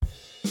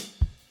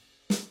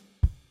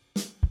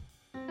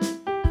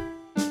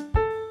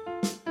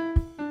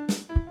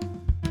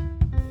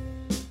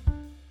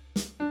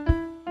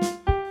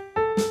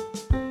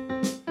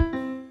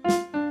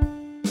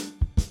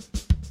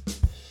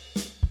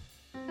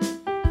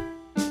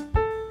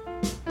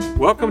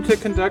Welcome to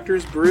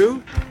Conductor's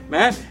Brew.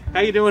 Matt, how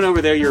you doing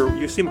over there?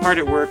 You seem hard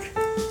at work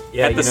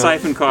at the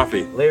Siphon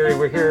Coffee. Larry,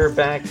 we're here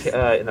back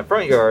in the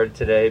front yard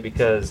today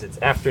because it's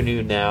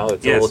afternoon now.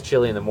 It's a little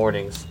chilly in the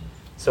mornings.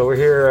 So we're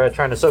here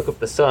trying to soak up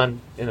the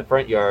sun in the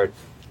front yard.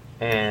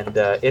 And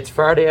it's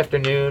Friday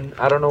afternoon.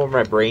 I don't know where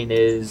my brain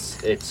is.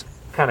 It's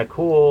kind of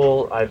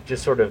cool. I've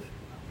just sort of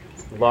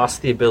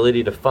lost the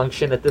ability to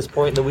function at this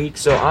point in the week.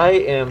 So I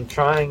am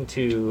trying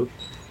to...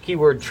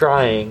 keyword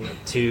trying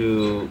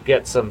to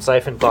get some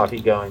siphon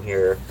coffee going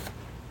here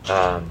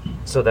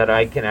so that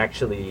I can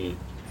actually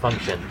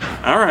function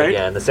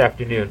again this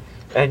afternoon.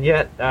 And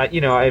yet,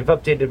 I've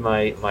updated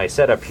my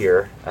setup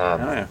here,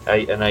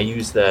 I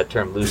use that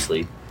term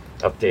loosely,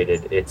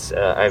 updated. It's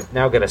I've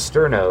now got a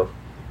sterno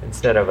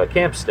instead of a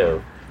camp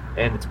stove,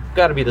 and it's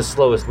got to be the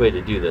slowest way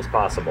to do this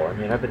possible. I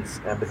mean, I've been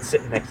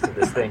sitting next to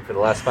this thing for the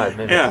last 5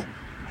 minutes. Yeah.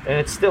 And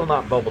it's still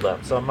not bubbled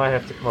up, so I might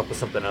have to come up with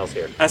something else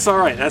here. That's all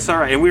right.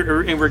 And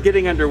we're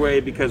getting underway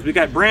because we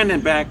got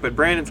Brandon back, but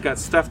Brandon's got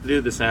stuff to do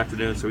this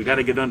afternoon, so we got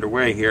to get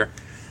underway here.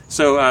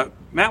 So,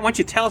 Matt, why don't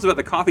you tell us about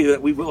the coffee that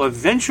we will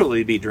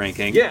eventually be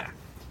drinking? Yeah.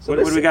 So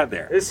what do we got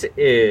there? This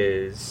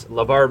is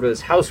La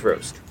Barba's House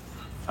Roast.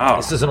 Oh.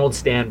 This is an old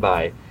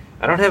standby.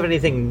 I don't have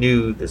anything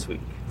new this week.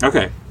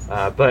 Okay.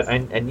 But I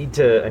need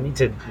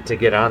to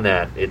get on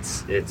that.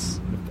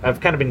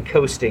 I've kind of been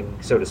coasting,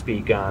 so to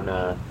speak, on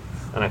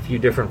a few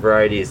different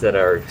varieties that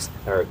are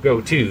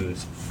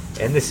go-tos,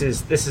 and this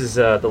is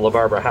the La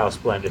Barba House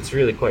Blend. It's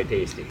really quite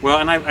tasty. Well,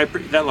 and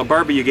that La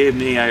Barba you gave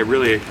me, I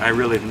really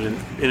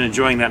have been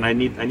enjoying that, and I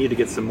need to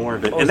get some more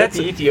of it. Oh, and that's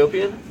the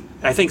Ethiopian?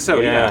 I think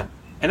so. Yeah.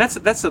 And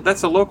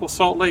that's a local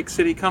Salt Lake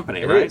City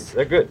company, right? It is.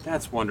 They're good.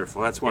 That's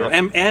wonderful. That's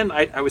wonderful. Yep. And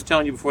I was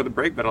telling you before the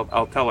break, but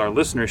I'll tell our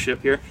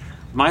listenership here.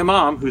 My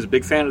mom, who's a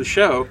big fan of the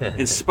show,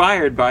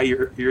 inspired by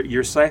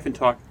your siphon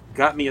talk,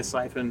 got me a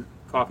siphon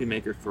coffee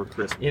maker for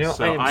Christmas.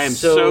 So I am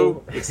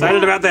so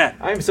excited about that.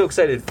 I am so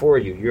excited for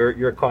you.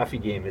 Your coffee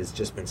game has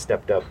just been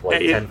stepped up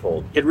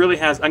tenfold. It really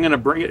has. I'm going to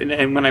bring it,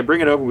 and when I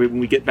bring it over, when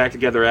we get back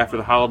together after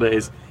the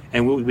holidays,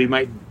 and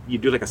you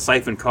do like a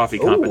siphon coffee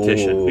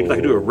competition. We could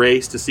like do a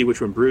race to see which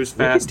one brews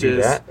fastest. We could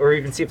do that, or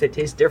even see if they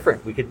taste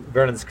different. We could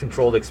run this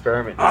controlled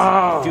experiment.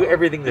 Do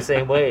everything the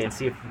same way and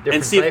see if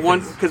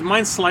different because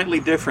mine's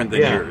slightly different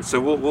than yours. So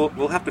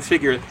we'll have to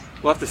figure it.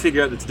 We'll have to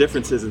figure out its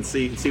differences and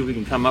see if we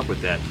can come up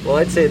with that. Well,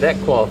 I'd say that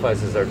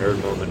qualifies as our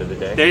nerd moment of the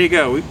day. There you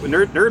go.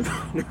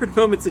 Nerd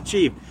moment's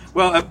achieved.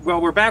 Well,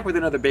 we're back with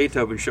another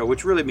Beethoven show,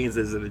 which really means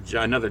there's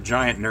another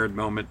giant nerd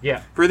moment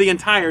for the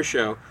entire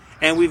show.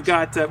 And we've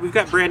got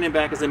Brandon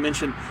back, as I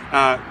mentioned.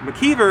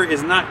 McKeever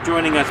is not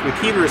joining us.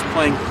 McKeever is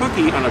playing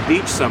hooky on a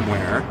beach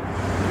somewhere.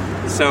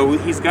 So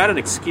he's got an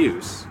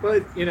excuse.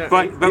 But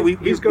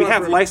we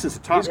have license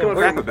to talk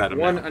crap about him.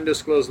 One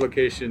undisclosed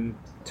location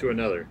to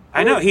another.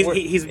 I know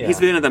he's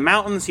been in the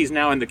mountains. He's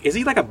now in the. Is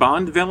he like a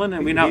Bond villain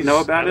and we don't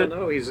know about it? I don't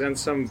know. He's in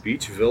some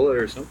beach villa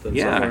or something.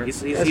 Yeah, somewhere.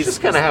 He's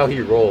just kind of how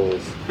he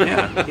rolls.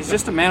 Yeah, he's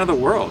just a man of the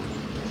world.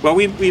 Well,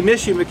 we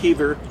miss you,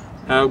 McKeever.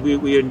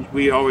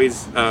 We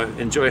always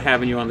enjoy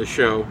having you on the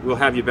show. We'll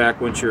have you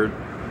back once you're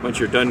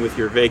done with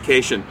your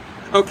vacation.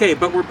 Okay,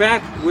 but we're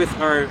back with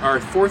our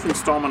fourth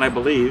installment, I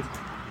believe.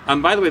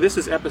 By the way, this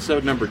is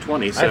episode number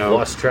 20. So I've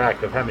lost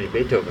track of how many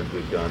Beethovens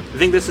we've done. I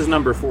think this is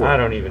number 4. I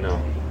don't even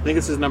know. I think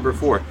this is number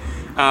 4.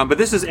 But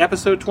this is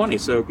episode 20,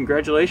 so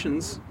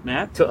congratulations,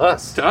 Matt. To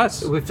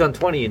us. We've done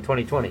 20 in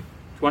 2020.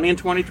 20 in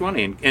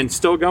 2020, and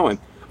still going.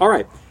 All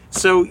right,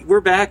 so we're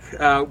back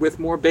with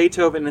more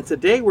Beethoven, and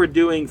today we're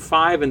doing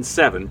 5 and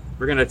 7.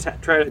 We're going to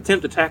try to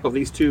attempt to tackle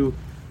these two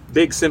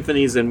big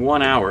symphonies in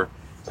 1 hour.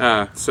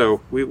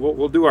 So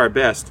we'll do our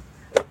best.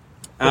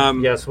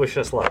 Yes, wish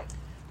us luck.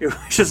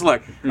 Wish us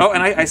luck. Oh,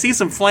 and I see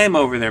some flame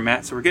over there,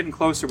 Matt, so we're getting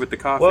closer with the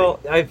coffee. Well,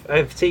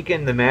 I've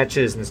taken the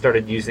matches and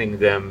started using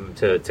them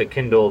to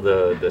kindle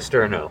the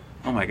sterno.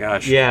 Oh my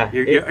gosh! Yeah,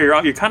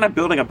 you're kind of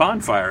building a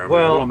bonfire, a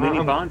little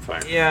mini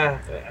bonfire. Yeah,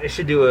 I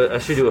should do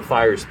a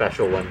fire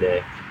special one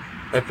day.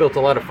 I've built a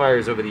lot of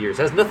fires over the years.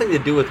 It has nothing to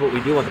do with what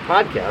we do on the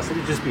podcast.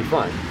 It'll just be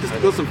fun.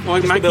 Just build some. Well,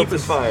 it might keep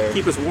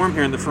us warm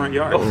here in the front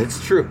yard. Oh, it's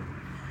true.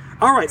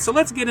 All right, so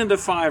let's get into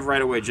 5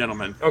 right away,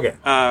 gentlemen. Okay.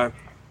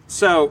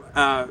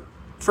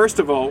 First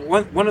of all,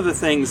 one of the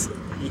things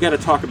you got to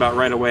talk about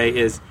right away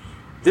is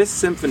this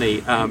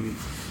symphony.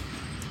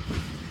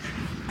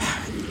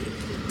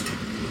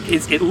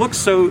 It looks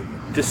so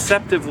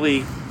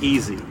deceptively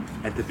easy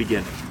at the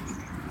beginning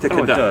to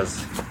conduct. It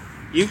does.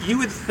 You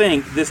would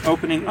think this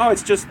opening,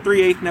 it's just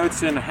 3/8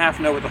 notes and a half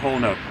note with a whole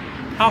note.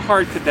 How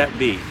hard could that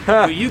be?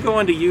 So you go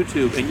onto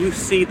YouTube and you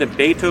see the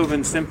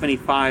Beethoven Symphony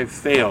 5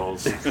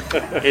 fails.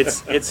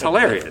 It's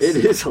hilarious. It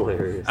is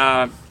hilarious.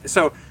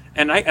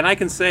 And I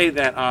can say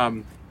that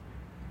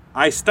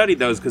I studied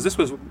those because this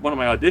was one of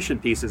my audition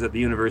pieces at the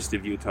University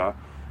of Utah,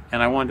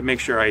 and I wanted to make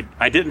sure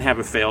I didn't have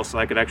a fail so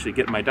I could actually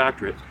get my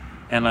doctorate.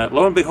 And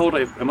lo and behold,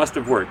 it must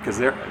have worked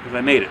because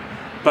I made it.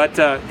 But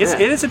it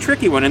is a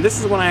tricky one, and this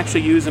is one I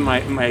actually use in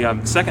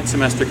my second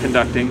semester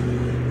conducting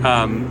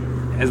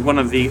as one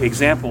of the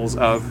examples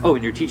of... Oh,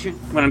 and you're teaching?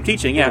 When I'm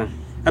teaching, yeah.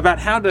 About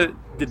how to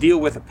to deal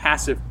with a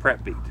passive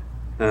prep beat.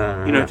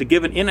 To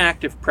give an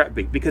inactive prep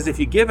beat, because if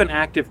you give an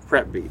active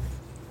prep beat,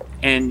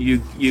 and you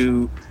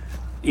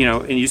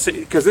say,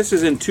 because this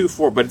is in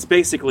 2/4, but it's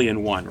basically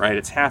in 1, right?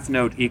 It's half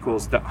note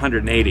equals the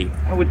 180.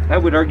 I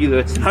would argue that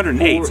it's in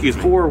 108. Excuse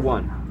me.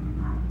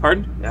 4/1.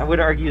 Pardon? I would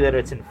argue that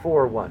it's in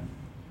 4/1.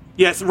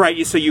 Yes,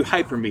 right. So you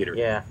hypermeter.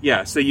 Yeah.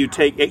 Yeah. So you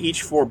take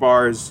each 4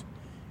 bars,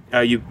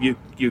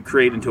 you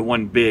create into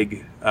one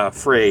big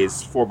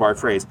phrase, 4-bar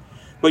phrase,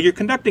 but you're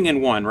conducting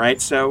in 1, right?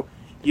 So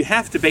you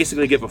have to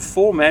basically give a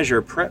full measure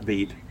prep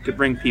beat to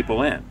bring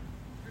people in.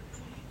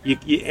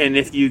 And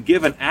if you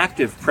give an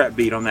active prep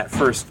beat on that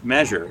first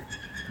measure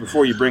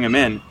before you bring them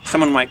in,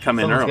 someone might come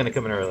in early. Someone's going to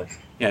come in early.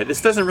 Yeah,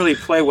 this doesn't really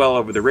play well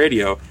over the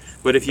radio,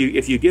 but if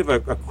you give a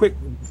quick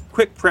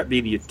prep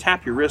beat, you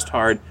tap your wrist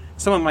hard,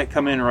 someone might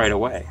come in right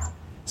away.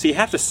 So you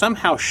have to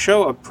somehow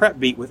show a prep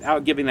beat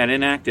without giving that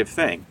inactive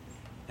thing.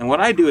 And what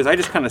I do is I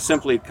just kind of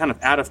simply, kind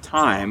of out of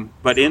time,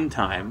 but in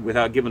time,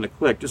 without giving a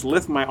click, just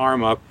lift my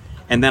arm up,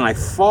 and then I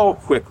fall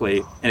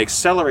quickly and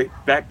accelerate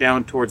back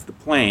down towards the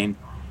plane,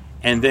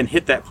 and then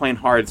hit that plane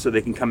hard so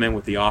they can come in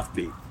with the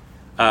offbeat.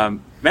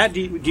 Matt,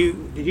 did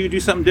you do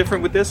something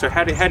different with this, or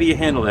how do you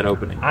handle that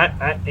opening?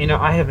 I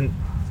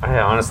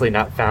honestly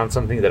not found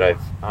something that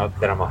I'm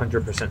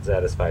 100%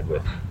 satisfied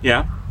with.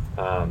 Yeah.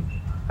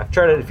 I've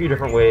tried it a few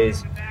different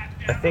ways.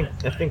 I think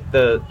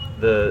the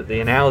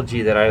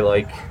analogy that I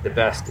like the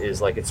best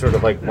is like it's sort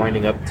of like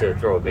winding up to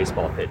throw a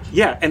baseball pitch.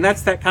 Yeah, and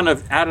that's that kind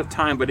of out of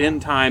time but in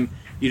time.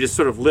 You just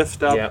sort of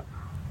lift up,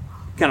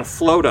 kind of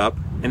float up,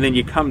 and then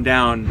you come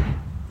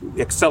down,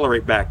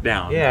 accelerate back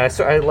down. Yeah,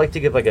 so I like to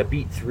give like a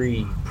beat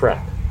 3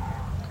 prep,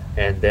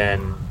 and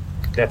then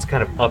that's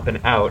kind of up and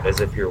out as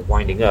if you're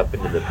winding up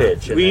into the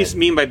pitch. We used to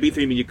mean by beat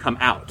 3, mean you come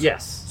out.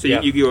 Yes. So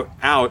you go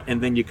out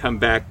and then you come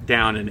back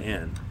down and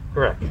in.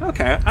 Correct.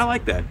 Okay, I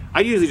like that.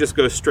 I usually just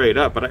go straight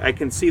up, but I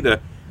can see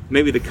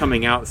maybe the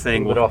coming out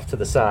thing. Move it off to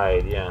the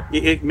side, yeah.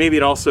 Maybe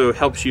it also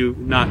helps you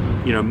not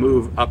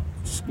move up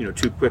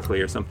too quickly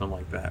or something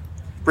like that.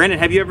 Brandon,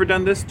 have you ever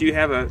done this? Do you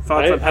have a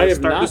thoughts on how to start this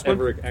one? I have not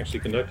ever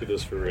actually conducted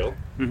this for real.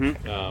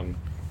 Mm-hmm.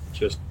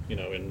 Just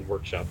in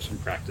workshops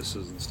and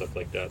practices and stuff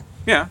like that.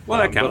 Yeah,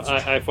 well that counts.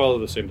 But I follow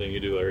the same thing you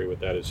do, Larry,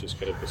 with that. It's just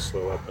kind of just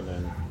slow up and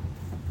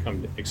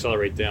then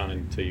accelerate down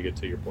until you get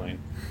to your plane.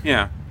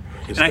 Yeah.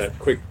 Just that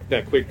quick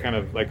kind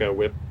of like a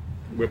whip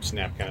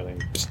snap kind of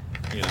thing. Just,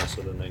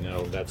 so then they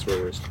know that's where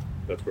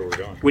we're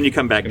going. When you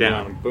come back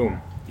down, and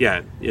boom.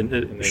 Yeah,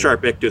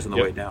 sharp ictus on the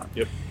way down.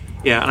 Yep.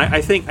 Yeah, and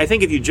I think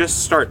if you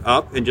just start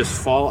up and just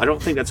fall, I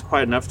don't think that's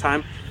quite enough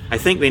time. I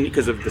think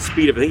because of the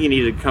speed of it, I think you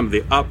need to come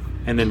up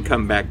and then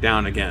come back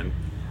down again,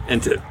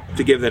 and to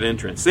give that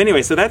entrance. So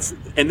anyway,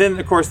 and then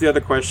of course the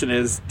other question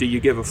is, do you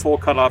give a full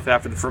cutoff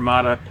after the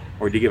fermata,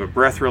 or do you give a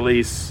breath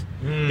release?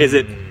 Is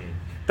it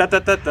da da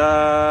da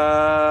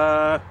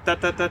da da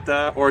da da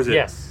da, or is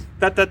it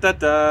da da da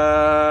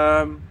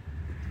da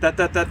da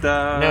da da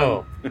da?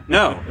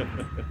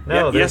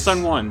 No. Yes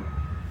on one.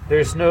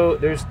 There's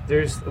what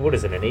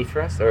is it, an 8th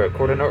rest or a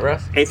quarter note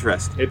rest? 8th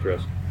rest. 8th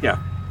rest. Yeah.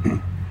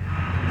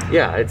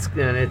 Yeah, it's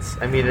there's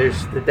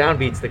the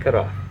downbeats, the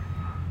cutoff.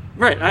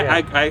 Right,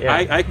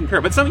 I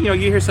concur. But some, you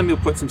hear some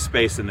people put some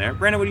space in there.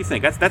 Brandon, what do you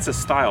think? That's a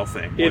style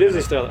thing. It is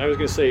a style. I was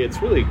going to say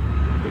it's really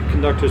the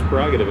conductor's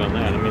prerogative on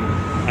that. I mean,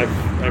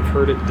 I've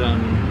heard it done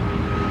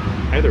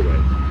either way,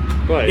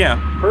 but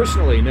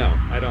personally, no,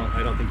 I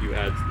don't think you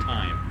add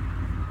time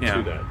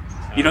to that.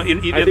 You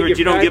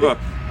don't give a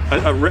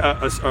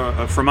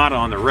fermata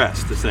on the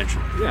rest,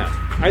 essentially. Yeah,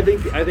 I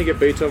think if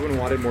Beethoven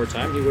wanted more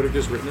time, he would have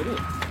just written it in.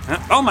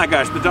 Oh my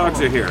gosh, the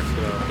dogs are here.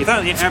 You thought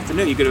in the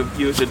afternoon you could have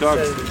used the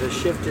dogs. The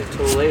shift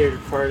into a later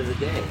part of the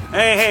day.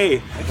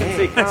 Hey! I can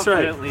say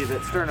confidently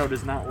that sterno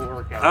does not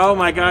work out. Oh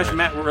my gosh,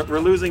 Matt, we're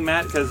losing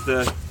Matt because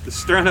the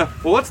sterno.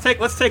 Well, let's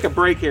take a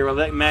break here. We'll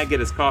let Matt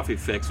get his coffee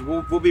fixed.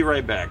 We'll be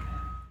right back.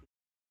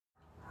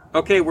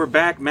 Okay, we're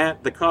back,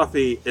 Matt. The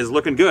coffee is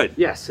looking good.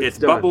 Yes, it's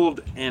done. Bubbled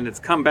and it's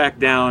come back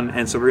down,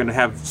 and so we're going to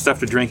have stuff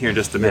to drink here in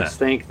just a minute. Yes,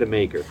 thank the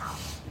maker.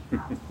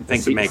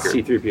 Thank the maker.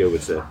 C-3PO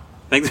would say.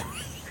 Thanks.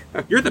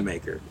 You're the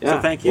maker. Yeah.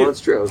 So thank you. Well,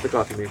 it's true. I was the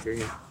coffee maker.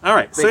 Yeah. All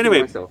right. So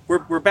anyway,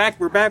 we're back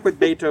with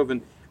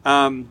Beethoven,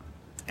 and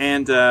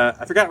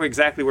I forgot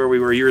exactly where we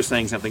were. You were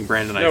saying something,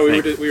 Brandon. No,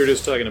 we were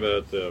just talking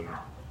about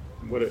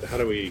how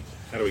do we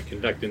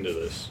conduct into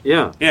this?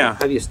 Yeah. Yeah.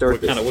 How do you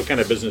start this? What kind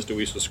of business do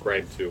we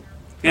subscribe to?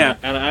 Yeah.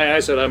 And I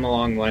said I'm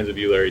along the lines of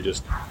you, Larry.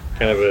 Just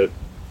kind of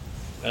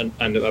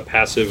a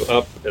passive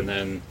up and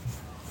then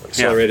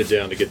accelerate it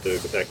down to get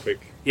that quick.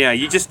 Yeah,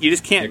 you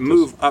just can't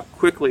move up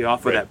quickly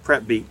off of that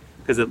prep beat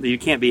because you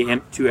can't be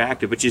too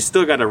active, but you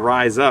still got to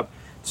rise up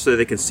so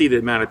they can see the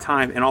amount of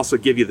time and also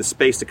give you the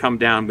space to come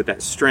down with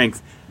that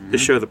strength to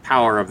show the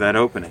power of that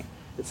opening.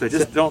 So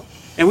just don't.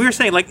 And we were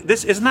saying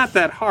this is not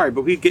that hard,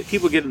 but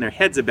people get in their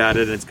heads about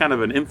it, and it's kind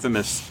of an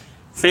infamous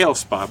fail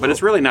spot. But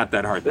it's really not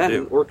that hard to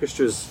do.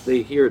 Orchestras,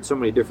 they hear it so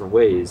many different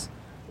ways.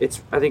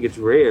 I think it's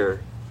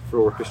rare for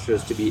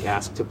orchestras to be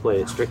asked to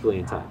play it strictly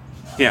in time.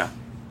 Yeah.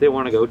 they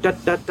want to go da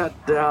da da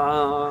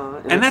da,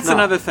 and that's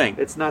another thing.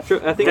 It's not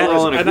true. I think we're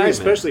all in agreement. And I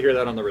especially hear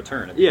that on the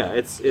return.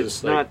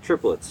 It's not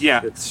triplets. Yeah.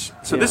 This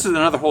is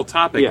another whole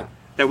topic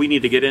that we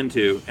need to get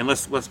into, and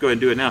let's go ahead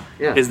and do it now.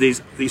 Yeah. Is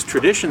these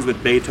traditions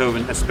with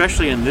Beethoven,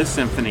 especially in this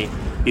symphony,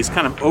 these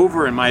kind of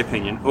in my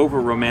opinion,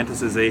 over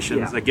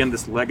romanticizations. Yeah. Again,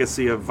 this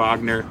legacy of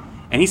Wagner,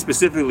 and he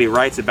specifically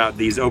writes about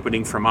these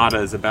opening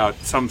fermatas, about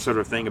some sort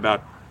of thing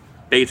about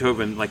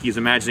Beethoven, like he's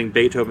imagining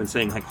Beethoven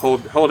saying, like,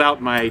 hold out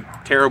my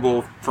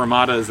terrible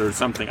fermatas or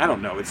something. I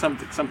don't know. It's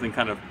something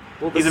kind of.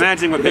 Well, he's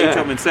imagining what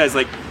Beethoven says,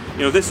 like,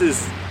 this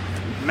is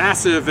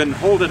massive and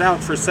hold it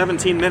out for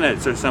 17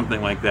 minutes or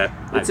something like that.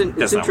 It's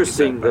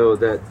interesting though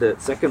that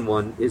second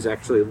one is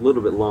actually a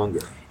little bit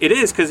longer. It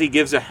is, because he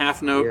gives a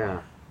half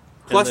note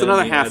plus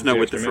another half note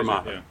with the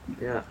fermata.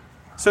 Yeah.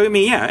 So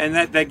and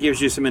that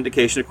gives you some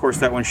indication. Of course,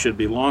 that one should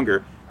be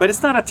longer. But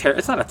it's not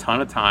it's not a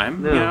ton of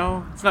time,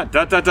 No. It's not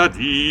da da da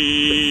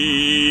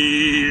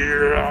dee,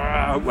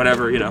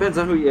 whatever, Depends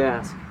on who you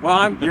ask. Well,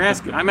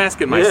 I'm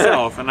asking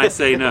myself, and I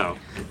say no.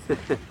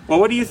 Well,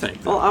 what do you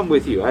think? Well, I'm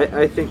with you.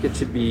 I think it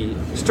should be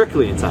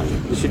strictly in time.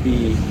 It should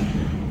be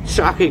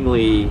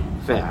shockingly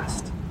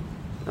fast.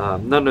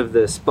 None of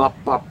this ba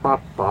ba ba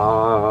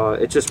ba.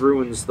 It just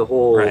ruins the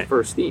whole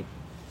first theme.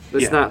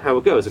 That's not how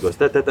it goes. It goes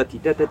da da da da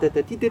da da da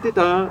da da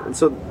da, and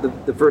so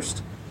the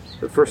first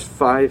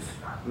 5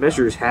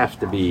 measures have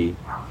to be,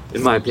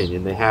 in my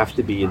opinion, they have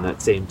to be in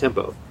that same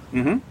tempo.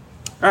 Mm-hmm.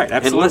 All right,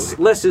 absolutely. And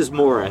less is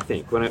more, I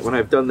think. When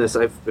I've done this,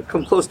 I've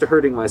come close to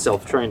hurting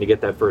myself trying to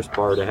get that first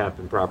bar to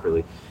happen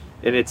properly.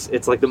 And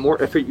it's like the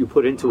more effort you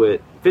put into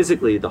it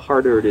physically, the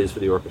harder it is for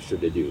the orchestra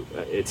to do.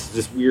 It's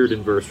this weird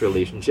inverse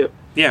relationship.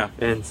 Yeah.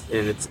 And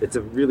it's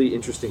a really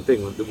interesting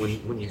thing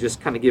when you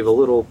just kind of give a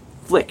little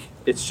flick,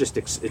 it just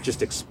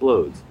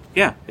explodes.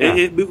 Yeah.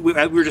 We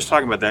were just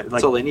talking about that. Like,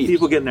 that's all they need.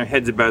 People get in their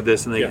heads about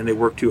this and they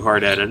work too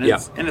hard at it.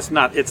 And it's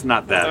not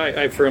that.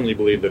 I firmly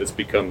believe that it's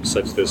become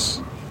such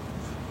this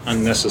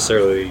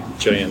unnecessarily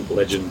giant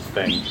legend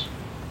thing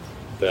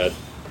that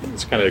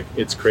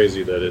it's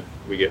crazy that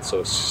we get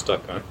so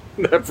stuck on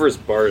that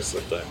first bar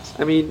sometimes.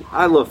 I mean,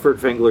 I love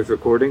Furtwängler's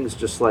recordings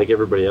just like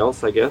everybody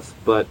else, I guess,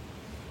 but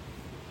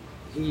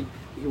he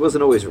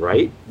wasn't always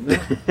right.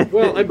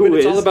 Well, but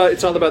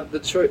it's all about the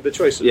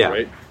choices,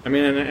 right? I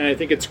mean, and I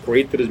think it's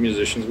great that as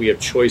musicians we have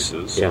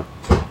choices. Yeah.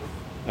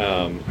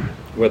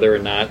 Whether or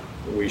not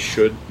we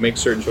should make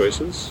certain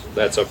choices,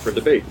 that's up for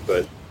debate.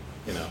 But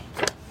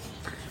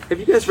have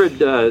you guys read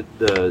the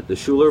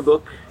Schuller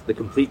book, The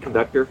Complete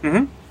Conductor?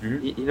 Mm-hmm.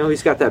 Mm-hmm.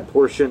 He's got that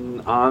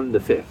portion on the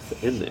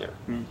fifth in there.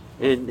 Mm-hmm.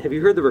 And have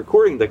you heard the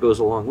recording that goes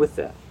along with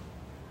that?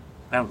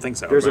 I don't think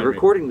so. There's a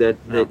recording that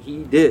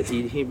he did.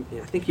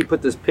 I think he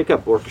put this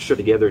pickup orchestra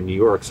together in New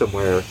York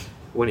somewhere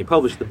when he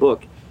published the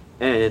book,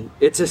 and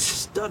it's a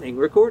stunning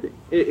recording.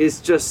 It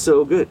is just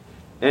so good,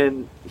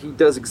 and he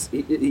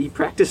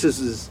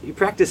practices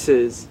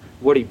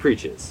what he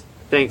preaches.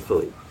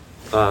 Thankfully,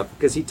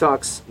 because he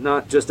talks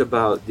not just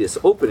about this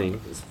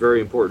opening, this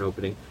very important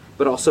opening,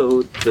 but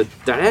also the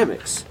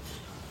dynamics,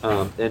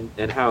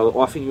 and how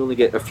often you only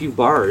get a few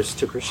bars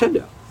to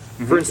crescendo.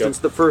 Mm-hmm. For instance,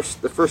 the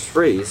first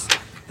phrase.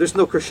 There's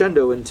no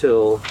crescendo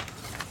until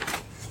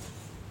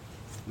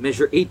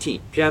measure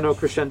 18. Piano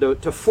crescendo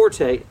to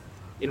forte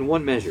in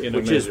one measure,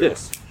 which is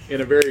this. In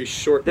a very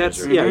short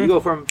measure. Yeah, you go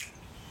from...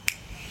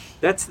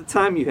 That's the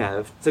time you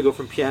have to go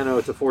from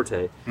piano to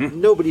forte. Mm-hmm.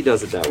 Nobody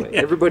does it that way.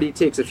 Yeah. Everybody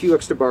takes a few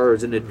extra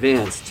bars in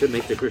advance to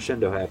make the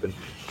crescendo happen.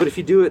 But if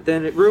you do it,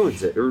 then it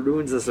ruins it. It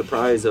ruins the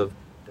surprise of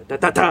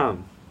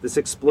da-da-da-dam, this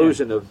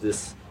explosion of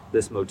this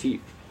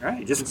motif.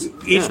 Right. Just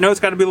each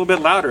note's got to be a little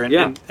bit louder,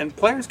 and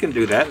players can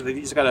do that. They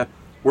just got to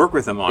work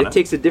with them on it. It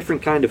takes a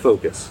different kind of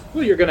focus.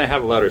 Well, you're going to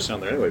have a louder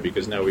sound there anyway,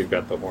 because now we've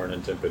got the horn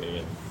and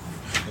timpani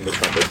and the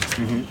trumpet.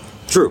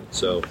 Mm-hmm. True.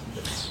 So,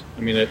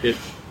 I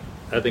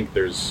think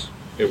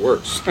it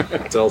works.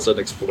 It's all of a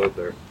sudden explode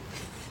there.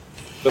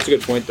 That's a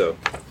good point, though.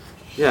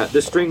 Yeah,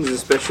 the strings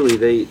especially,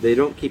 they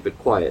don't keep it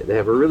quiet. They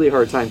have a really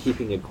hard time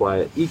keeping it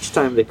quiet each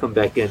time they come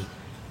back in,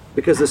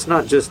 because it's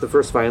not just the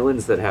first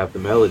violins that have the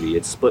melody.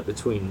 It's split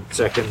between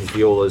seconds,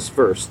 violas,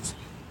 firsts,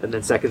 and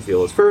then seconds,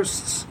 violas,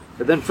 firsts,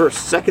 and then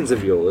first, seconds of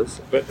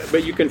violas.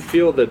 But you can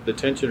feel the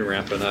tension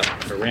ramping up,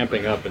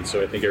 and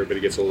so I think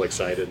everybody gets a little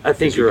excited. I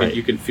think you're right.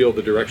 You can feel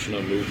the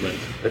directional movement.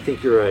 I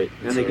think you're right.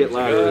 And they get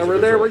louder. We're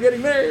there. We're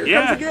getting there.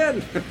 Here comes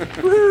again.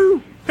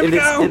 Woo!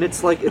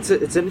 It's like it's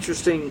an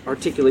interesting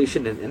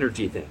articulation and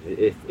energy thing.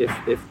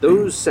 If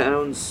those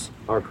sounds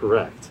are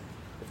correct,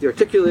 if the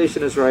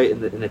articulation is right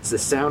and the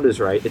sound is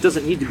right, it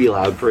doesn't need to be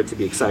loud for it to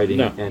be exciting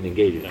and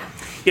engaging. No.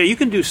 Yeah, you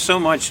can do so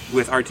much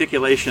with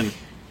articulation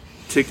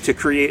to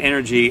create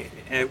energy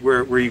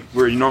where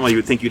normally you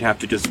would think you'd have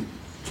to just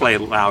play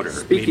louder.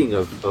 Speaking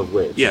of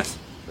which, yes,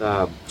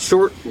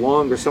 short,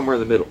 long, or somewhere in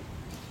the middle.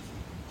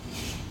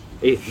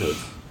 Eighth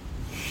notes.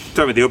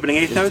 Talking about the opening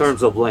eighth notes? In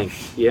terms of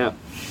length, yeah.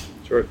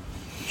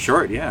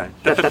 Short, yeah.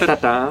 Da, da, da,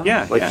 da.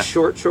 Yeah, like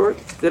short.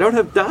 They don't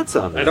have dots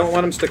on them. I don't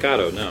want them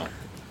staccato, no.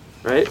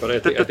 right? But I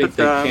think they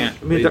can't.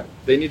 I mean,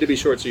 they need to be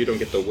short so you don't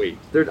get the weight.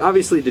 They're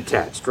obviously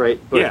detached, right?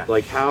 But Yeah.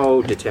 like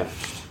how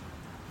detached?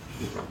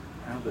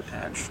 How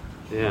detached?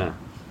 Yeah.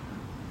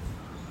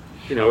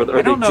 You know, are I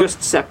they don't know.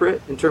 just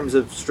separate in terms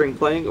of string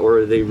playing, or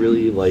are they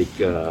really like?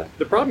 The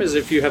problem is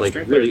if you have Like,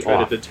 string really players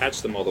try off. to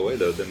detach them all the way,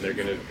 though, then you're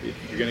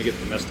gonna get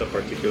the messed up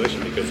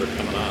articulation because they're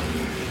coming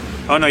off.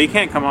 Oh no, you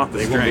can't come off the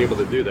They string. won't be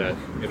able to do that.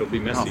 It'll be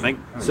I messy. don't think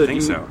So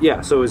think so.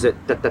 Yeah. So is it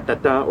da da da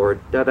da or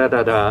da da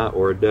da da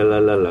or da la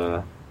la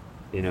la?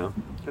 You know.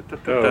 Oh,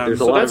 There's a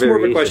so lot of that's more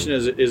of a variation. question: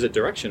 is it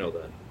directional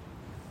then?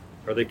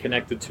 Are they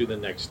connected to the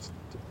next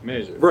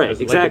measure? Right,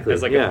 As exactly,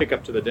 Like yeah. a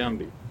pickup to the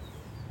downbeat.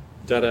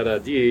 Da da da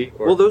D.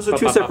 Or Well, those are pa,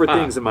 two pa, pa, separate pa.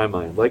 things in my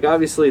mind. Like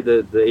obviously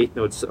the eighth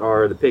notes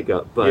are the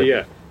pickup, but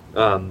Yeah.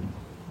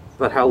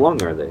 but how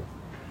long are they?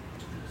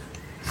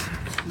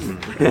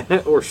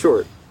 Or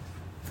short?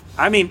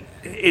 I mean,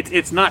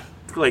 it's not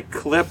like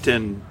clipped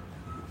and,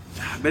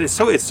 but it's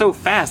so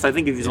fast. I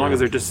think as long Yeah. as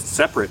they're just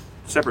separate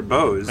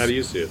bows, How do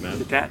you see it, man?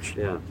 detached.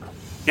 Yeah.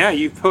 Yeah,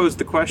 you posed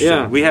the question.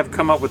 Yeah. We have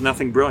come up with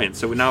nothing brilliant,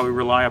 so now we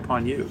rely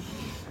upon you.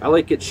 I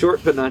like it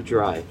short but not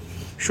dry.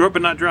 Short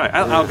but not dry.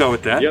 I'll go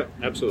with that. Yep,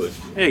 absolutely.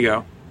 There you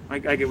go. I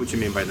get what you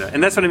mean by that,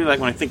 and that's what I mean. Like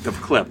when I think of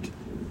clipped,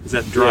 is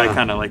that dry Yeah.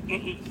 kind of like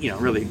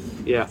really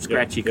Yeah.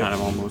 scratchy Yeah. kind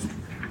of almost.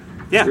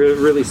 Yeah.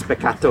 Really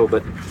spiccato,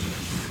 but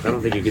I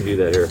don't think you can do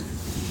that here.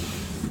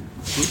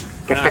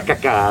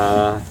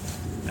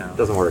 No,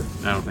 Doesn't work.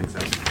 I don't think so.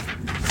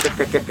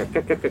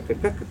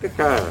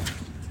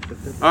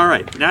 All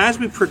right. Now, as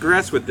we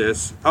progress with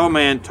this, oh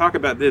man, talk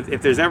about this.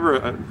 If there's ever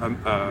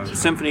a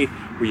symphony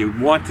where you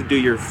want to do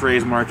your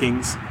phrase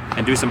markings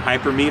and do some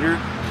hypermeter,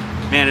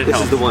 man, it This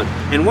helps. is the one.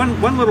 And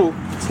one little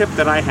tip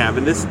that I have,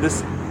 and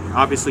this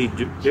obviously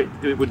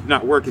it would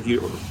not work if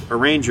you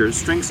arrange your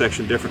string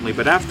section differently.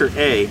 But after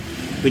A,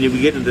 when you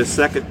get into this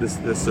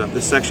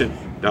section,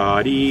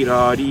 da dee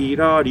da dee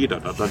da dee da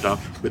da da da,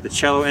 with the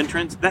cello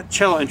entrance, that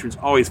cello entrance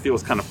always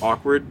feels kind of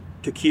awkward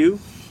to cue.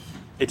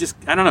 It just,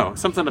 I don't know,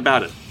 something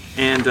about it.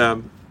 And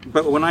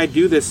but when I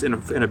do this in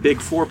a big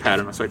 4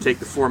 pattern, so I take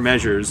the 4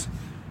 measures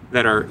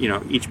that are,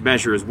 each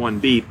measure is 1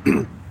 beat,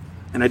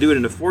 and I do it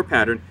in a 4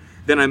 pattern,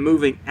 then I'm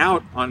moving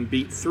out on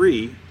beat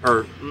 3,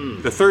 or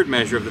the 3rd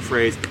measure of the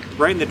phrase,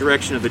 right in the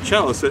direction of the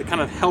cello, so it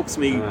kind of helps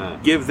me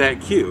give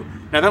that cue.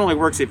 Now that only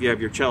works if you have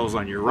your cellos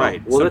on your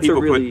right. well, Some that's a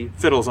people really- put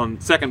fiddles on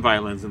second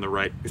violins in the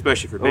right,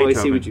 especially for Oh, Beethoven.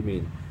 I see what you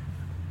mean.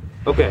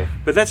 Okay.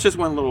 But that's just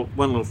one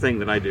little thing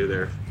that I do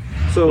there.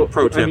 So,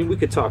 Pro tip. I mean, we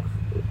could talk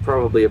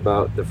probably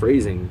about the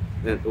phrasing,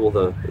 and well,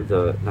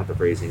 the not the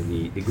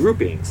phrasing, the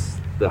groupings,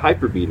 the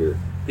hyperbeater,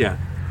 Yeah.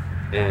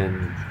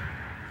 and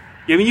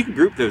Yeah, I mean, you can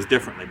group those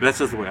differently, but that's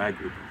just the way I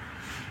group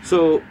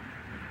them.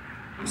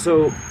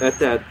 so at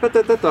that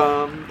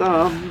dum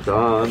dum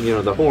dum,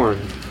 the horn.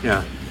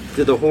 Yeah.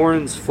 Do the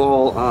horns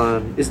fall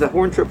on? Is the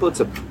horn triplets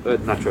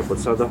not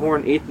triplets? Are the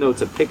horn eighth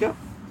notes a pickup?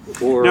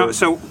 Or No,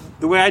 so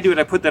the way I do it,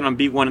 I put that on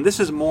beat 1, and this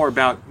is more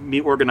about me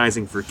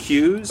organizing for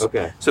cues.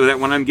 Okay. So that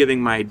when I'm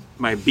giving my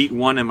beat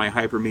 1 and my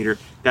hypermeter,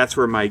 that's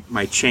where my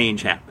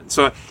change happens.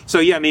 So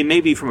yeah, I mean,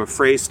 maybe from a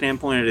phrase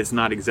standpoint, it's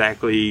not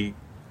exactly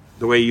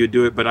the way you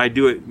do it, but I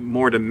do it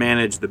more to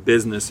manage the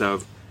business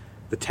of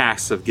the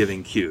tasks of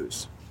giving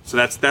cues. So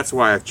that's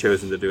why I've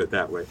chosen to do it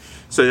that way.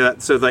 So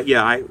that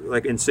I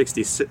like in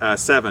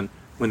 67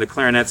 when the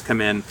clarinets come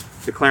in,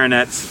 the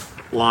clarinets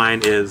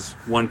line is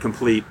 1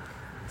 complete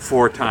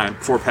 4 pattern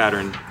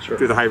Sure.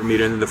 through the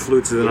hypermeter, and then the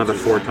flutes is another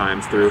 4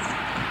 times through.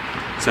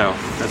 So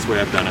that's the way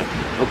I've done it.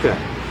 Okay.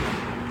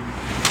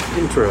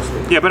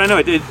 Interesting. Yeah, but I know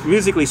it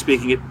musically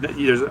speaking,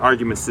 there's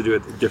arguments to do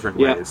it different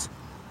Yeah. ways.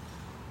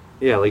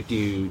 Yeah, like do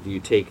you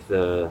take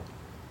the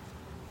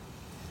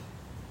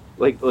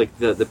like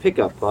the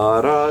pickup?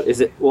 Is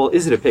it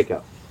a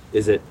pickup?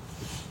 Is it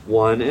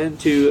 1 and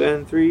 2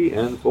 and 3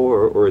 and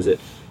 4, or is it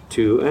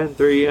 2 and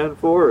 3 and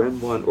 4 and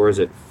 1, or is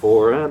it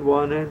 4 and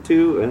 1 and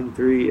 2 and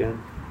 3 and?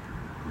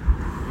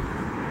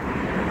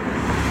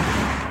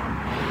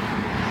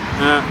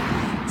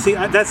 See,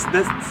 that's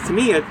to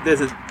me it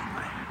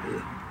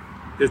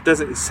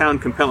doesn't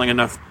sound compelling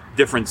enough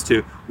difference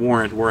to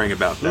warrant worrying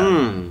about that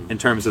in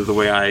terms of the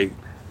way I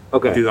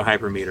Okay. do the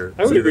hypermeter.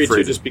 I would see the agree too,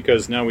 phrasing. just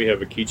because now we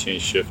have a key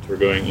change shift. We're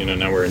going,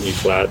 now we're in E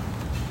flat.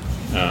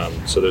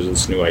 So there's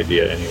this new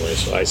idea anyway.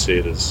 So I see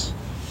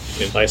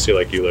it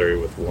like you, Larry,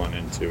 with 1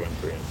 and 2 and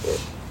 3 and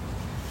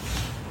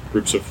 4.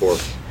 Groups of 4.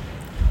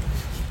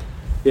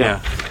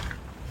 Yeah.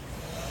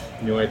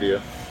 New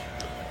idea.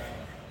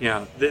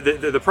 Yeah,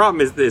 the problem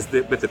is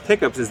that with the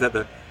pickups is that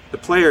the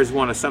players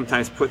want to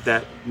sometimes put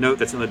that note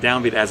that's on the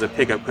downbeat as a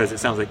pickup because it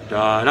sounds like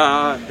da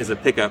da is a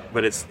pickup,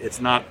 but it's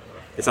not.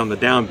 It's on the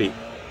downbeat.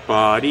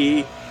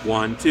 Body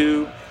 1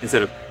 2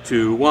 instead of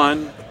 2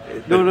 1.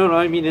 No.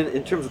 I mean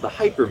in terms of the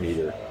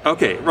hypermeter.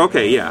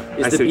 Okay, yeah. I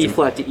Is see the what B you-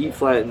 flat to E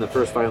flat in the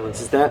first violins?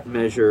 Does that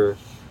measure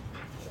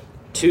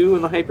 2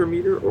 in the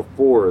hypermeter or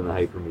 4 in the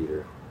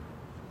hypermeter?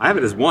 I have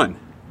it as 1.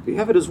 You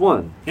have it as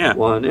 1. Yeah.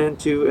 1 and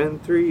 2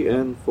 and 3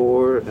 and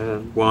 4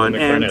 and 1 the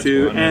and clarinets,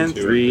 2 1 and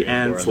 3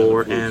 and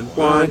 4 and and then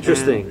 1.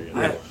 Interesting.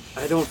 Yeah.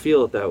 I don't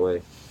feel it that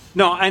way.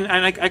 No, and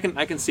I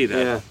can see that.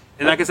 Yeah.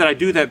 And like I said, I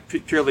do that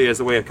purely as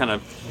a way of kind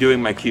of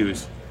doing my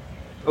cues.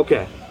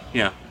 Okay.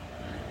 Yeah.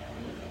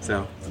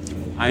 So,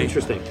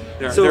 Interesting.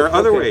 There are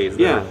other ways.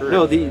 Yeah.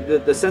 No,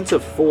 the sense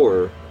of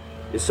 4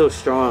 is so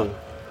strong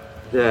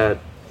that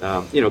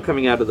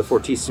coming out of the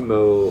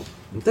fortissimo,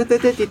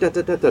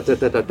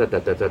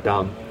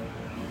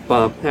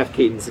 bump, half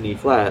cadence in E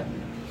flat,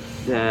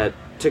 that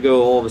to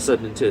go all of a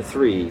sudden into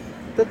 3,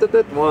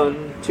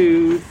 1,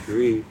 2,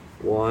 3,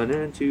 1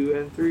 and 2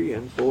 and 3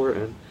 and 4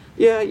 and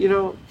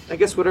I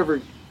guess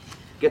whatever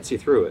gets you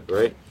through it,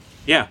 right?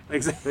 Yeah,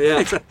 exactly.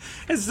 Yeah.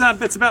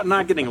 It's about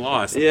not getting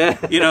lost. Yeah.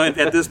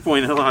 At this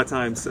point, a lot of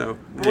times. So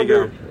there you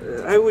go.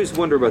 I always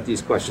wonder about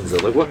these questions, though.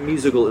 Like, what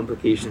musical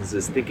implications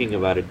does thinking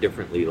about it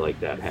differently like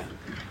that have?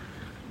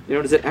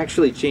 Does it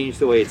actually change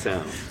the way it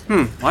sounds?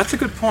 Well, that's a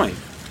good point.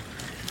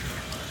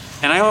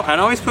 And I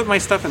always put my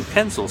stuff in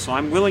pencil, so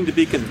I'm willing to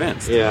be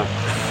convinced. Yeah.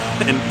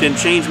 and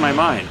change my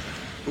mind.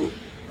 Ooh,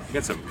 I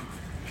got some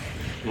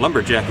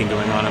lumberjacking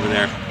going on over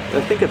there.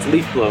 I think it's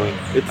leaf blowing.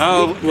 It's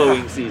leaf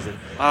blowing season.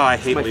 Oh, I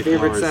hate my leaf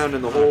favorite blowers. sound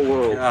in the whole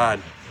world.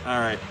 God. All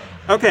right.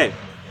 Okay.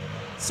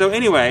 So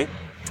anyway,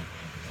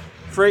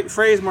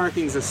 phrase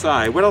markings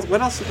aside, what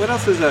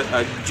else is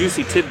a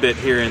juicy tidbit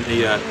here in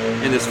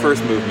this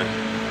first movement?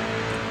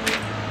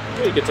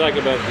 Well, you could talk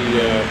about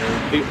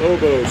the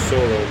oboe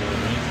solo movement.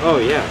 Oh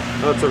yeah,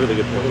 that's a really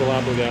good A point. little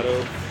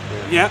obligato,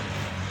 Yeah.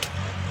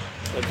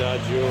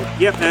 adagio.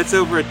 Yep, that's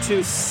over at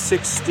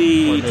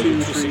 260, Or maybe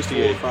 2, 3, 4,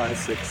 268. 5,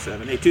 6,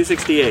 7, 8,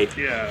 268.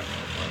 Yeah.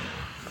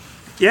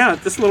 Yeah,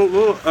 this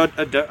little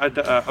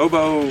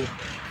oboe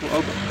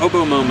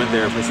moment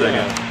there for a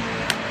second.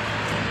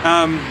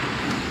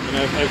 And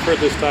I've heard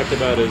this talked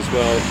about as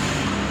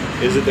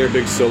well. Is it their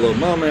big solo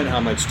moment? How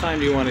much time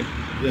do you want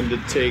them to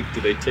take?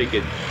 Do they take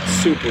it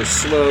super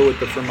slow with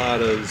the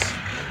fermatas?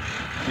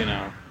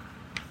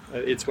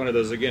 It's one of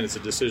those, again, it's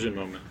a decision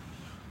moment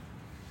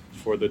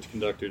for the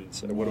conductor to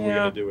say, what are we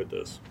going to do with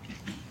this?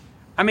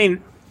 I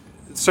mean,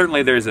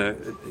 certainly there's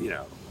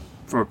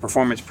from a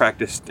performance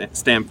practice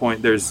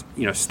standpoint, there's,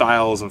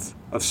 styles of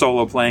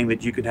solo playing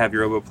that you could have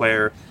your oboe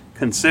player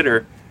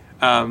consider.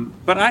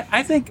 But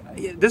I think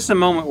this is a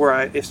moment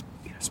where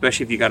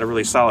especially if you got a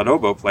really solid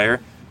oboe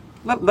player,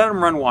 let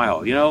them run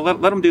wild,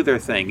 let them do their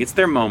thing. It's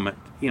their moment,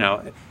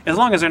 as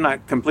long as they're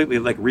not completely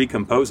like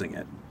recomposing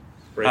it.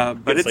 Right.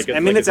 But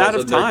it's out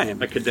of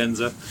time. A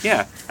cadenza.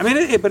 Yeah, I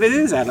mean, but it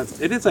is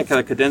like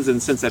a cadenza in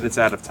the sense that it's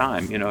out of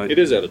time. It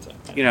is out of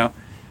time.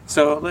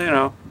 So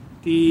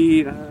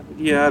dee da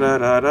da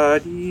da da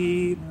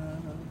dee.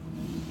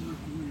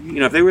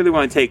 If they really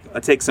want to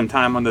take some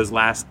time on those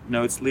last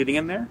notes leading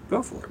in there,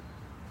 go for it.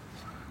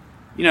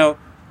 You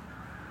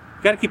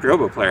got to keep your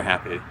oboe player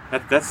happy.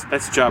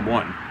 That's job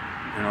one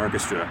in an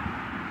orchestra.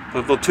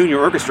 They'll tune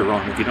your orchestra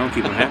wrong if you don't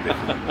keep them happy.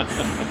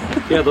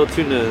 Yeah, they'll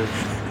tune to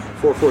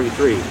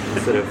 443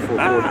 instead of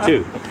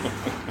 442.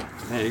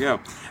 There you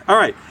go. All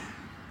right,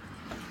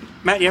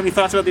 Matt, you have any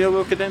thoughts about the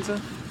oboe cadenza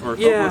or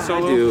oboe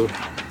solo? I do.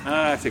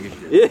 I figured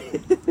you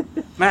did.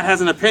 Matt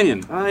has an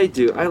opinion. I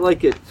do. I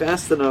like it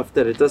fast enough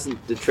that it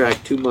doesn't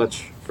detract too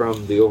much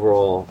from the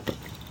overall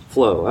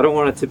flow. I don't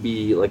want it to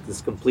be like this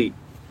complete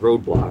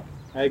roadblock.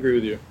 I agree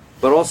with you.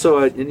 But also,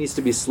 it needs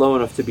to be slow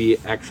enough to be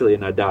actually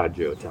an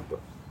adagio tempo.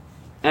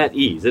 At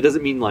ease. It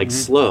doesn't mean like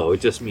slow.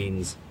 It just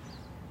means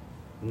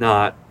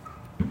not...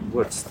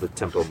 What's the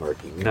tempo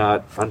marking?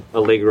 Not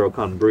allegro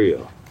con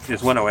brio.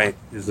 It's 108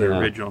 is the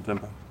original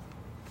tempo.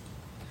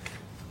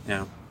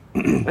 Yeah.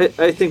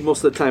 I think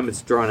most of the time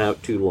it's drawn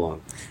out too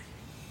long.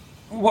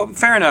 Well,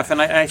 fair enough.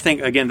 And I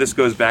think, again, this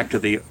goes back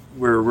to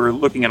we're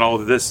looking at all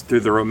of this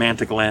through the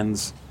Romantic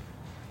lens,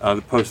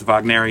 the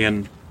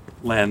post-Wagnerian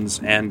lens,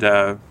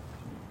 and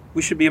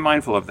we should be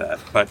mindful of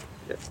that. But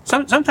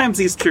sometimes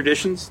these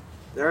traditions,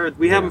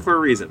 we have them for a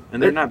reason,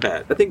 and they're not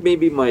bad. I think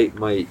maybe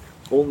my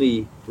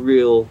only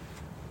real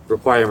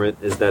requirement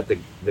is that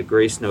the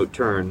grace note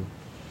turn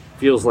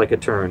feels like a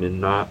turn and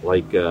not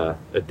like a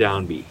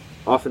downbeat.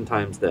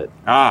 Oftentimes that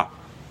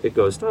it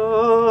goes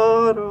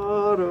da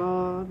da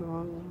da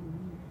da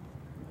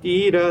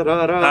dee da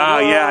da da.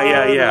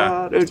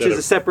 Yeah. Which is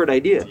a separate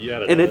idea,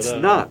 and it's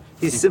not.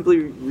 He's simply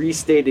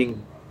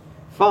restating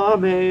fa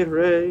me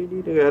re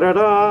da da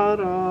da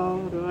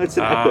da. It's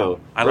an echo.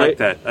 I like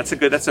that.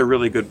 That's a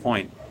really good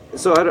point.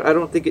 So I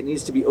don't think it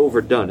needs to be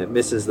overdone. It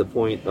misses the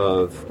point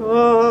of.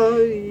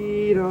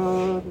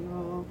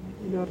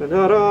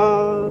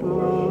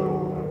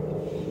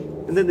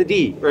 And then the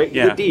D, right?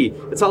 Yeah. The D.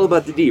 It's all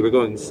about the D. We're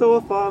going so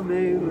fa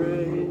me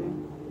re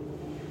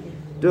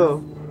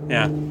do.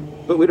 Yeah.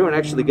 But we don't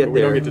actually get there.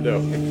 We don't get to do.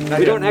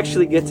 We don't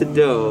actually get to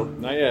do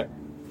Not yet.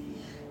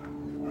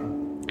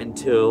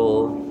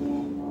 until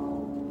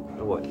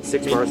what?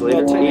 6 bars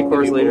later? 8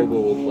 bars later?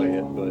 Oboe will play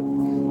it, but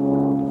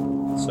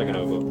second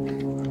oboe.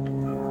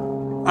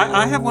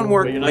 I have one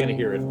more. But you're not going to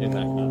hear it in that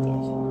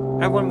context.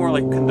 I have one more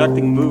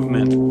conducting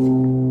movement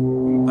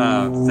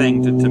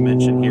thing to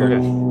mention here,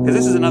 because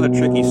this is another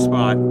tricky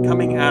spot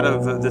coming out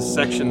of this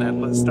section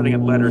starting at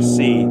letter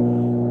C,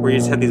 where you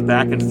just have these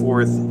back and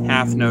forth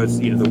half notes.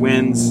 The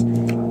winds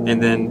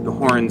and then the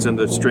horns and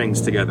the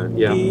strings together.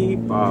 Yeah. Dee,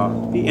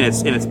 ba, dee, and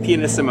it's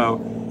pianissimo,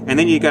 and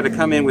then you got to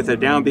come in with a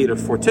downbeat of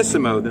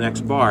fortissimo the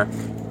next bar.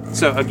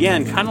 So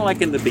again, kind of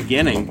like in the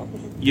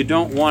beginning, you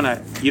don't want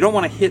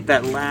to hit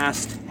that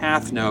last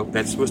half note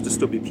that's supposed to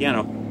still be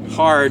piano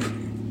hard,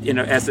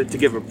 to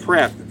give a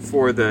prep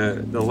for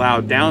the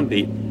loud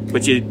downbeat,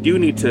 but you do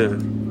need to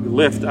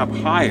lift up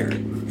higher.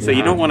 So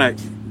you don't want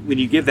to, when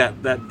you give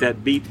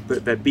that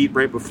beat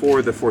right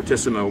before the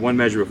fortissimo, one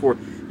measure before,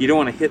 you don't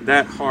want to hit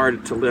that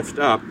hard to lift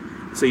up.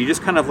 So you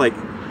just kind of like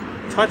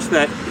touch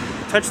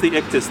the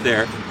ictus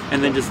there,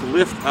 and then just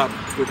lift up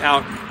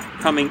without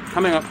coming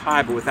up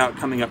high, but without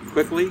coming up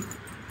quickly.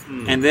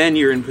 And then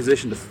you're in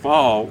position to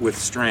fall with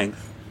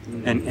strength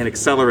and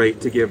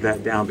accelerate to give that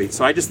downbeat.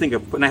 So I just think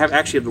of, and I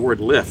actually have the word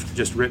lift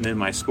just written in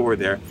my score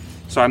there.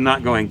 So I'm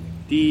not going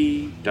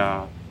dee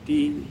da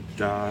dee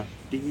da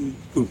dee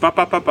ooh ba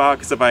ba ba ba,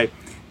 because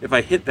if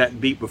I hit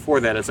that beat before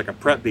that as like a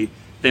prep beat,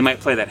 they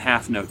might play that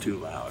half note too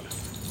loud.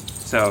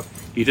 So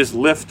you just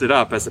lift it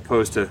up as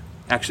opposed to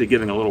actually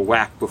giving a little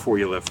whack before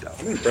you lift up.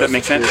 Does that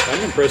make sense?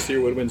 I'm impressed that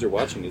your woodwinds are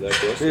watching you that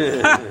close.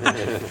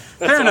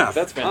 Fair enough.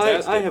 That's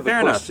fantastic. I have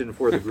a question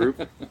for the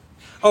group.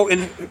 Oh,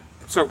 and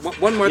so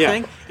one more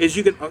thing is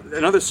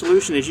another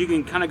solution is you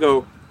can kind of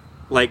go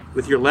like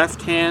with your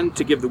left hand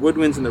to give the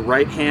woodwinds and the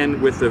right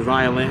hand with the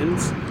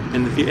violins,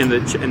 and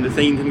the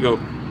thing can go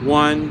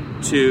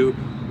 1 2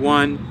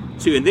 1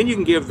 2, and then you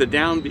can give the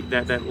downbeat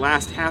that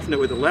last half note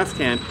with the left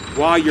hand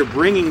while you're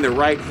bringing the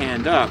right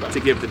hand up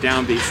to give the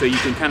downbeat, so you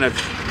can kind of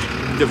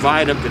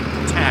divide up the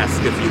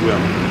task, if you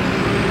will.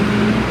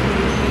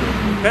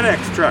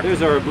 FedEx truck.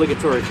 There's our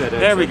obligatory FedEx.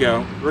 There we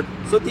go.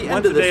 So at the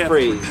end of this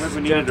phrase,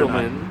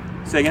 gentlemen,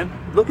 say again.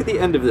 Look at the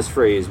end of this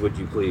phrase, would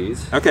you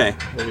please? Okay.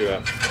 Where are you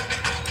at?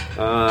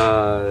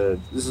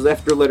 This is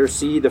after letter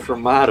C. The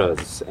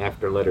fermatas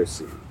after letter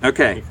C.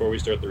 Okay. Before we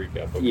start the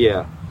recap. Okay.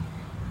 Yeah.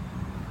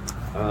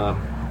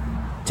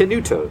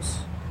 Tenutos.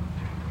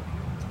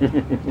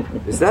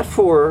 Is that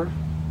for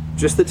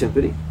just the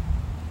timpani?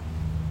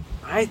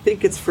 I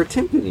think it's for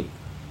timpani.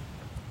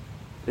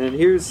 And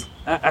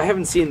I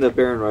haven't seen the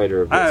Baron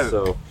Rider of this,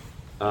 and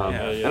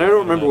I don't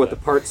remember what the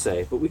parts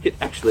say, but I'm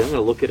going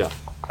to look it up.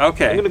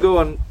 Okay. I'm going to go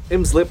on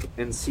Imslip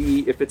and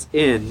see if it's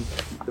in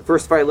the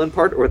first violin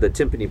part or the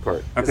timpani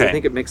part, because I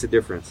think it makes a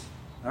difference.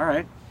 All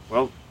right.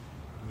 Well,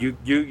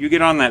 you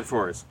get on that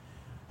for us.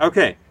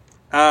 Okay.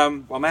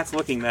 While Matt's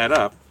looking that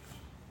up.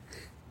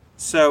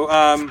 So,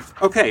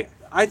 okay.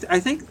 I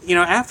think,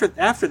 after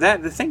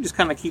that, the thing just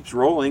kind of keeps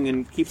rolling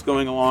and keeps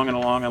going along and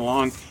along and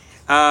along.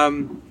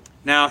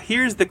 Now,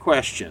 here's the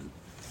question.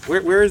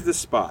 Where is the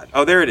spot?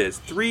 Oh, there it is.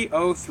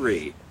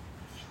 303.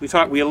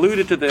 We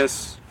alluded to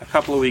this a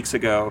couple of weeks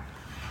ago.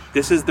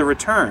 This is the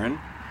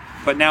return,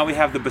 but now we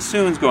have the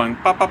bassoons going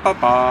ba ba ba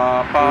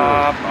ba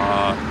ba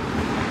ba.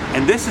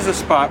 And this is a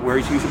spot where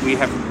we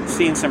have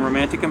seen some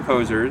romantic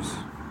composers,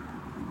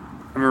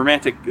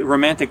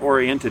 romantic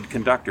oriented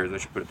conductors, I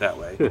should put it that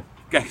way.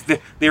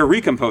 They're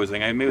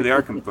recomposing. Maybe they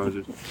are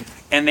composers,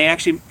 and they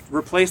actually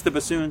replaced the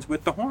bassoons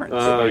with the horns.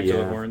 Oh,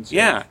 the horns.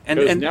 Yeah,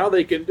 and now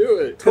they can do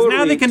it. Because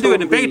now they can do it,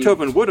 and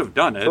Beethoven would have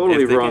done it.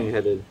 Totally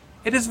wrong-headed.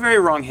 It is very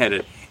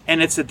wrong-headed,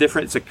 and it's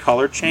a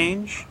color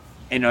change.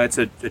 It's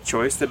a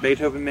choice that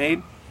Beethoven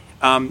made.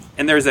 And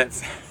there's that.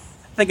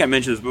 I think I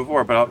mentioned this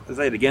before, but I'll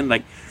say it again.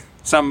 Like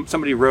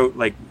somebody wrote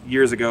like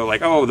years ago,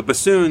 like, oh, the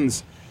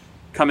bassoons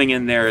coming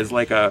in there is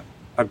like a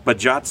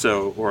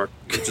bajazzo,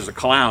 which is a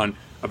clown.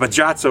 A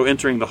bajazzo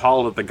entering the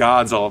hall of the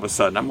gods all of a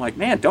sudden. I'm like,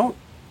 man, don't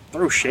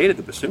throw shade at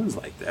the bassoons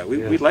like that.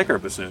 We like our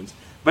bassoons.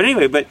 But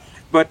anyway, but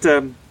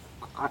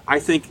I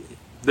think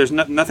there's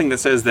nothing that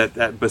says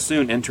that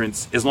bassoon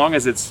entrance, as long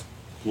as it's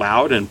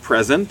loud and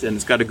present and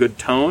it's got a good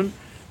tone,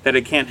 that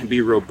it can't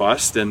be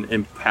robust and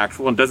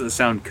impactful and doesn't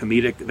sound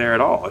comedic there at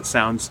all. It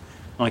sounds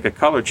like a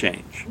color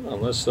change. Well,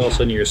 unless all of a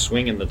sudden you're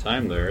swinging the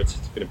time there, it's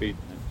going to be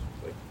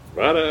like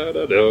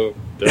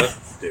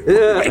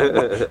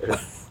ba-da-da-do-da-do.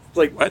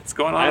 Like, what's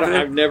going on?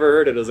 I've never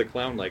heard it as a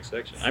clown-like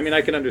section. I mean,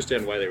 I can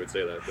understand why they would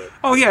say that. But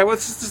oh yeah, well,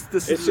 it's just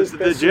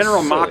the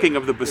general mocking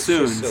of the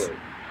bassoons. It's just silly.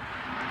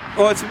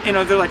 Well, it's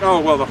they're like, oh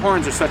well, the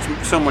horns are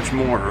so much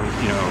more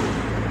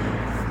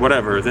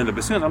whatever than the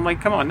bassoons. I'm like,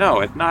 come on,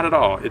 no, not at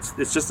all.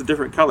 It's just a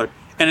different color,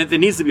 and it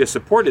needs to be a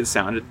supported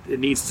sound. It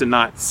needs to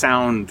not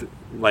sound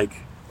like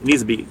it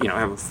needs to be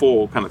have a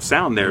full kind of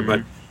sound there. Mm-hmm.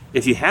 But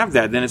if you have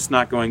that, then it's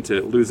not going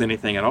to lose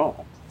anything at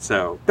all.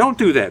 So don't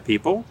do that,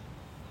 people.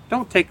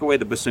 Don't take away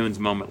the bassoon's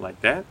moment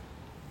like that.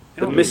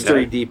 The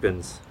mystery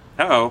deepens.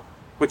 Uh-oh.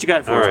 What you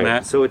got for us,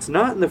 Matt? So it's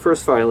not in the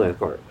first violin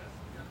part.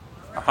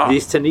 Uh-huh.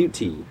 These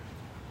tenuti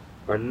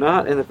are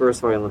not in the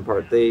first violin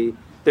part. There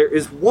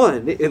is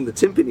one in the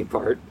timpani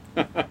part,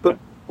 but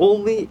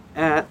only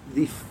at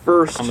the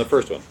first... On the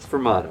first one.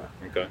 Fermata.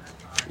 Okay.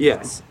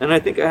 Yes, and I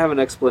think I have an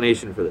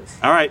explanation for this.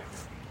 All right.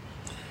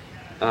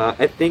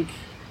 I think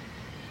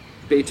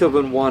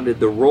Beethoven wanted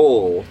the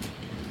roll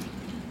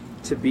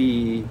to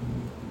be...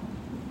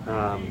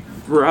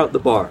 throughout the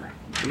bar.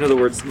 In other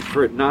words,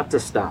 for it not to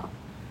stop.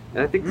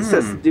 And I think this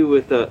has to do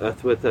with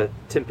a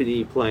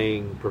timpani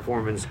playing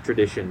performance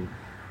tradition,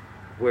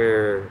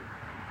 where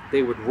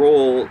they would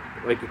roll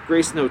like a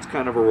grace note's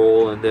kind of a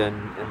roll, and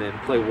then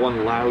play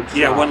one loud shot.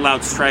 Yeah, one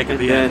loud strike at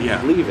the end.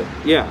 Yeah, leave it.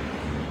 Yeah.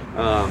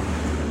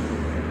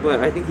 But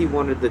I think he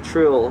wanted the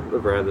trill, or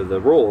rather the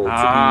roll,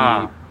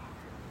 to be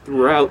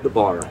throughout the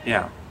bar.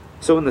 Yeah.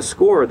 So in the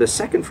score, the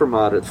second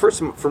fermata, the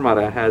first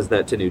fermata has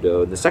that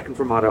tenuto, and the second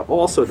fermata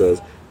also does,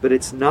 but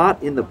it's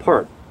not in the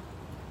part.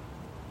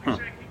 Huh.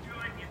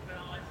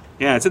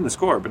 Yeah, it's in the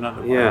score, but not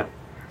in the part. Yeah.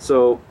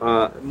 So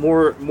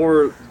more.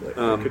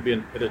 Could be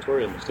an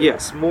editorial mistake.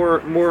 Yes,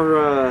 more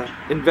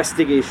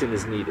investigation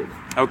is needed.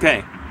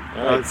 Okay.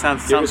 Right. It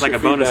sounds like a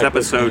bonus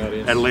episode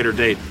at a later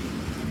date.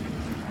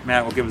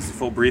 Matt will give us a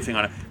full briefing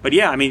on it. But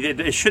yeah, I mean,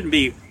 it shouldn't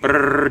be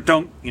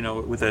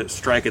with a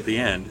strike at the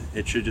end.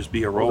 It should just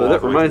be a roll. Well,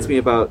 that reminds me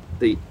about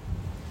I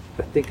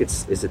think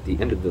is at the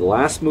end of the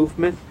last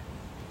movement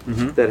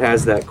that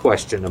has that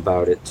question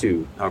about it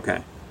too.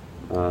 Okay.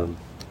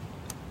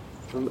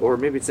 Or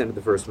maybe it's the end of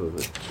the first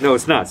movement. No,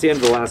 it's not. It's the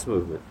end of the last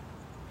movement.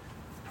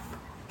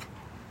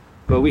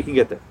 But we can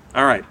get there.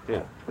 All right.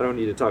 Yeah, I don't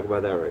need to talk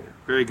about that right now.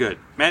 Very good.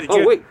 Matt, did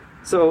you... Oh, wait.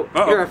 So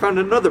here I found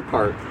another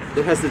part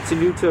that has the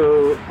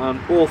tenuto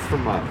on both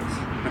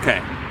fermatas. Okay.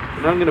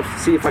 And I'm going to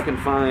see if I can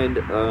find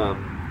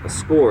a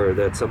score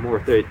that's a more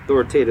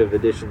authoritative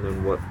edition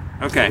than what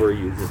we're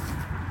using.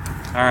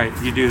 All right,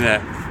 you do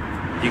that.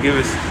 You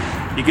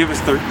give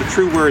us the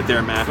true word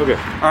there, Matt. Okay.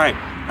 All right.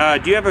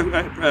 Do you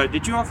have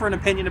did you offer an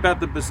opinion about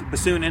the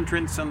bassoon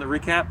entrance on the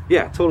recap?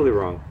 Yeah, totally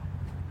wrong.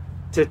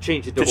 To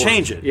change it.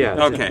 Change it.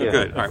 Yeah. Okay.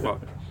 Good. All right.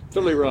 Well,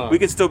 totally wrong. We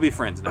can still be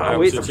friends now. Oh,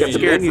 wait, I've got the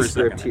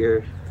manuscript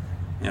here.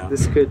 Yeah.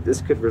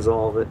 This could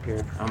resolve it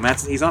here. Oh,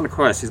 he's on a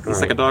quest. He's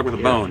like a dog with a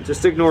bone.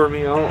 Just ignore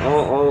me.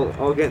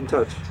 I'll get in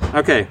touch.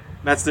 Okay.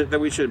 That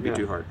we shouldn't be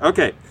too hard.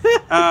 Okay.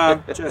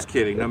 Just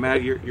kidding. No,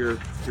 Matt, you're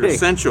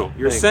essential.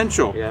 You're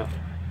essential. Yeah.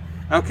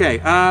 Okay.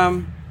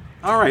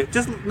 All right.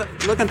 Just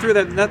looking through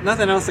that.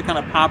 Nothing else that kind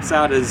of pops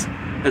out as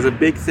a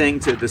big thing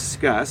to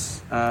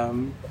discuss.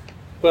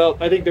 Well,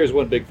 I think there's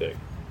one big thing.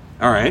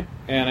 All right.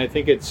 And I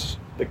think it's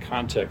the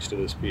context of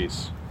this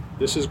piece.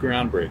 This is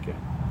groundbreaking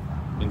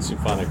in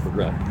symphonic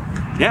regret.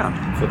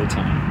 Yeah. For the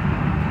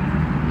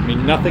time. I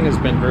mean, nothing has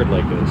been heard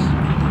like this,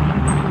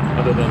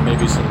 other than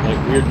maybe some like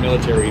weird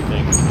military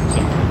thing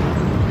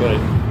somewhere. But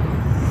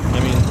I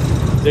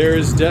mean, there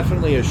is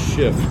definitely a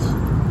shift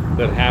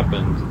that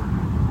happened.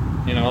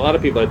 You know, a lot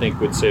of people I think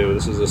would say, "Oh,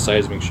 this is a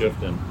seismic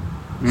shift in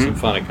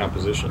symphonic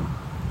composition."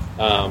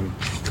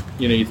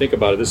 You think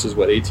about it. This is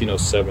what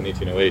 1807,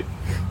 1808.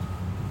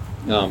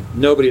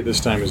 Nobody at this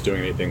time is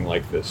doing anything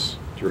like this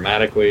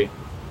dramatically.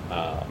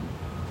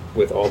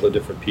 With all the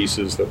different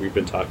pieces that we've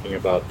been talking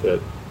about, that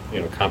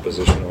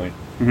compositionally,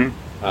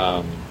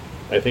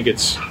 I think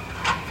it's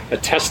a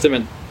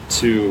testament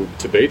to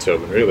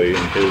Beethoven, really,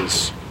 and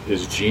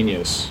his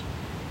genius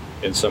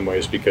in some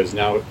ways, because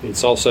now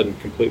it's all of a sudden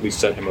completely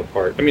set him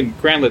apart. I mean,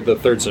 granted, the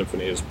Third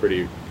Symphony is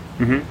pretty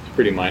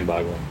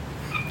mind-boggling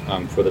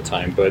for the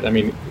time, but I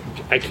mean,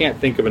 I can't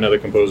think of another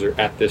composer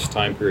at this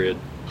time period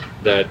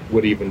that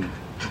would even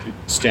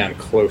stand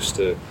close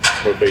to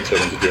what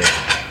Beethoven's doing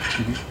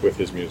with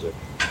his music.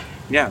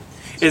 Yeah.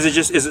 Is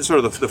it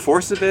sort of the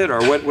force of it,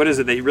 or what is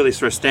it that really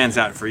sort of stands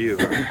out for you?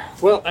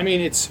 Well, I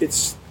mean, it's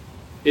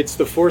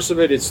the force of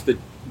it. It's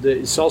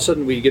it's all of a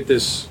sudden we get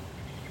this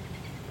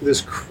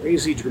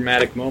crazy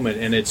dramatic moment,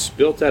 and it's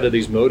built out of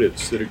these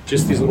motives that are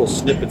just these little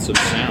snippets of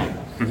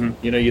sound.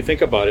 You think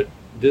about it.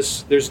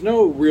 There's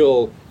no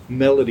real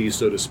melody,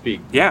 so to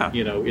speak. Yeah.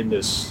 In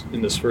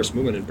this first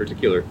movement in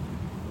particular,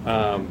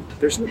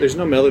 there's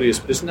no melody.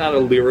 It's not a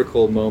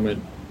lyrical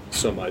moment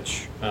so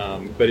much,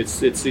 but it's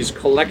these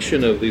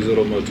collection of these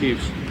little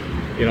motifs,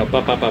 ba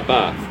ba ba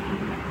ba,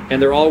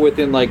 and they're all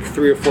within like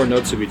 3 or 4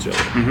 notes of each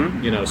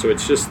other. So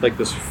it's just like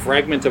this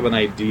fragment of an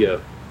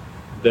idea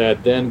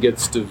that then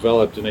gets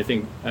developed. And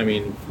I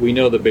mean, we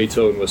know that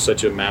Beethoven was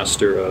such a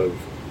master of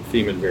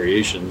theme and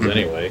variations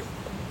anyway,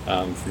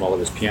 from all of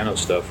his piano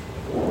stuff,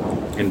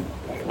 and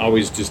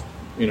always just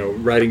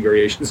writing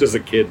variations as a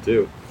kid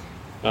too.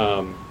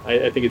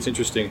 I think it's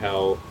interesting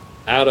how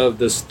out of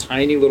this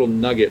tiny little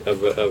nugget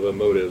of a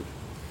motive,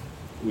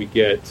 we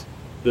get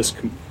this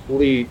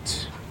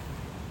complete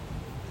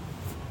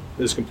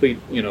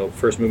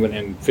first movement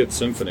and Fifth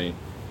Symphony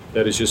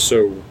that is just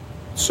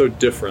so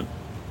different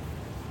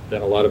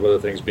than a lot of other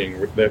things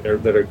that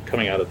are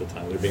coming out at the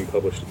time. They're being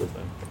published at the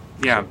time.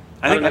 Yeah, so,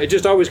 I don't know, it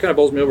just always kind of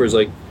bowls me over. It's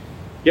like,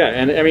 yeah,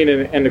 and I mean,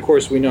 and of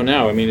course we know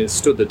now. I mean, it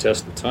stood the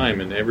test of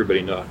time, and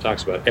everybody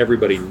talks about it.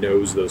 Everybody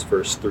knows those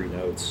first 3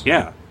 notes.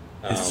 Yeah.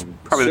 It's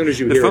probably as soon as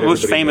you the hear it,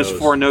 most famous knows.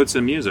 4 notes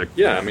in music.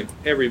 Yeah, I mean,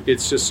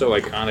 it's just so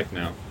iconic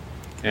now,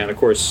 and of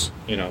course,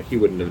 he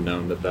wouldn't have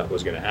known that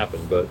was going to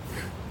happen. But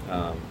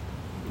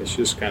it's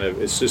just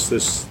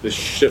this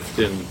shift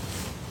in.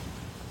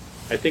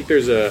 I think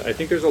there's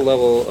a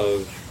level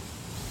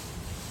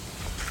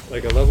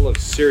of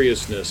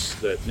seriousness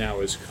that now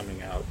is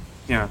coming out.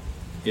 Yeah.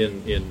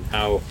 In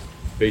how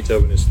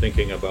Beethoven is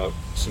thinking about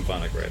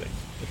symphonic writing.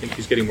 I think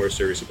he's getting more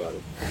serious about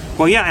it.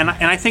 Well, yeah, and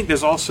I think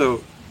there's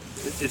also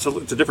it's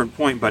a different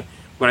point, but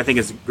what I think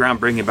is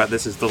groundbreaking about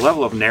this is the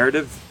level of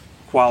narrative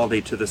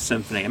quality to the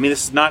symphony. I mean,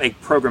 this is not a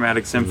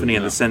programmatic symphony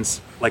in the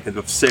sense like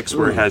of Six,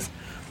 where it has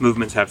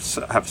movements have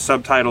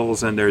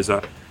subtitles and there's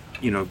a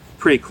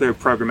pretty clear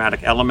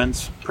programmatic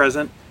elements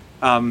present.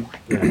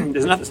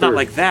 It's not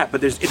like that,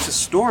 but it's a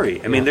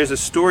story. I mean, there's a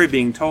story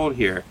being told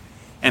here,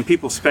 and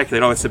people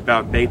speculate, it's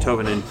about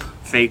Beethoven and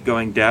fate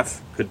going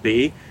deaf. Could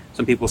be.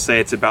 Some people say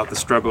it's about the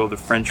struggle of the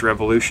French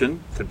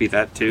Revolution. Could be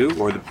that too,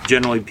 or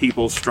generally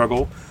people's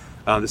struggle.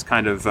 This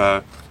kind of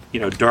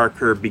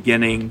darker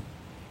beginning,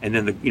 and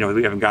then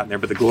we haven't gotten there,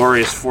 but the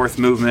glorious fourth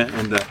movement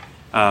and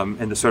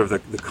the sort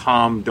of the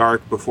calm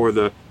dark before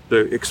the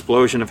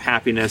explosion of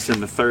happiness in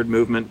the third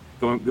movement,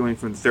 going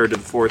from the third to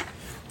the fourth.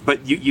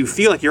 But you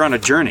feel like you're on a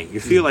journey. You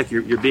feel like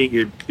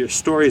your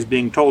story is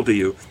being told to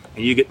you,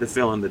 and you get to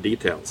fill in the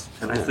details.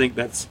 And I think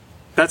that's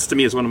to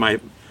me is one of my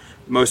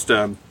most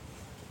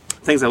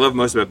things I love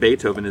most about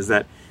Beethoven is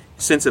that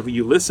sense of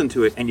you listen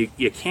to it and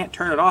you can't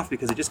turn it off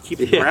because it just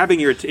keeps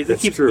grabbing your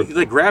it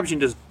like grabs you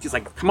and just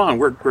like, come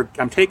on,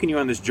 I'm taking you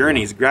on this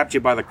journey. He's grabbed you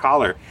by the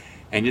collar,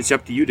 and it's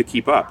up to you to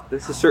keep up.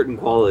 There's a certain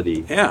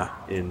quality. Yeah,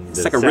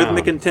 it's like sound. A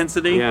rhythmic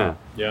intensity. Yeah.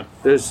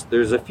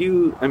 There's a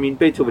few. I mean,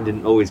 Beethoven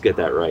didn't always get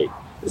that right.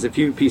 There's a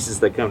few pieces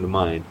that come to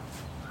mind.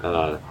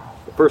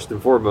 First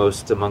and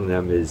foremost among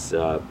them is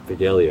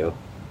Fidelio,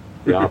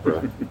 the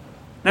opera.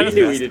 He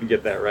knew he didn't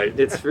get that right.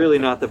 It's really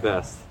not the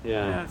best.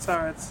 Yeah, it's all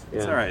right.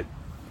 It's all right.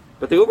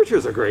 But the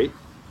overtures are great.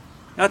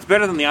 That's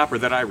better than the opera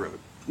that I wrote.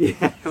 Yeah,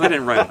 because I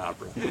didn't write an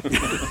opera,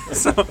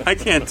 so I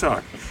can't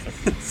talk.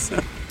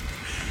 So,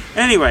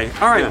 anyway,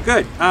 all right,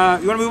 good. You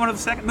want to move on to the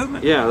second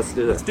movement? Yeah, let's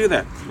do that. Let's do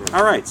that. Yeah.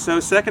 All right, so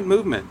second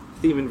movement.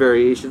 Theme and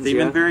variations.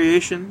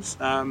 Variations.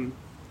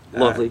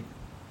 Lovely.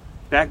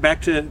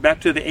 Back to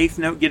the eighth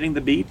note, getting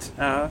the beat.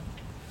 For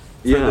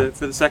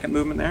the second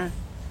movement there.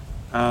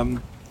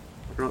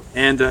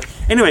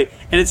 Anyway,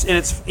 it's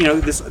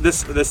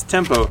this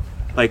tempo.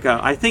 Like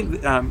I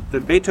think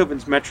the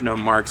Beethoven's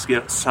metronome marks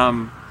get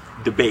some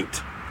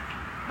debate.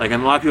 Like,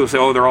 and a lot of people say,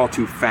 they're all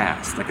too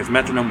fast. Like his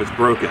metronome was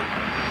broken.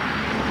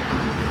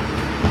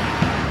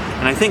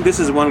 And I think this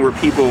is one where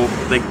people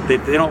they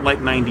don't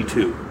like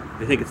 92.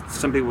 They think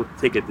some people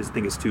think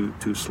it's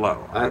too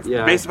slow.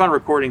 Based upon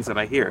recordings that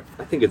I hear.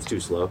 I think it's too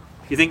slow.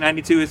 You think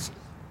 92 is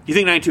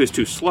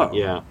too slow?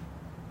 Yeah.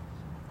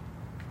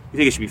 You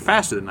think it should be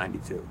faster than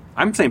 92?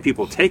 I'm saying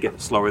people take it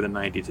slower than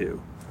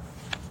 92.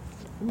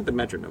 Look at the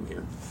metronome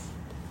here.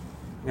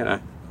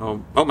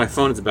 My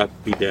phone is about to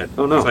be dead.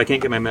 Oh no! So I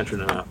can't get my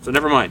metronome out. So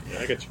never mind. Yeah,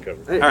 I got you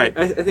covered. All right.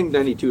 I think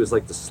 92 is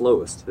like the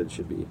slowest it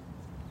should be.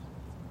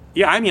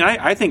 Yeah, I mean,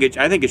 I think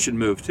it should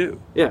move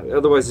too. Yeah.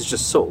 Otherwise, it's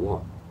just so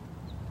long.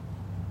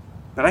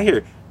 But I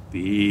hear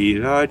dee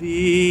da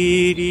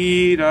dee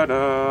dee da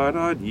da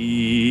da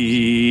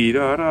dee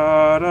da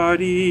da da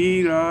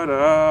dee da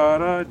da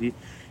da dee.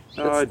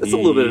 That's a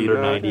little bit under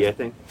 90, I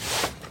think.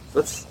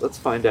 Let's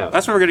find out.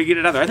 That's where we're going to get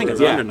it out there. I think it's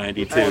under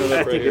 92.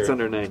 I think it's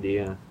under 90,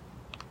 yeah.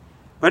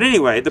 But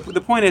anyway,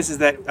 the point is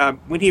that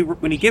when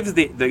he gives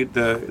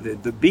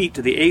the beat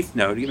to the eighth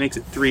note, he makes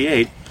it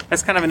 3/8.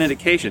 That's kind of an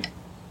indication.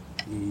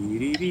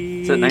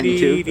 Is that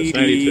 92? That's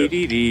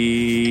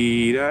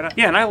 92.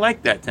 Yeah, and I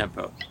like that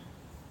tempo.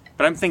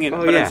 But I'm thinking,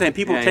 I'm saying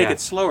people take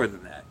it slower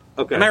than that.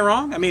 Okay. Am I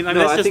wrong? I mean,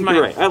 no, I think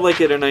you're right. I like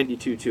it at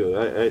 92 too.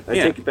 I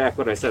take back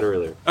what I said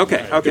earlier.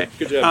 Okay, right, okay.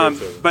 Good job.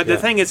 But the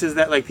thing is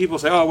that like people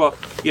say,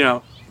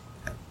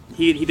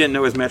 he didn't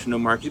know his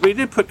metronome marks, but he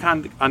did put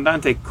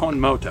andante con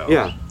moto.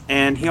 Yeah.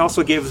 And he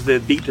also gives the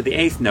beat to the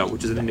eighth note,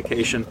 which is an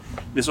indication.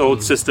 This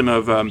old system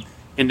of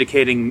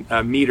indicating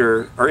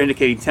meter or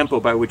indicating tempo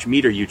by which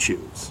meter you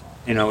choose.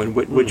 And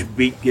which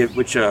beat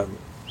which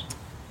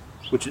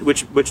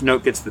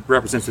note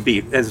represents the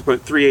beat, as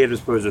opposed 3/8 as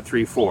opposed to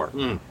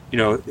 3/4.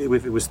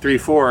 If it was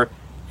 3/4,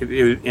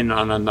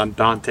 on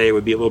andante it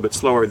would be a little bit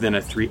slower than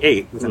a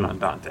 3/8 with an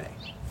andante.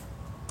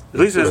 At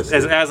least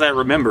as I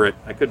remember it,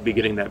 I could be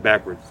getting that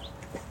backwards.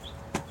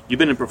 You've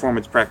been in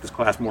performance practice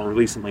class more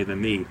recently than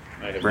me.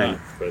 I have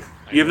Brandon. not. But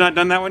you have not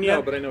done that one yet?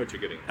 No, but I know what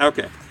you're getting at.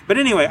 Okay. But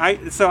anyway, I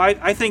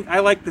think I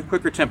like the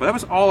quicker tempo. That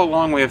was all a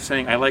long way of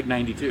saying I like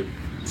 92.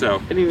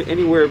 So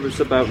anywhere it was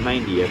about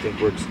 90, I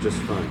think works just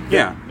fine.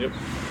 Yeah. Yep.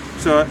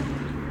 So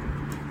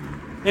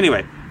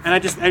anyway, and I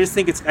just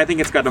think it's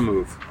got to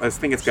move. I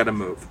think it's got to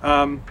move.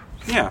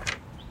 Yeah.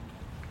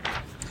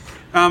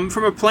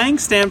 From a playing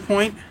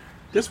standpoint,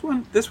 this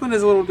one is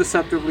a little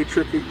deceptively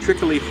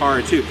trickily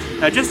hard too.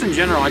 Now, just in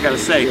general, I got to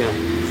say,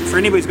 for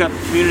anybody who's got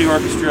community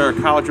orchestra or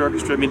college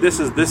orchestra, I mean,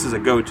 this is a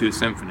go-to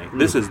symphony.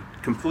 This is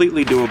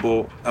completely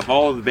doable. Of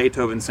all of the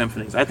Beethoven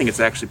symphonies, I think it's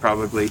actually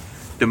probably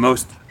the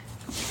most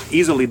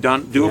easily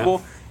doable.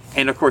 Yeah.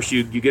 And of course,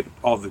 you get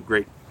all the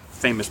great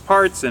famous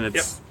parts, and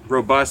it's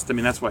robust. I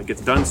mean, that's why it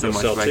gets done so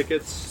much. Sell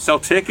tickets. Sell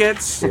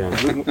tickets. Yeah.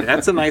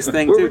 That's a nice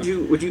thing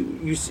too. Would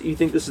you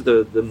think this is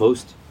the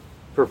most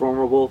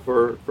performable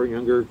for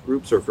younger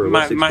groups or for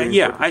less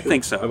experienced? I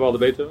think so. Of all the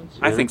Beethovens?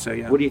 I think so,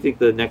 yeah. What do you think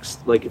the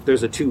next, like if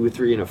there's a 2, a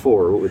 3, and a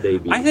 4, what would they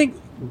be? I think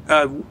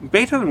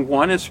Beethoven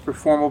 1 is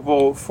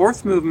performable.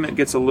 Fourth movement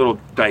gets a little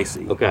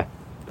dicey. Okay.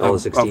 All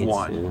the Of 16s.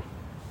 1. Yeah.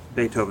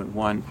 Beethoven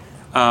 1.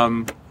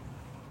 What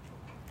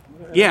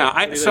do you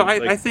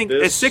I think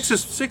this- 6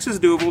 is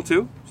doable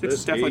too. 6 this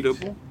is definitely 8?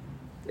 doable.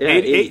 Yeah,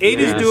 8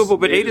 is yeah. doable,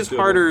 but 8 8 is is doable.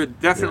 harder,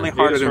 definitely Eight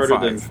harder is than harder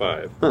 5. than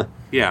 5.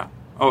 Yeah.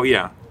 Oh,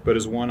 yeah. But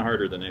is 1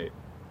 harder than 8?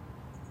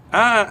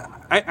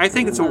 I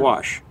think it's a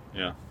wash.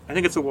 Yeah. I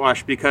think it's a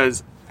wash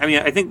because,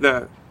 I think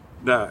the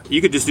you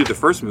could just do the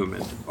first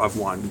movement of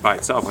 1 by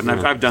itself. And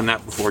I've done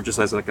that before just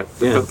as like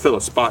fill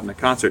a spot in a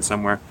concert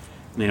somewhere.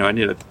 I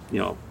need a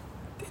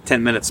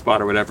 10-minute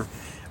spot or whatever.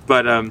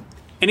 But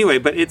anyway,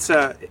 but it's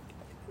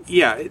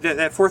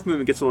that fourth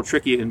movement gets a little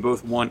tricky in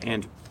both 1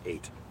 and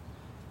 8.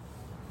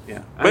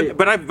 Yeah,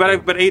 but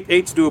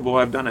 8's doable.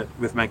 I've done it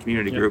with my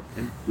community group,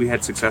 and we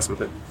had success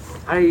with it.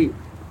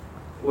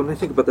 When I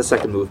think about the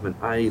second movement,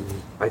 I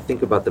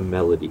think about the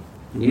melody.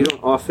 Mm-hmm. You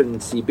don't often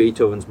see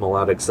Beethoven's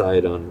melodic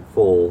side on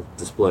full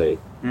display,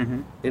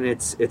 and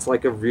it's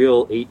like a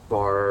real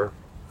 8-bar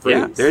phrase.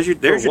 Yeah, there's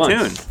your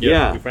tune.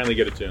 Yeah, we finally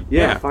get a tune.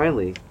 Yeah,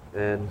 finally,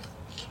 and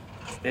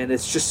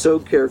it's just so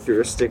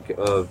characteristic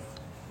of.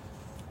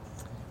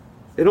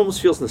 It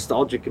almost feels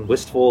nostalgic and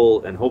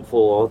wistful and hopeful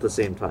all at the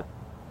same time.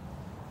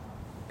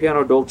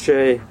 Piano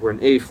dolce, we're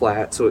in A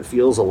flat, so it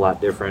feels a lot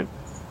different.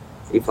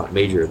 A flat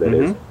major, that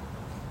is.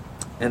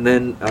 And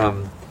then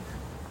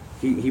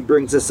he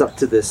brings us up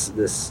to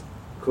this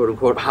quote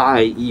unquote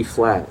high E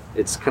flat.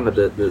 It's kind of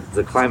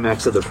the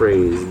climax of the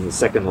phrase and the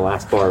second to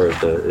last bar of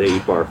the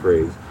 8-bar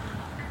phrase.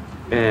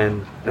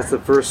 And that's the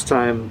first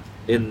time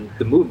in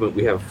the movement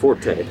we have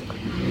forte.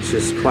 It's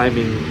just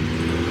climbing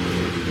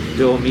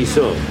do mi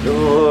so.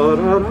 Do,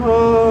 da,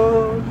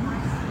 da.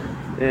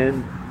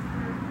 And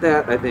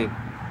that, I think,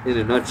 in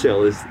a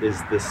nutshell, is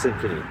the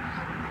symphony.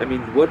 I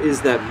mean, what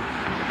is that?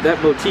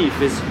 That motif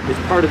is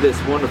part of this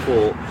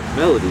wonderful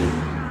melody,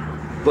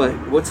 but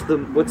what's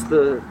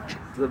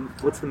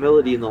the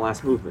melody in the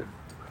last movement?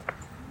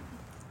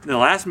 The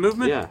last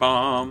movement? Yeah.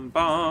 Bum,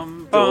 bum,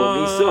 Do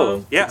bum. mi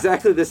so. Yeah.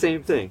 Exactly the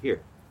same thing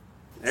here.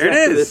 There it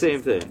Exactly is. the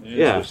same thing.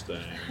 Yeah. Interesting.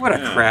 What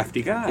a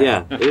crafty guy.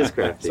 Yeah, it is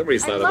crafty.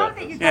 Somebody's I thought love about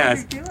that you this. Yeah,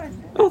 guys are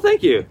doing this. Oh,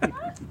 thank you. That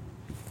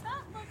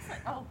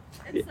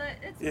looks like,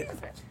 it's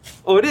music.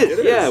 Oh, it is. It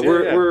is, Yeah, yeah,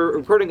 we're yeah.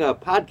 recording a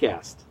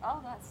podcast. Oh,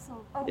 that's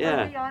so. Oh,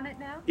 Yeah. are we on it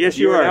now? Yes,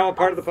 You you are are. now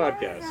part of the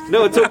podcast.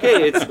 No, it's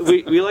okay.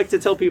 We like to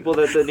tell people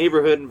that the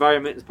neighborhood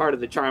environment is part of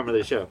the charm of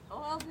the show.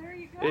 Well, there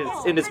you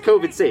go. And it's Pretty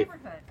COVID nice safe.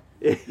 neighborhood.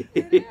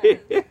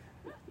 Thanks.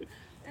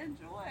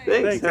 Enjoy.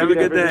 Thanks. Have a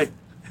good day.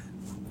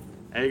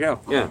 There you go.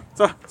 Yeah.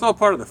 It's all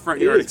part of the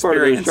front It yard is part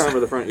of the experience. charm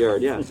of the front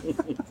yard, yeah.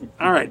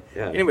 All right.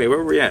 Yeah. Anyway, where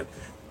were we at?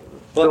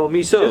 Well,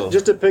 me so.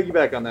 Just to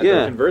piggyback on that, Yeah.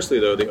 though, conversely,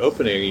 though, the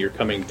opening, you're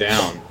coming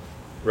down,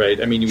 right?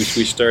 I mean, we're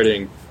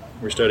starting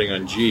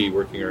on G,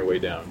 working our way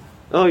down.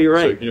 Oh, you're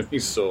right. So,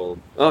 he's sold.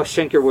 Oh,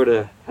 Schenker would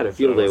have had a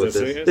field day with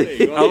So,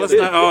 this. Oh, let's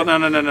not. Oh,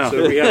 no.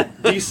 So we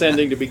have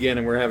descending to begin,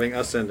 and we're having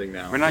ascending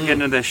now. We're not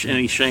getting into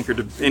any Shanker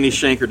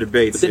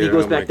debates. But then he here.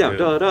 goes Oh, back my down.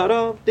 God. Da da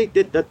da, ding,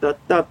 da da da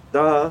da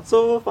da,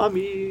 so fa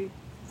mi,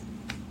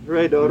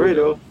 re do re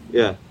do.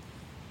 Yeah,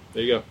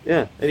 There you go.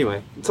 yeah.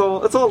 Anyway, it's all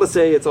to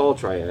say. It's all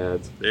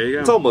triads. There you go.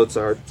 It's all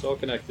Mozart. It's all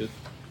connected.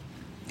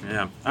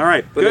 Yeah. All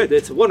right. But Good.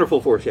 it's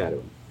wonderful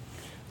foreshadowing.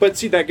 But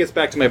see, that gets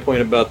back to my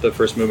point about the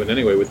first movement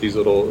anyway, with these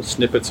little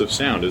snippets of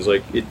sound. Is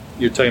like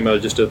you're talking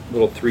about just a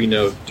little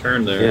 3-note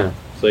turn there. Yeah.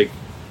 It's like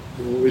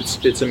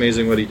it's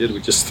amazing what he did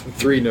with just a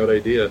 3-note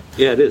idea.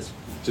 Yeah, it is.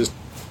 Just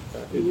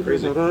it's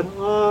crazy.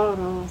 All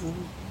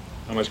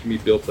How much can be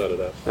built out of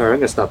that? right, I'm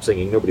gonna stop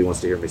singing. Nobody wants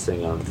to hear me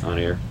sing on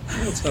air.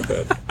 It's not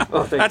bad.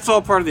 Oh, thanks. That's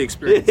all part of the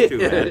experience too,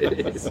 Yeah, man.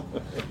 it is.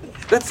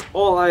 That's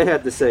all I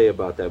had to say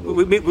about that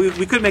movie.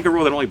 We could make a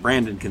rule that only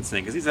Brandon can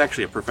sing because he's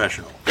actually a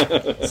professional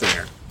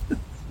singer.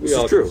 We This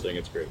all is true. can sing.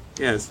 It's great.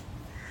 Yes.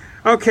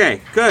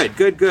 Okay.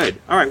 Good.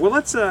 All right. Well,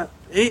 let's.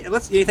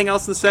 Anything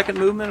else in the second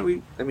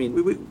movement? I mean,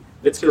 we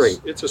it's great.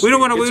 It's a We don't sweet-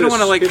 wanna- we it's don't a-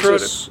 wanna, like, it's throw a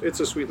it- s- It's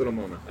a sweet little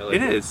moment. I like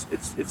it is.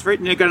 It's right.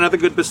 You got another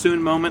good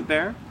bassoon moment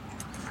there.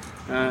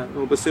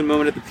 Little bassoon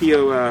moment at the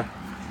Pio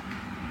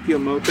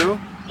Moto.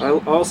 I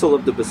also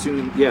love the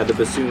bassoon. Yeah, the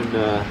bassoon.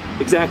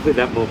 Exactly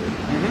that moment.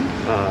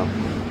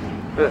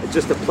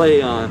 Just a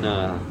play on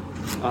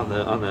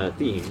the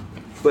theme,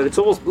 but it's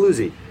almost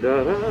bluesy.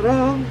 Da, da,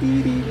 da,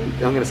 dee, dee,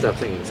 dee. I'm gonna stop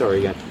singing. Sorry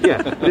again.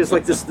 Yeah, there's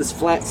like this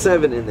flat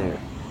 7 in there.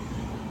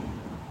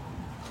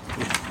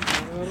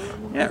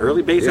 Yeah,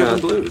 early Beethoven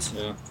Yeah. blues.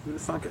 Yeah. Who'd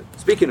have thunk it?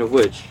 Speaking of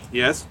which,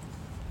 Yes.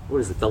 what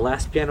is it? The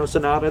Last Piano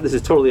Sonata. This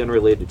is totally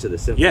unrelated to the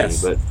symphony,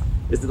 Yes. but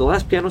is it the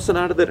Last Piano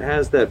Sonata that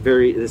has that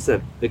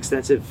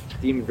extensive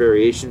theme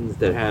variations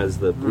that has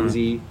the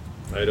bluesy?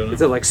 I don't know.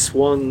 Is it like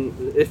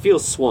swung? It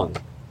feels swung.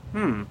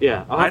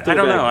 Yeah, I'll have to I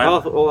go don't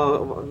back.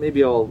 know.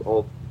 Maybe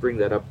I'll bring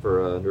that up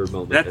for a nerd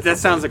moment. at That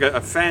some sounds point. like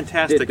a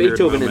fantastic Did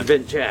Beethoven nerd moment.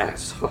 invent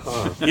jazz?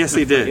 Yes,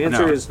 he did. The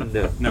answer No. is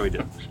no. No, he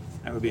didn't.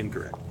 That would be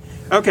incorrect.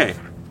 Okay.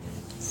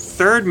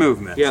 Third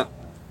movement. Yeah.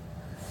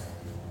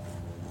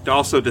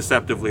 Also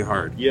deceptively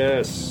hard.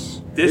 Yes.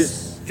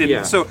 This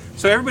Yeah. So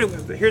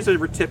everybody, here's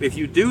a tip. If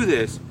you do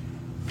this,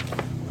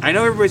 I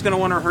know everybody's going to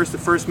want to rehearse the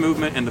first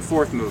movement and the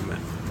fourth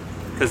movement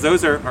because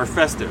those are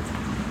festive.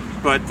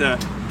 But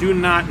do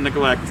not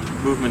neglect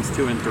movements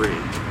 2 and 3.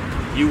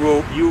 You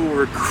will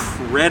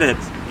regret it.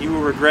 You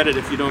will regret it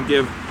if you don't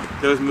give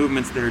those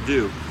movements their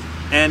due.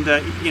 And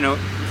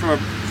from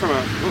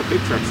a big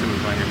truck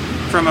coming by here.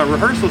 From a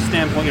rehearsal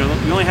standpoint, you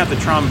only have the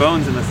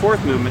trombones in the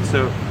fourth movement,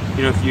 so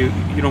if you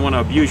don't want to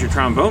abuse your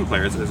trombone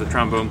players. As a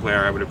trombone player,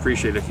 I would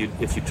appreciate if you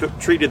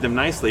treated them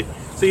nicely.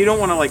 So you don't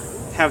want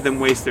to have them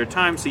waste their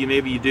time. So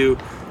maybe you do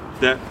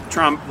the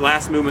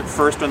last movement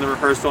first on the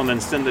rehearsal, and then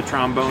send the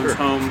trombones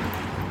home.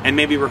 And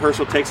maybe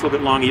rehearsal takes a little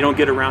bit longer. You don't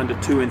get around to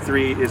 2 and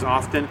 3 as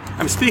often.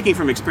 I'm speaking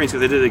from experience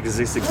because I did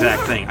this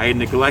exact thing. I had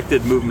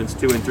neglected movements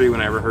 2 and 3 when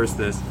I rehearsed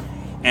this.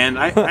 And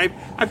I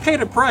paid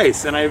a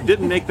price, and I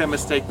didn't make that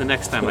mistake the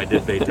next time I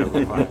did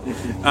Beethoven.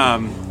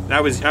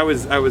 I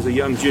was a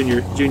young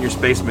junior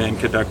spaceman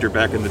conductor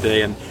back in the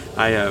day, and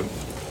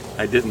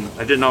I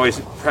didn't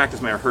always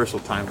practice my rehearsal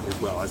time as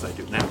well as I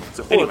do now.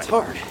 So anyway, it's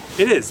hard.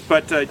 It is,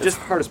 but It's just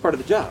the hardest part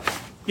of the job.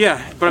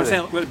 yeah. But I'm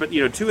saying, but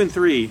 2 and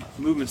 3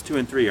 movements 2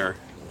 and 3 are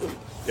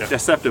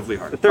deceptively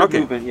hard. The third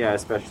movement,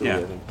 especially. Yeah.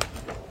 I think.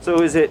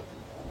 So is it?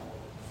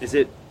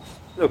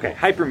 Okay,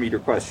 hypermeter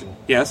question.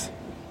 Yes.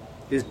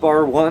 Is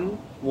bar 1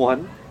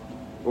 1,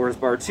 or is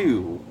bar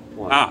 2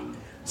 1?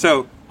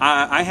 So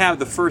I have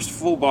the first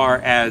full bar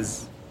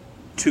as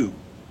 2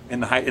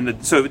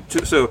 so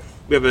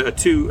we have a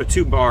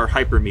 2 bar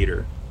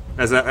hypermeter.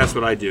 That's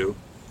what I do.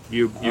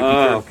 You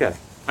okay.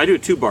 I do a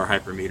 2 bar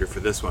hypermeter for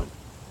this one.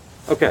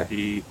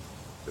 Okay.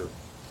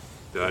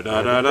 Da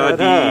da da da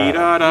dee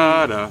da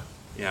da da.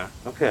 Yeah.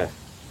 Okay.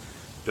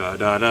 Da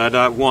da da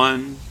da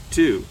 1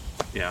 2.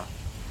 Yeah.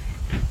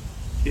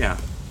 Yeah.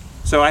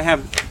 So I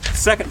have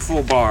second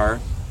full bar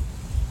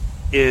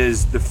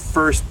is the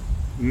first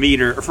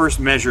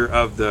measure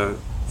of the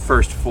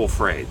first full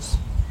phrase.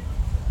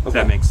 If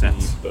that makes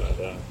sense.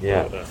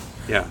 Yeah.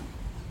 Yeah.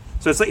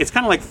 So it's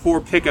kind of like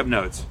 4 pickup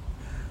notes.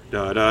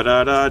 Da da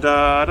da da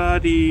da da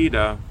dee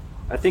da.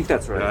 I think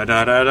that's Da right.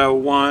 da da da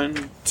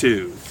 1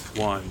 2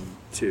 1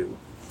 2.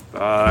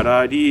 Da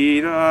da dee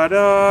da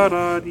da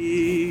da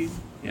dee.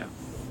 Yeah.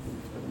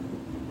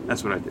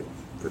 That's what I do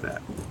for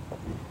that.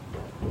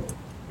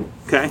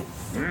 Okay.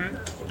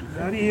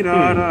 Da dee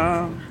da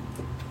da.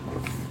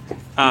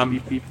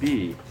 Beep, beep,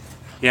 beep.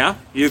 Yeah,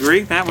 you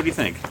agree, Matt? What do you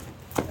think?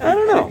 I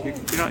don't know.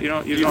 You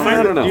don't.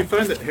 I don't know.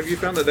 Have you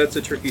found that that's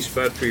a tricky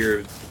spot for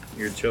your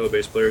cello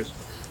bass players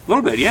A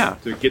little bit, yeah.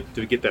 to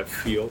get that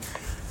feel?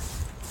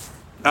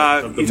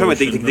 You talking about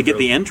to get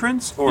the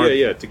entrance, or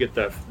Yeah, to get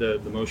that the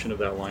motion of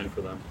that line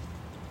for them.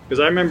 Because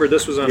I remember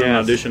this was on an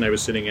audition I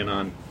was sitting in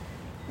on,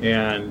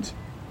 and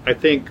I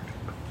think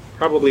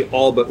probably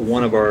all but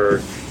one of our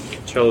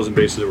cellos and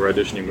basses that were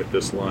auditioning with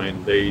this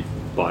line, they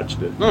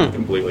botched it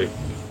completely.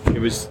 It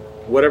was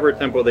whatever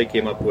tempo they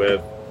came up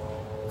with.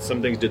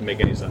 Some things didn't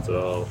make any sense at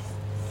all.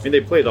 I mean,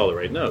 they played all the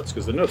right notes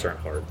because the notes aren't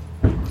hard.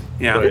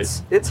 yeah, But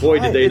It's boy,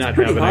 high. did they It's not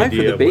pretty have an high for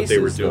idea the of what they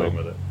were basses, doing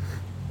though. with it.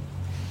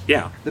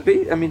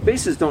 yeah,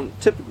 Basses don't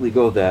typically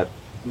go that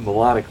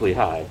melodically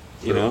high.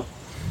 You know,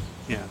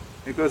 yeah.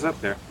 It goes up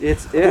there.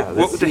 it's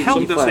What the hell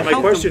does it My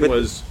help question them,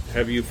 was,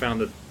 have you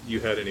found that you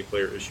had any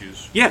player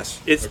issues?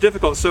 Yes, it's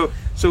difficult. So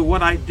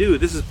what I do,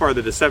 this is part of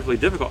the deceptively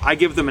difficult. I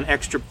give them an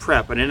extra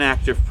prep, an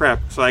inactive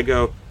prep. So I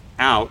go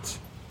out,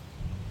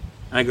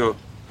 I go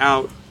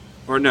out,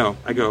 or no,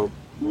 I go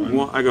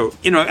one, I go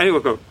I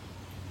go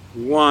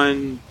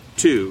 1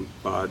 2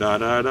 ba da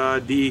da da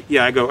dee.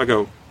 Yeah, I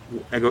go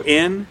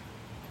in,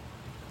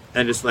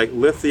 and just like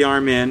lift the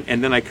arm in,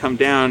 and then I come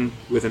down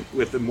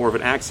with more of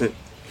an accent.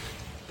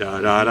 Da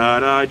da da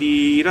da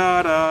dee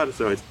da da.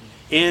 So it's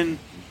in,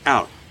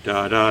 out.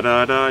 Da da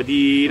da da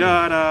dee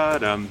da da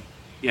dum.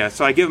 Yeah,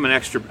 so I give them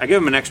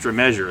an extra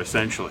measure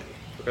essentially.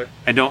 Okay.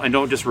 I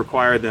don't just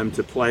require them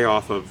to play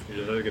off of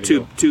You're gonna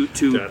two.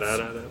 Da, da,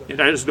 da,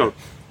 da. I just go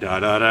da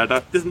da da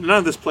da. None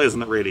of this plays on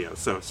the radio,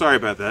 so sorry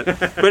about that.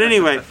 But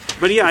anyway,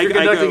 yeah, You're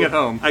I conducting go at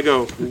home. I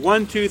go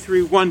 1 2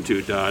 3 1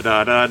 2 da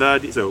da da da.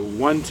 Dee. So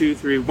 1 2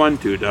 3 1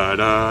 2 da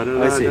da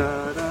da I da see.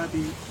 da da.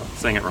 Dee.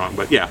 Saying it wrong,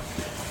 but yeah.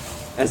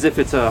 as if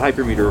it's a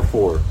hypermeter of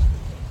 4.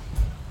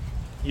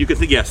 You could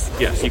think, yes,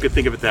 you could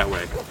think of it that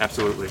way.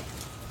 Absolutely.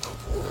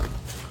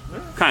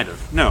 Kind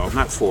of. No,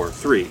 not 4.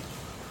 3.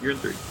 You're in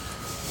 3.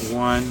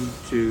 1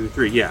 2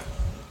 3. Yeah.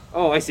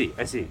 Oh, I see.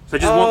 So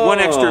just one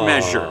extra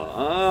measure.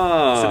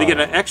 Oh. So they get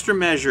an extra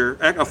measure,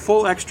 a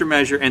full extra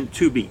measure, and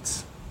 2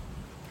 beats.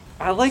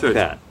 I like So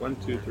that. 1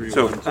 2 3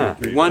 So 1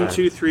 2 3. 1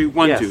 2 3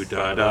 1 Yes. 2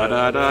 da da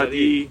da da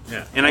dee.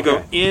 Yeah. And I go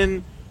Okay.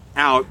 in,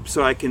 out,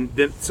 so I can.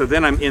 So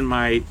then I'm in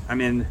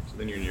Then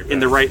you're in your in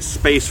the right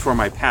space for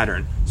my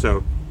pattern.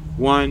 So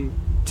 1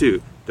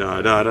 2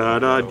 da da da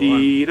da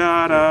dee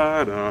da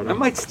da da. I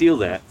might steal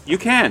that. You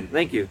can.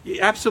 Thank you.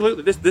 Yeah,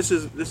 absolutely. This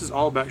is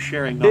all about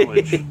sharing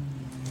knowledge.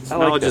 This I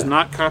like knowledge is that.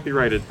 not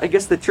copyrighted. I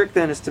guess the trick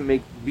then is to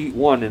make beat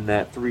 1 in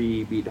that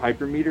 3-beat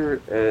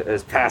hypermeter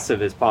as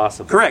passive as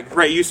possible. Correct.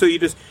 Right. So you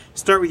just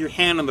start with your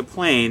hand on the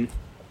plane,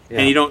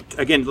 And you don't,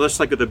 again, just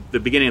like at the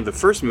beginning of the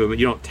first movement,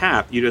 you don't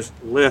tap. You just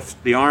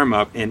lift the arm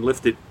up and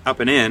lift it up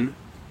and in.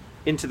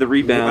 Into the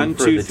rebound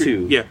for the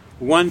 2. Yeah.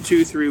 1,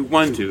 2, 3,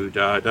 1, 2.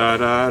 Da da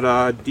da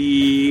da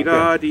dee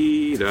da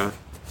dee da.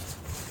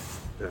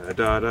 Da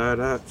da da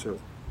da. So.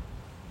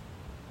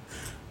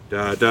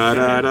 Da da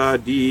da da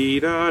dee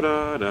da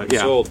da da.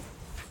 Yeah. Sold.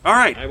 All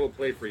right. I will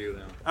play for you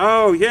now.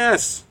 Oh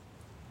yes.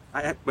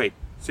 Wait.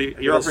 So you're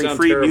It'll offering sound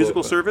free terrible,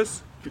 musical but-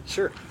 service?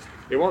 Sure.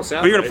 It won't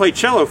sound. Oh, you're gonna play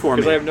cello for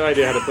me. Because I have no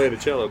idea how to play the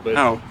cello, but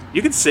Oh,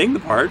 you can sing the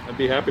part. I'd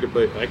be happy to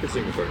play. I can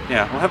sing the part.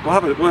 Yeah,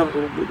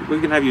 we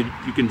can have you.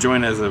 You can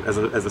join as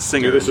a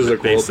singer. Yeah, this in is the a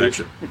cool bass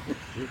section.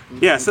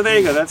 Yeah, so there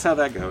you go. That's how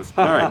that goes.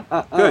 All right,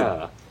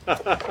 good.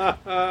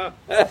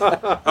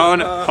 Oh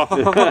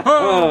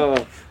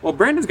no! Well,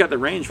 Brandon's got the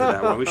range for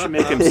that one. We should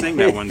make him sing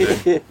that one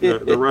day.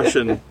 The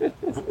Russian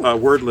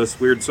wordless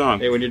weird song.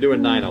 Hey, when you're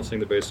doing 9, I'll sing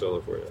the bass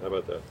solo for you. How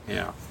about that?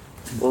 Yeah.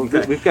 Well,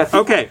 Okay. we've got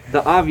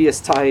the obvious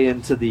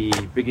tie-in to the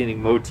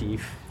beginning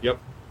motif. Yep.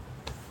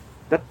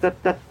 Da da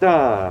da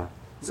da.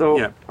 So,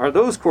 Yeah. are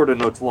those quarter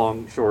notes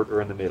long, short,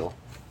 or in the middle?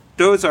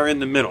 Those are in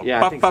the middle.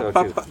 Yeah, I think so,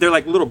 too. They're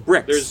like little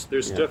bricks.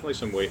 There's Yeah. definitely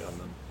some weight on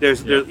them.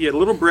 There's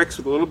little bricks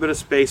with a little bit of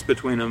space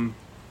between them.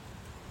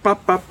 Ba,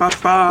 ba, ba,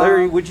 ba.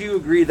 Larry, would you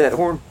agree that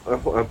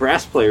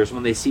brass players,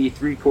 when they see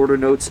 3/4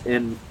 notes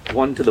and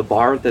one to the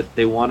bar, that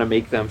they want to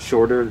make them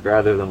shorter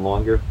rather than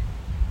longer?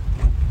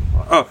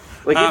 Oh,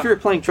 Like if you're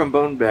playing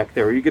trombone back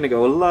there, are you going to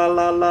go la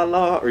la la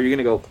la, or are you going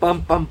to go bum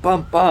bum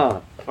bum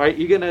bum? Right?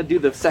 You're going to do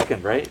the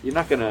second, right? You're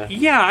not going to.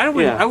 yeah, I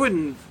wouldn't. Yeah. I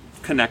wouldn't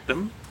connect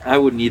them. I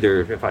wouldn't either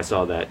if I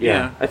saw that. Yeah,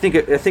 Yeah. I think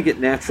it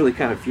naturally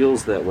kind of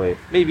feels that way.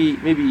 Maybe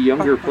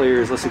younger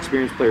players, less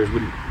experienced players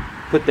wouldn't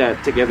put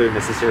that together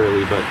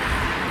necessarily, but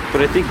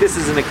I think this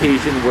is an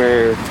occasion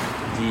where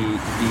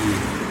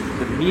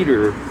the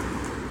meter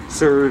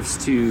serves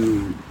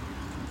to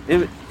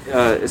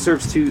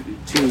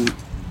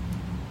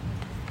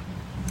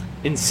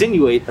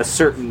insinuate a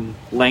certain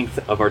length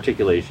of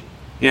articulation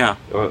Yeah,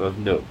 or of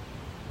note.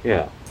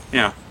 Yeah.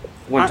 yeah.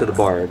 One to the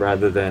bar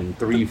rather than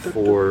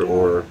 3/4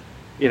 or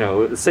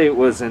say it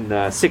was in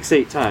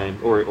 6/8 time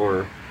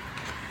or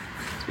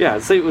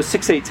say it was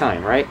 6/8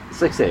 time, right?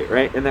 6/8,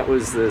 right? And that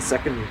was the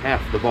second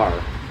half of the bar,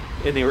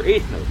 and they were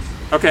eighth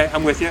notes. Okay,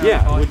 I'm with you.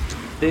 Yeah,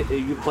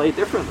 you play it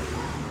differently.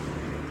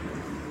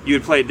 You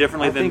would play it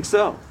differently I than think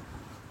so.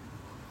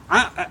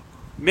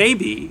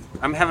 maybe.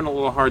 I'm having a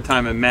little hard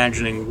time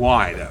imagining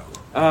why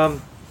though.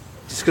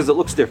 Just because it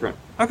looks different.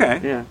 Okay.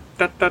 Yeah.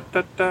 Da, da,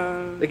 da,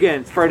 da.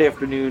 Again, it's Friday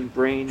afternoon,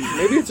 brain.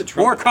 Maybe it's a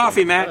trumpet. More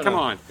coffee, thing. Matt, I don't come know.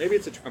 on. Maybe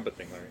it's a trumpet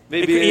thing, Larry.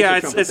 Maybe it is yeah, a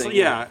it's trumpet thing,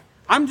 yeah.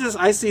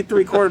 I see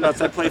 3/4 notes.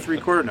 I play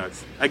 3/4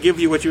 notes. I give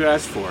you what you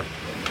asked for.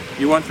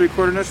 You want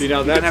 3/4 notes? See, now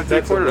You can have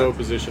that's a 3/4 low notes.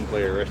 position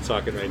player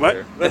talking right What?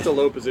 there. That's a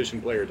low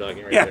position player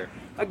talking right Yeah. there.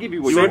 I'll give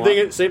you what Same you want.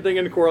 thing. Same thing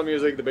in choral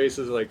music. The bass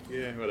is like,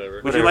 yeah,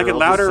 whatever. Would you like it I'll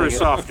louder or just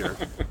sing it. softer?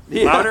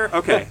 Yeah. Louder?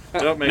 Okay.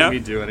 Don't make No. me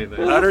do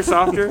anything. Louder,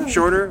 softer,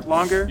 shorter,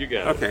 longer? You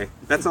got it. Okay,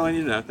 that's all I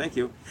need to know. Thank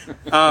you.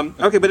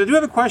 Okay, but I do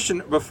have a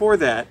question before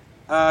that.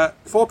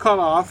 Full cut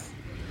off,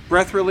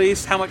 breath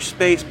release, how much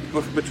space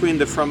between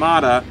the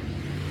fermata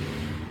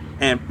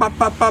and ba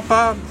ba ba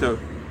ba? So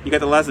you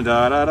got the lesson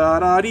da da da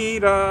da dee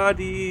da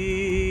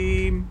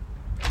dee.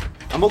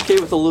 I'm okay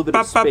with a little bit Ba,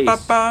 of ba, space. ba,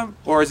 ba.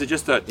 Or is it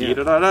just a dee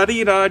da da da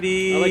dee da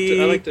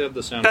dee? I like to have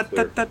the sound Da,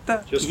 clear. da, da,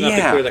 da. Just not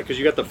to clear that because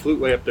you got the flute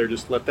way up there.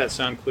 Just let that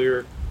sound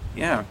clear.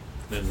 Yeah.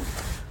 Then,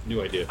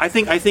 new idea. I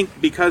think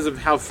because of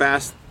how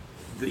fast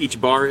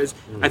each bar is,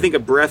 I think a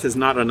breath is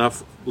not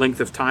enough length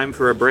of time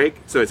for a break.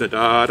 So it's a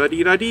da da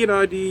dee da dee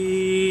da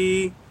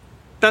dee.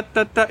 Da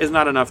da da is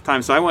not enough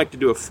time. So I like to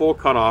do a full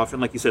cut off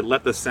and, like you said,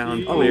 let the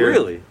sound Oh, clear.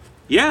 really?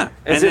 Yeah.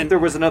 As and if there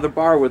was another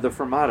bar with a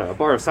fermata, a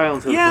bar of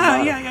silence with a yeah,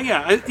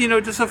 fermata. yeah.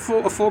 Just a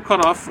full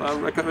cut off,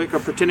 like a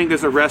pretending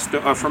there's a rest, a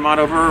fermata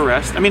over a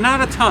rest. I mean, not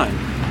a ton,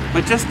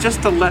 but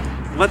just to let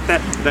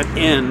that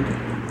end,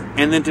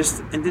 and then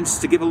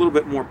just to give a little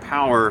bit more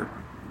power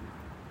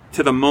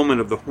to the moment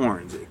of the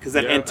horns, because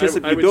that Yeah,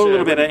 you build a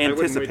little bit of I wouldn't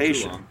wait too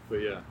anticipation. long, but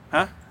yeah.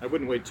 Huh? I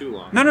wouldn't wait too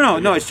long.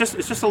 No. It's just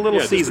a little Yeah,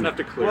 just season. enough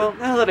to clear. Well,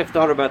 now that I've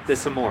thought about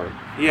this some more,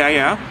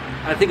 Yeah.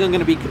 I think I'm going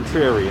to be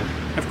contrarian.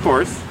 Of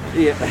course.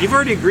 Yeah. You've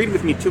already agreed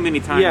with me too many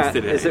times Yeah.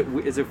 today. Is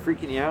it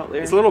freaking you out,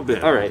 Larry? It's a little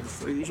bit. All right.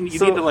 You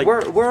So need to like.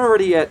 we're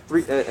already at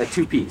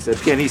two P's at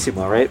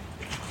pianissimo, right?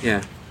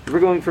 Yeah. We're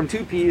going from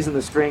two P's in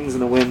the strings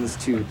and the winds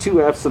to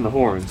two F's in the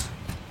horns.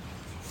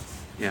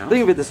 Yeah.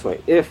 Think of it this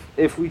way: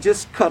 if we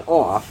just cut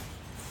off,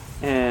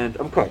 and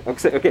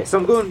okay, so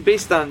I'm going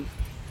based on.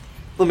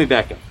 Let me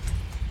back up.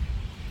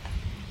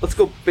 Let's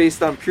go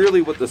based on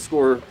purely what the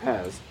score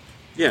has.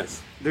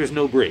 Yes. There's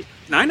no break.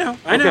 I know.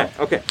 I know.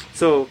 Okay.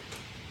 So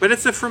But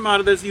it's a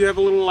fermata. You have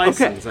a little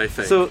license, I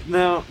think. So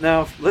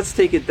now let's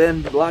take it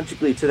then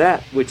logically to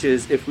that, which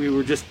is if we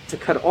were just to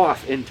cut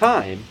off in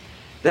time,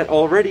 that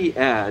already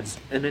adds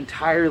an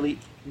entirely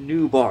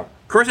new bar.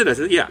 Of course it does.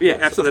 Yeah. Yes,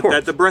 Absolutely. of course.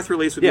 That the breath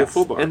release would be a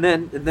full bar. And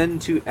then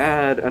to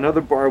add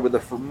another bar with a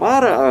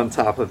fermata on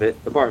top of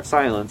it, the bar of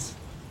silence,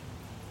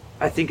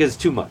 I think is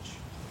too much.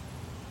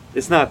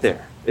 It's not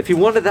there. If he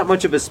wanted that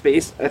much of a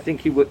space, I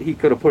think he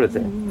could have put it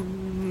there.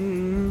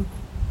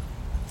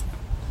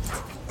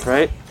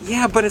 Right?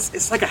 Yeah, but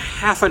it's like a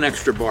half an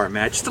extra bar,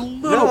 Matt. Just a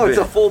little No, bit. it's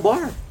a full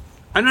bar.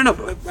 I don't know.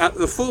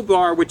 The full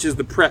bar, which is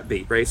the prep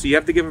beat, right? So you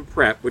have to give a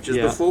prep, which is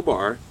the full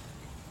bar.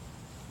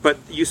 But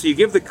you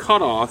give the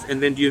cutoff,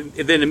 and then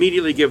then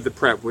immediately give the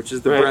prep, which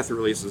is the breath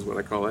release, is what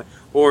I call it.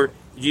 Or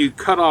you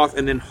cut off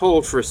and then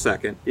hold for a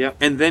second,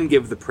 and then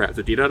give the prep.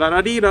 So dee da da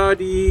da dee da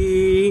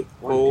dee.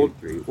 Hold.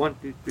 1, 2, 3. 1,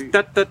 2, 3.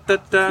 Da, da, da,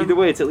 da. Either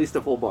way, it's at least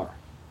a full bar.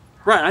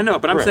 Right, I know,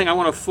 but I'm saying I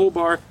want a full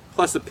bar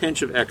plus a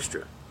pinch of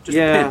extra. Just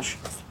a pinch.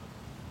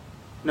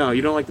 No,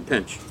 you don't like the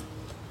pinch.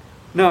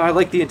 No, I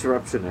like the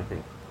interruption, I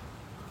think.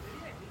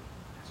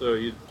 So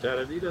you da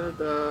da dee da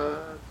da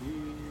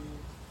dee.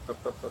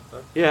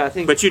 Yeah, I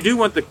think. But you do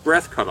want the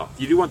breath cut off.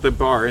 You do want the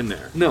bar in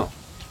there. No.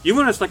 You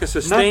want us like a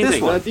sustained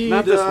thing. Not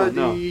this one,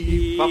 no.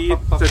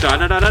 So da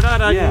da da da da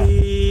da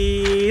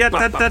dee, da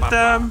da da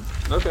da.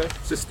 Okay.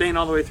 Sustain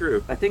all the way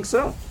through. I think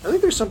so. I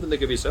think there's something that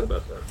could be said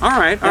about that. All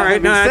right.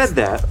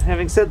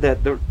 Having said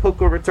that, the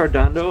poco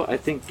retardando I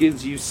think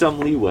gives you some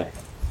leeway,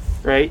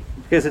 right?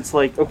 Because it's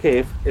like, okay,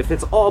 if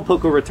it's all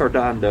poco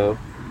retardando,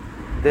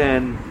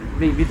 then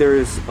maybe there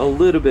is a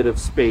little bit of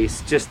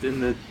space just in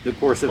the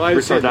course of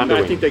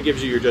retardando. I think that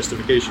gives you your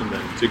justification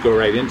then to go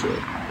right into it,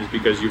 is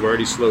because you've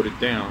already slowed it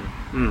down.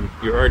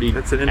 You're already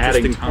That's an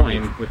adding interesting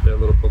time point. with that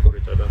little poco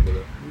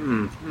retardando.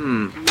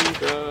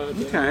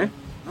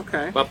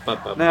 Okay.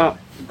 Now,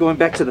 going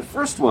back to the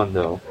first one,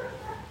 though,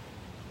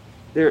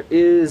 there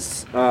is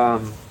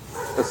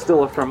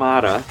still a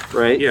fermata,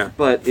 right? Yeah.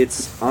 But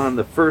it's on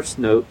the first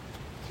note,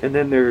 and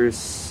then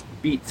there's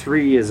beat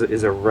 3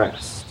 is a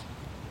rest.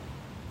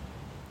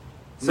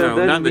 So No,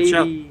 then not the maybe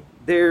cello.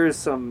 there's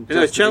some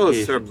The cellos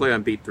justification. play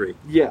on beat 3.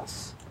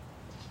 Yes.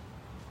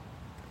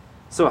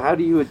 So how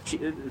do you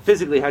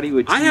physically? How do you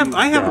achieve? I have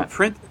that? a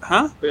print,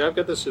 huh? Wait, I've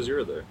got the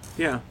caesura there.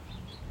 Yeah.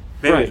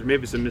 Right.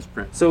 Maybe it's a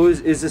misprint. So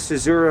is the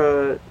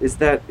caesura, is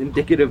that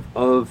indicative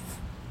of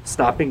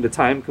stopping the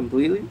time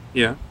completely?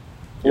 Yeah.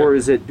 Or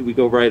do we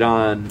go right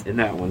on in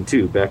that one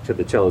too, back to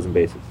the cellos and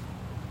basses?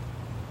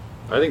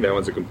 I think that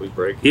one's a complete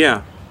break.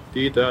 Yeah.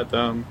 Dee da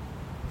dum.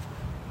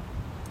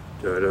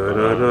 Da da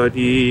da da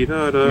dee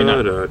da da I mean,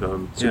 not da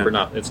dum. Super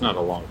not. It's not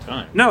a long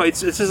time. No, it's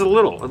just a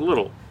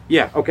little,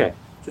 Yeah, okay.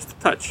 just a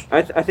touch.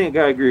 I think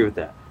I agree with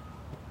that.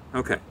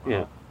 Okay.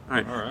 Yeah. All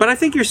right. All right. But I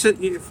think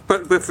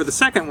but for the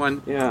second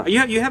one, Yeah.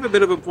 you have a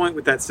bit of a point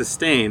with that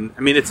sustain.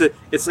 I mean, it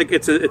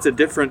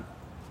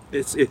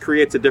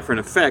creates a different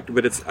effect,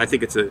 but I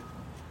think it's a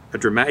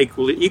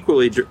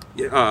equally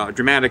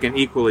dramatic and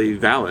equally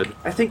valid.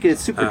 I think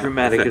it's super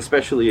dramatic, effect.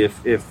 especially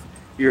if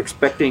you're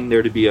expecting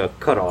there to be a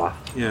cutoff,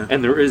 Yeah.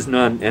 and there is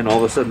none, and all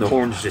of a sudden the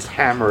horns just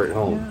hammer it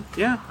home.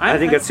 Yeah. I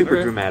think that's super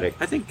okay. dramatic.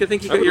 I think you I would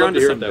you're love onto to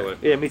hear it something.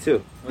 that way. Yeah, me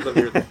too. I'd love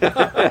to hear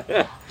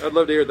that. I'd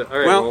love to hear that. All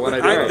right. Well, when I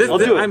I'll do it, do it.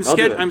 I'll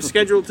do it. I'm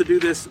scheduled to do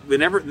this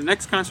whenever the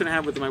next concert I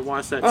have with my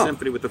Wasatch Oh.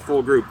 Symphony with the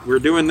full group. We're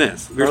doing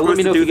this. We're Or let supposed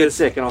me know to if do you get this.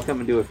 sick, and I'll come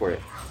and do it for you.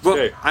 Well,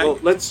 okay.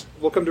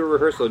 We'll come to a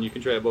rehearsal and you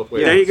can try it both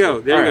ways. there you go.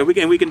 There you All go.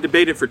 right. We can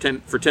debate it for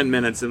 10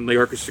 minutes, and the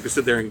orchestra can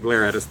sit there and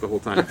glare at us the whole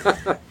time.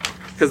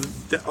 Because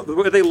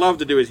what they love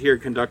to do is hear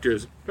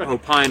conductors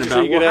opine So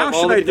about, you could well, have how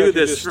all should the I do conductors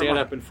this? Just for stand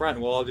my-" up in front,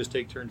 and we'll all just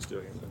take turns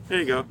doing it. There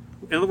you go.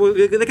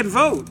 And they can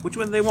vote. Which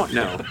one they want?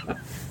 No.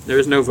 There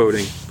is no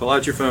voting. Pull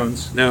out your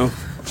phones. No.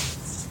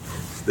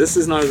 This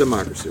is not a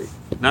democracy.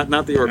 Not the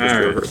orchestra All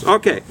right. rehearsal.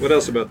 Okay. What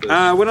else about this?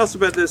 What else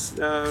about this?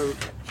 The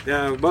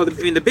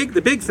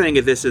big thing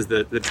of this is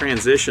the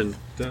transition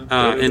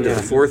into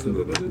the fourth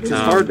movement. It's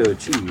hard to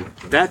achieve.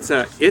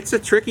 It's a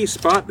tricky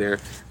spot there.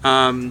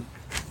 Let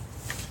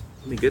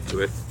me get to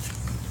it.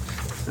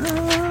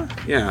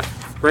 Yeah,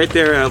 right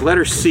there.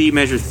 Letter C,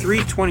 measure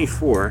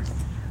 324.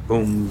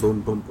 Boom,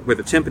 boom, boom. Where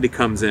the timpani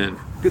comes in.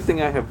 Good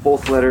thing I have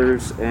both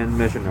letters and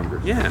measure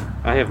numbers. Yeah.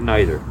 I have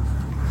neither.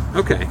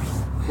 Okay.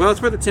 Well,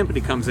 it's where the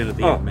timpani comes in at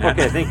the Oh, end, Matt.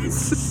 okay, thank you.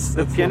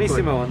 The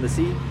pianissimo on the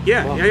C?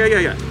 Yeah, Well,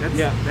 yeah.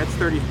 Yeah. That's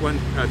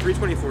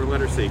 324,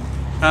 letter C.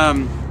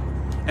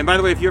 And by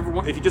the way, if you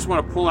just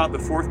want to pull out the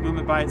fourth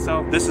movement by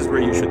itself, this is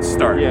where you should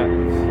start. Yeah.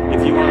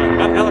 If you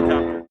want a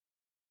helicopter,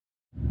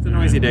 it's a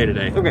noisy day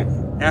today. Okay.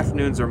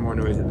 Afternoons are more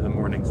noisy than the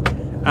mornings.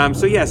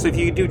 So if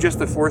you do just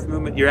the fourth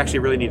movement, you actually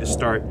really need to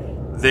start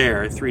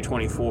there at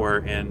 324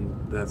 in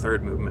the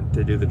third movement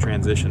to do the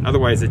transition.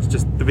 Otherwise, it's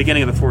just the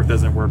beginning of the fourth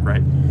doesn't work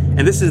right.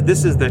 And this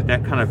is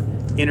that kind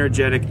of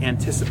energetic,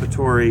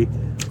 anticipatory,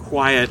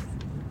 quiet,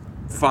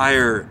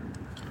 fire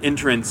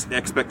entrance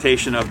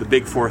expectation of the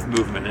big fourth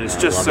movement, and it's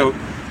just so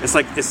it's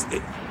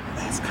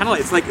kind of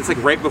it's like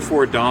right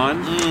before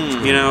dawn.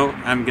 You know,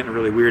 I'm getting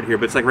really weird here,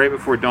 but it's like right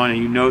before dawn, and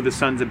you know the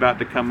sun's about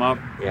to come up,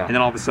 Yeah. and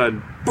then all of a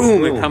sudden,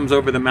 boom! It comes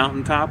over the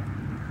mountaintop.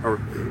 Or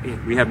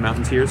we have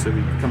mountains here, so it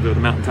comes over the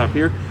mountaintop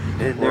here,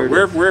 And or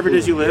there it is. wherever it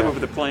is you live, Yeah. over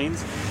the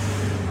plains,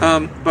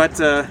 or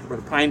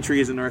the pine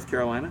trees in North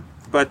Carolina.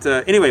 But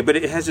anyway,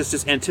 it has just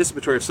this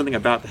anticipatory of something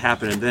about to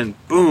happen, and then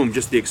boom,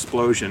 just the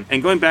explosion.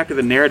 And going back to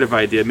the narrative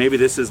idea, maybe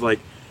this is like,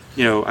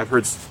 I've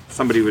heard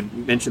somebody would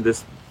mention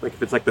this like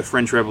if it's like the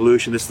French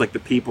Revolution, this is like the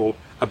people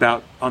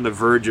about on the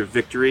verge of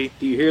victory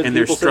Do you hear the in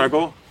their people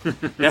struggle.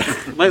 Yeah,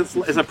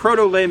 it's a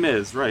proto Les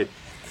Mis, right?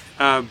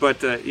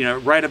 But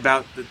right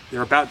about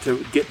they're about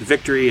to get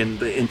victory and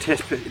the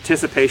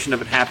anticipation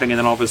of it happening, and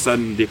then all of a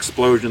sudden the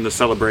explosion, the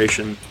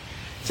celebration.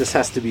 Just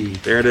has to be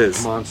There it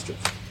is. monstrous.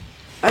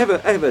 I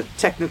have a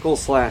technical /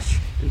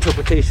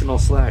 interpretational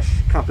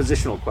 /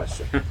 compositional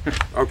question.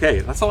 Okay,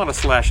 that's a lot of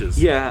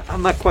slashes. Yeah,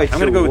 I'm not quite I'm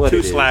sure going to go with what 2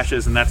 it is,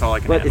 slashes, and that's all I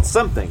can but handle. it's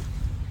something.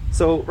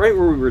 So right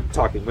where we were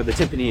talking, where the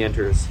timpani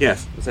enters.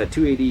 Yes. Was that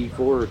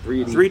 284 or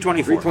 380?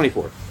 324.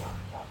 324.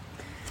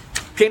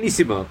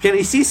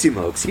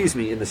 Pianissimo, excuse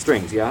me, in the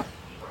strings, yeah?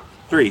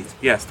 3.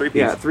 Yes, 3 pieces.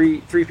 Yeah,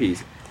 three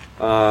P's.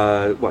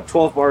 12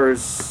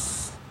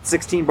 bars,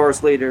 16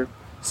 bars later,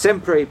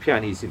 sempre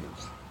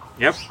pianissimos.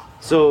 Yep.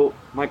 So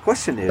my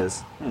question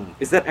is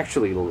that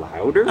actually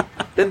louder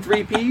than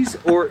 3 P's,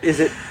 or is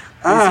he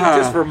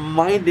just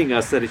reminding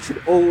us that it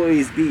should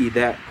always be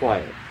that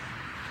quiet?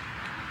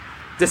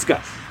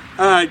 Discuss.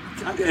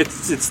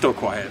 It's still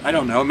quiet. I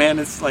don't know, man.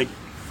 It's like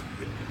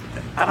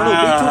I don't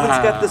know.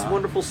 Beethoven's got this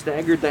wonderful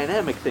staggered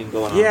dynamic thing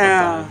going on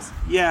sometimes.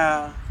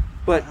 yeah.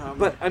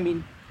 But I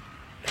mean,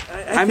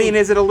 I mean,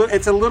 is it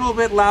it's a little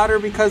bit louder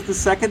because the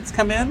seconds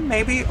come in,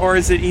 maybe, or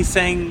is it he's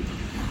saying?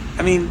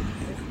 I mean,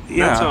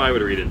 yeah. That's how I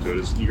would read into it.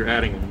 Is you're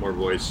adding more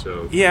voice,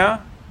 so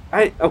Yeah.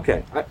 I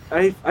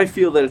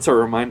feel that it's a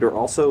reminder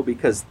also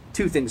because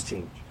 2 things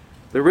change: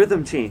 the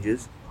rhythm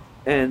changes,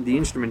 and the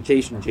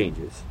instrumentation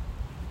changes,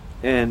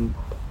 and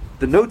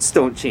the notes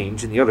don't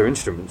change in the other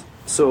instruments.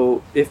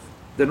 So if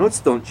the notes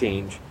don't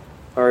change,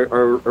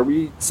 are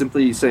we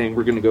simply saying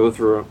we're going to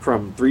go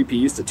from 3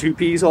 P's to 2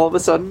 P's all of a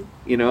sudden?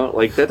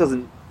 Like that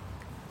doesn't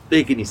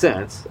make any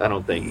sense. I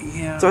don't think.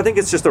 Yeah. So I think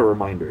it's just a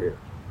reminder here.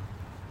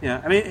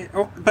 Yeah. I mean,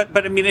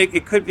 but I mean,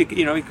 it could be.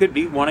 It could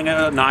be wanting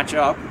a notch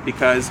up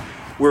because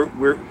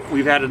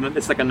we've added.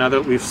 It's like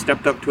we've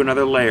stepped up to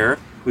another layer.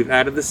 We've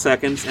added the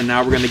seconds, and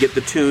now we're going to get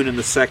the tune in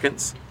the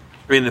seconds,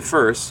 or in the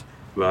first.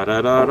 La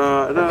da da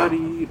da da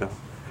dee da.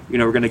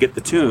 We're going to get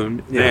the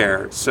tune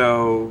there.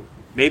 So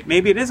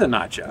maybe it is a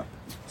notch up.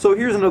 So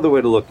here's another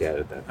way to look at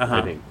it then.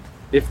 I think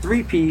if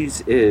 3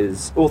 P's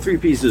is 3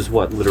 P's is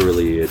what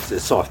literally it's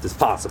as soft as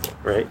possible,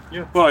 right?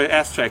 yeah, Well,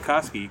 ask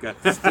Tchaikovsky. You got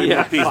 3 Yeah,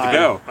 more P's to 5.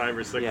 go. 5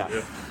 or 6. Yeah.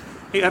 Yeah.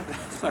 Hey, that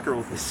sucker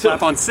will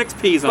slap on 6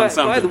 P's on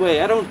something. By the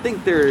way, I don't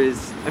think there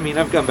is. I mean,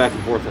 I've gone back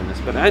and forth on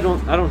this, but I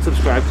don't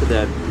subscribe to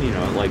that.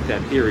 Like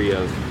that theory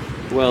of,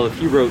 well,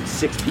 if you wrote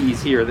 6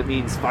 P's here, that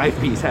means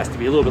 5 P's has to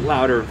be a little bit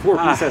louder. 4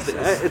 P's has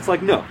to. It's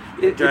like no,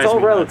 it's drives all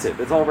me relative.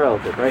 It's all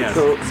relative, right?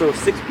 Yes. So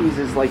 6 P's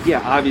is like, yeah,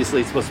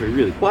 obviously it's supposed to be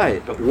really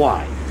quiet, but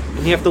why?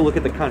 And you have to look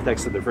at the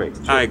context of the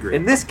phrase. I agree.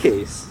 In this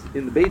case,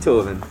 in the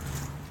Beethoven,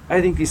 I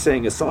think he's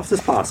saying as soft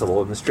as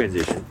possible in this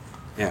transition.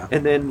 Yeah.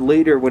 And then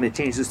later, when it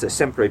changes to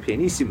sempre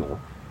pianissimo,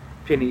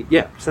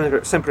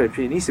 sempre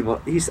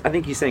pianissimo, I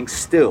think he's saying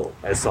still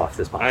as soft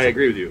as possible. I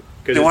agree with you.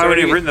 Then why would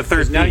he have written the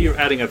third Now P? you're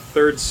adding a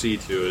third C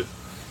to it,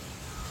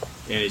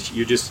 and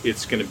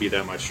it's going to be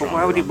that much But stronger.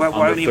 why would he? Why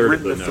on would he have third of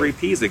written the note. 3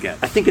 P's again?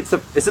 I think is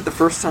it the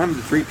first time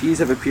the 3 P's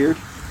have appeared?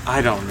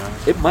 I don't know.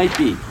 It might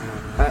be.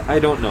 I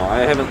don't know. I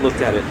haven't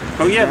looked at it.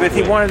 Oh yeah, but if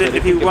he that way, wanted but it, I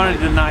if he think it wanted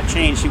might. to not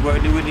change,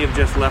 wouldn't he have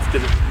just left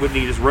it? Wouldn't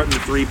he just written the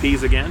 3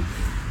 P's again?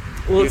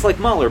 Well, it's like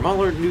Mahler.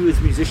 Mahler knew his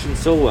musicians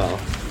so well.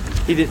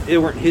 They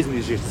weren't his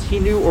musicians. He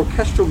knew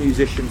orchestral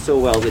musicians so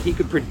well that he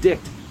could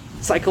predict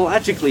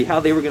psychologically how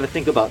they were going to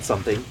think about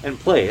something and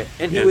play it.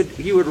 And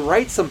he would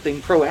write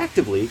something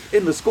proactively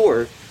in the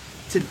score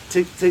to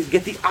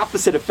get the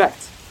opposite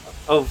effect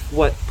of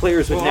what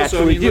players would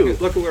naturally do.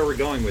 Look at where we're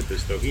going with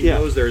this, though. He Yeah.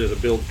 knows there is a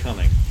build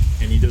coming,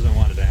 and he doesn't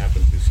want it to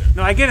happen too soon.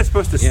 No, I get it's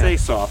supposed to stay Yeah.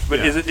 soft, but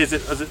Yeah. is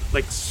it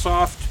like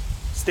soft?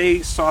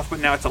 Stay soft, but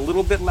now it's a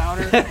little bit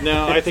louder.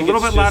 No, I It's think a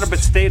little it's bit louder, just- but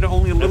stayed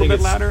only a I little think bit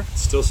it's louder.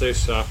 Still say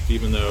soft,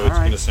 even though it's right.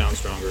 going to sound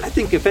stronger. I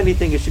think if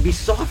anything, it should be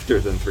softer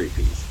than 3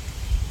 P's.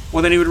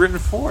 Well, then he would have written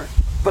 4.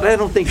 But I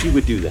don't think he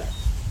would do that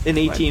in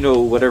 18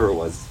 whatever it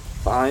was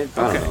 5.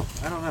 I Okay, don't know.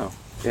 I don't know.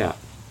 Yeah.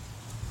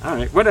 All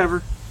right,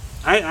 whatever.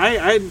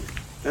 I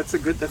that's a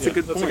good That's point.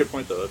 a good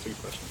point, though. That's a good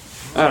question.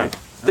 All right.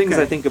 Things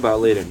Okay. I think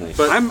about late at night.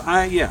 But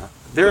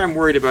I'm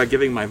worried about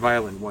giving my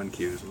violin 1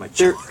 cues. I'm like,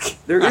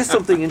 There is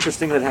something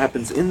interesting that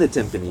happens in the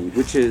timpani,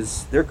 which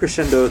is their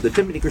crescendo. The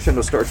timpani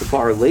crescendo starts a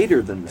bar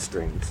later than the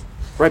strings,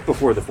 right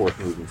before the 4th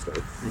movement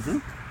starts,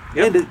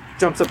 Yep. and it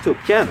jumps up to a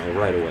piano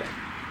right away.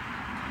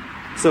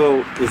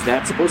 So is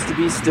that supposed to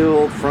be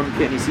still from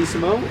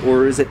pianissimo,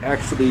 or is it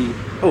actually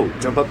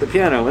jump up the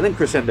piano and then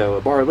crescendo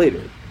a bar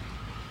later,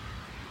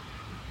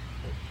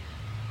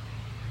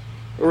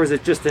 or is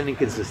it just an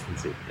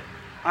inconsistency?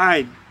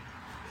 I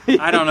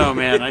don't know,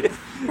 man. I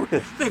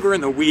think we're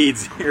in the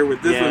weeds here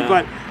with this Yeah. one,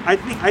 but I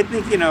think I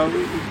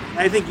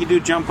think you do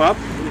jump up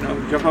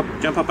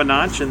a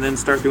notch, and then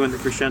start doing the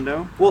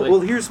crescendo.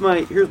 Well, here's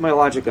my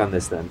logic on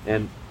this then,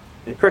 and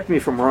correct me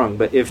if I'm wrong,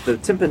 but if the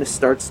timpanist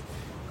starts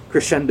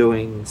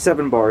crescendoing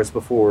 7 bars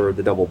before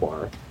the double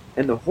bar,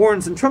 and the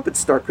horns and trumpets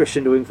start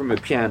crescendoing from a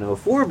piano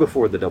 4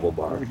 before the double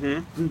bar,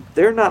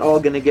 they're not all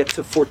going to get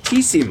to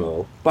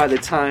fortissimo by the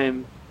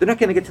time they're not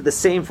going to get to the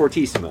same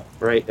fortissimo,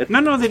 right?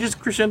 No, they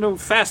just crescendo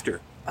faster.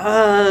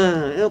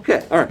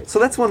 Okay. All right. So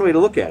that's one way to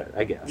look at it,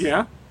 I guess.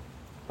 Yeah.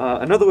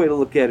 Another way to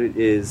look at it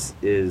is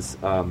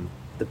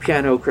the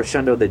piano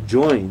crescendo that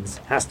joins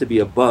has to be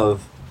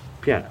above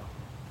piano.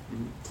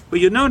 Well,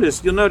 you'll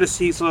notice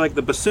he's like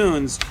the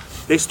bassoons.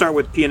 They start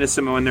with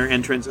pianissimo in their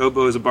entrance.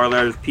 Oboe is a bar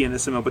ladder with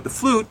pianissimo, but the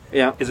flute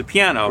is a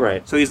piano.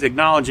 Right. So he's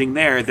acknowledging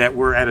there that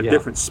we're at a Yeah.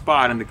 different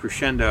spot in the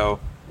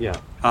crescendo. Yeah.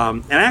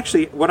 And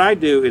actually, what I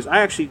do is I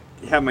actually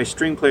have my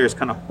string players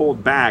kind of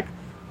hold back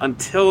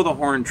until the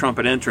horn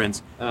trumpet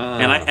entrance,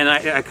 and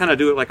I kind of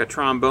do it like a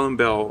trombone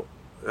bell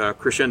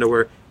crescendo,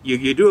 where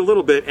you do a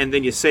little bit and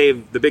then you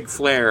save the big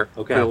flare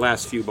for the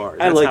last few bars.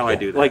 That's how I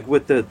do that. Like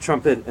with the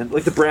trumpet and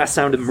like the brass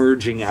sound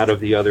emerging out of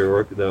the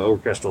other the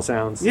orchestral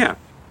sounds. Yeah.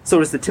 So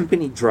does the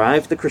timpani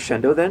drive the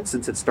crescendo then,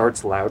 since it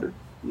starts louder?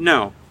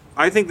 No.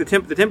 I think the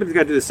timpani's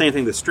got to do the same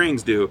thing the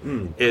strings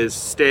do, is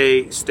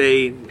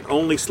stay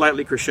only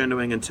slightly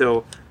crescendoing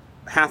until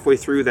halfway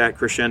through that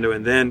crescendo,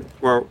 and then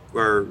or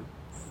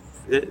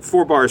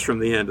 4 bars from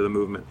the end of the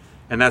movement,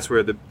 and that's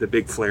where the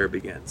big flare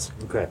begins.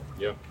 Okay.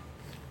 Yep.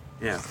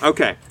 Yeah.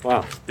 Okay.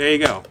 Wow. There you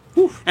go.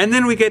 Whew. And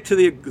then we get to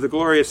the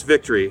glorious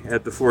victory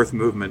at the 4th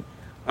movement.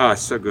 Oh,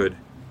 so good.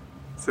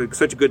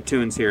 Such good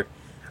tunes here.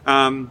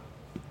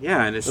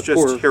 Yeah, and it's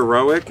just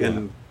heroic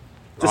and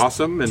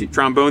awesome, and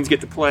trombones get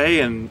to play,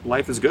 and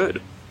life is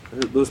good.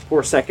 Those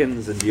poor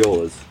seconds and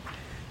violas.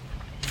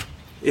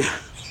 Yeah.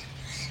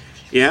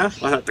 Yeah?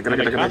 And the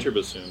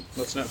contrabassoon.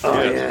 Let's not Oh,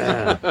 forget.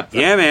 yeah.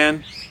 Yeah,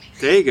 man.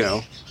 There you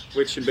go.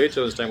 Which in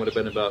Beethoven's time would have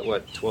been about,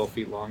 12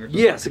 feet long or something?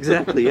 Yes,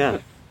 exactly, yeah.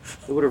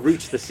 It would have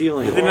reached the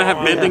ceiling. Did they not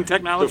have bending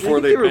technology? Before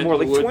I think they were bent more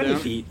the like wood 20 down?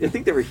 feet. I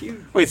think they were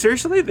huge. Wait,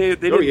 seriously? They Oh,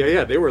 didn't-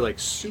 yeah. They were,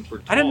 super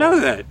tall. I didn't know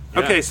that. Yeah.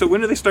 Okay, so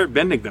when did they start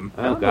bending them?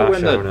 Oh, gosh,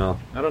 I don't know.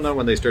 I don't know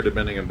when they started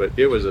bending them, but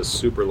it was a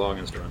super long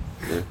instrument.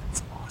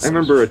 I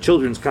remember a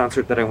children's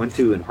concert that I went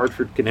to in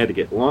Hartford,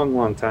 Connecticut,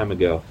 long time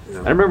ago.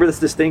 Yeah. I remember this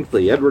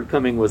distinctly. Edward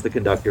Cumming was the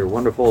conductor,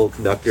 wonderful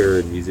conductor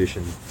and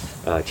musician,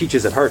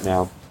 teaches at Hart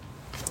now.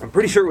 I'm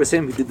pretty sure it was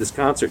him who did this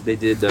concert. They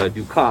did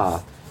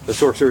Dukas, The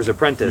Sorcerer's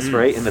Apprentice,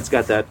 right? And it's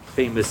got that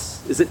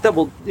famous, is it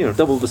double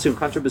bassoon,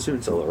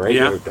 contrabassoon solo, right?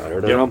 Yeah.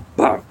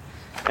 Bam.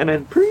 And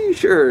I'm pretty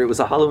sure it was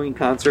a Halloween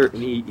concert,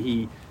 and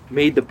he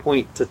made the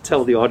point to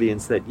tell the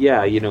audience that,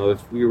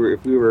 if we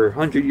were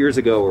 100 years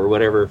ago or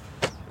whatever,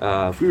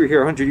 if we were here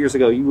 100 years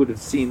ago, you would have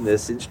seen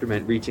this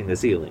instrument reaching the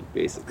ceiling,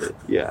 basically.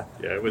 Yeah.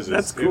 Yeah, it was.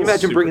 That's it cool. Can you was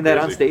imagine super bringing that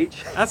on crazy.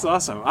 stage? That's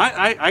awesome.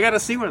 I got to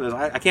see one of those.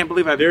 I can't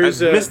believe I've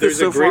There's missed this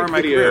so a great far in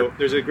my video. career.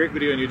 There's a great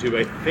video on YouTube.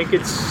 I think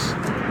it's.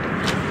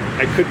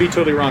 I could be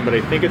totally wrong, but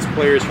I think it's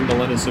players from the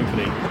London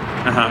Symphony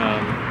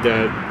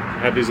that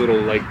have these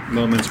little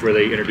moments where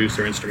they introduce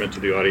their instrument to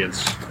the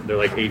audience. They're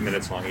 8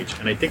 minutes long each,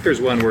 and I think there's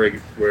one where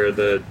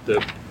the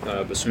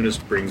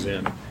bassoonist brings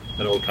in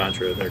an old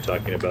contra, and they're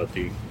talking about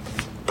the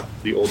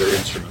older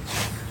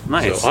instruments.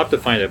 Nice. So I'll have to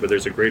find it, but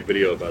there's a great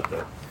video about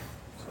that.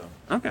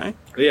 So. Okay.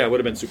 But yeah, it would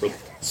have been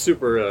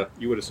super.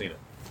 You would have seen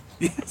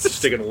it.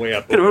 Sticking way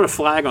up. Could have put a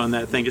flag on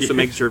that thing just to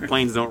make sure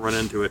planes don't run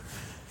into it.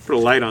 Put a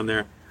light on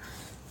there.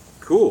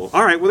 Cool.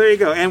 All right. Well, there you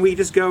go. And we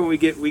just go and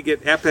we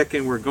get epic,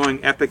 and we're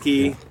going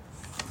epic-y.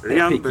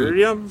 Epic-y.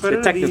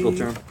 The technical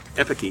term.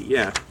 Epic-y,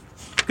 yeah.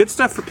 Good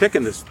stuff for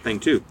picking this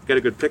thing too. Got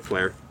a good pick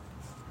player.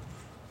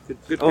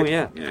 Good Oh, pick.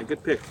 yeah. Yeah,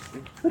 good pick.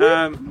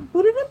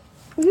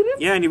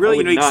 Yeah, and he really, I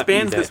would he not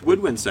expands need this that.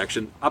 woodwind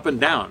section up and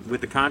down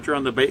with the contra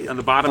on the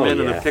bottom Oh, end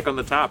and yeah. the pick on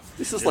the top.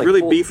 This is It's really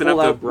full, beefing full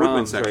up out the woodwind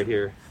Brahms section. right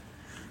here.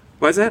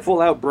 What's that?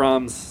 Full out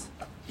Brahms.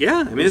 Yeah,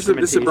 I mean this is a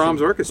Instrumentation.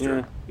 Brahms orchestra.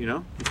 Yeah. You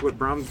know, it's what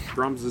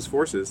Brahms'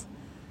 force is.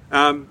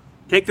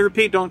 Take the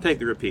repeat. Don't take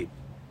the repeat.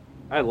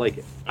 I like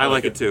it. I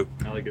like it too.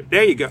 I like it.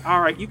 There you go.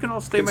 All right, you can all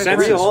stay my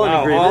Consensus. friends. All in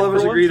Wow, agreement all of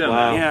us for agreed once? on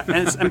Wow. Yeah,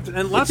 and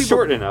a lot It's of people.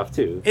 short enough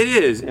too. It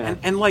is, Yeah.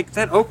 and like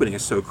that opening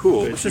is so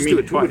cool. Let's just do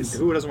it twice.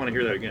 Who doesn't want to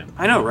hear that again?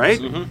 I know, right?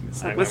 I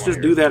Let's wanna just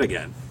hear do it. that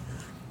again.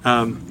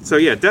 So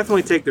yeah,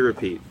 definitely take the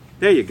repeat.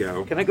 There you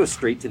go. Can I go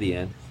straight to the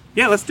end?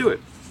 Yeah, let's do it.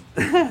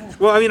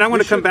 Well, I mean, I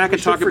want to come back we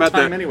and talk should for about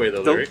time the anyway,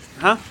 though, the- Larry.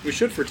 Huh? We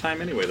should for time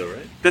anyway, though,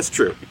 right? That's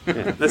true.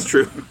 That's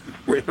true.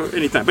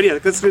 Anytime, but yeah,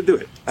 let's do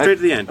it straight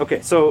to the end.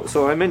 Okay, so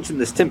I mentioned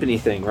this timpani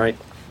thing, right?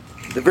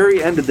 The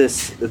very end of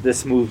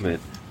this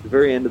movement, the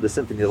very end of the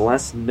symphony, the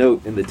last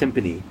note in the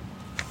timpani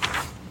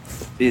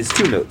is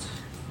 2 notes.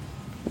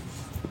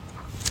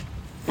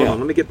 Hold on,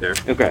 let me get there.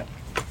 Okay.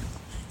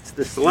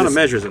 There's a lot of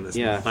measures in this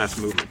Yeah. last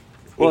movement.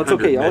 Well, it's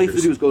 800 okay. All you have to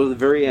measures. do is go to the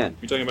very end.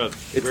 You're talking about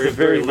It's the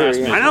very last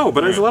end. minute. I know,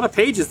 but there's a All lot of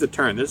pages to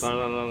turn. There's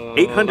right.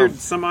 800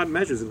 some odd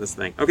measures in this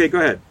thing. Okay, go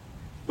ahead.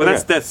 Well,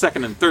 Okay. that's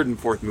second and third and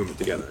fourth movement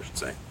together, I should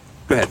say.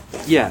 Go ahead.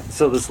 Yeah.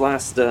 So this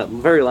last,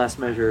 very last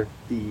measure,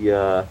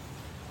 the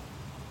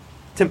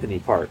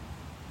timpani part,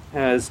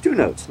 has 2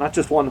 notes, not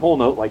just one whole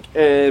note like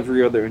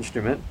every other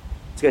instrument.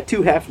 It's got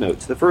 2 half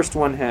notes. The first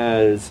one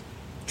has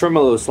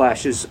tremolo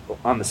slashes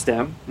on the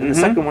stem, and the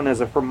second one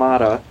has a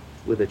fermata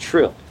with a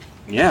trill.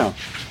 Yeah.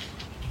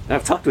 And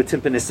I've talked with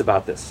timpanists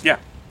about this, Yeah.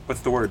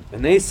 What's the word?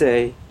 and they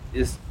say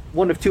is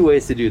one of 2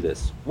 ways to do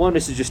this. One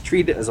is to just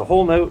treat it as a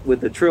whole note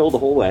with the trill the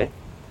whole way,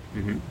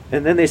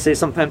 And then they say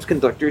sometimes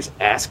conductors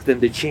ask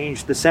them to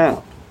change the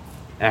sound,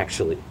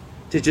 actually,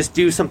 to just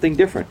do something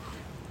different.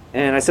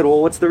 And I said,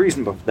 well, what's the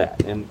reason for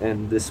that?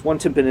 And this one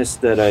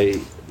timpanist that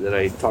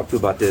I talked to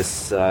about this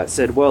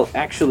said, well,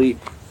 actually,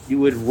 you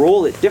would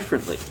roll it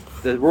differently.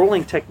 The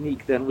rolling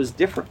technique then was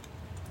different.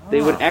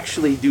 They would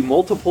actually do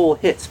multiple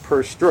hits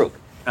per stroke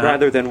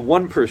rather than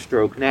one per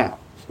stroke now,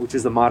 which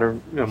is the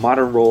modern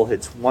roll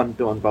hits one,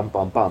 bum,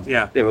 bum, bum.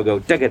 Yeah. They would go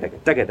dugga dugga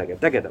dugga dugga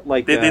dugga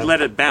like they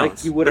let it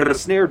bounce like you would on a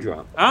snare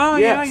drum. Oh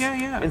Yes.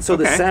 yeah. And so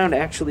the sound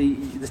actually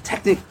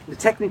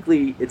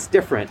technically it's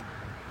different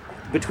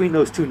between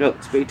those two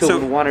notes.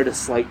 Beethoven wanted a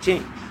slight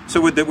change. So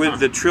would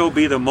the trill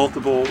be the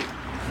multiple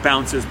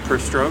bounces per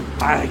stroke?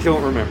 I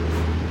don't remember.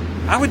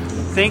 I would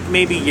think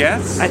maybe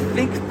yes. I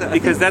think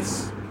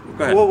that's.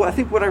 Go ahead. Well, I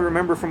think what I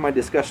remember from my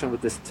discussion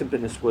with this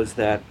timpanist was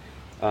that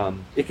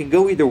it can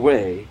go either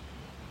way,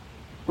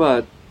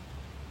 but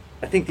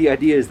I think the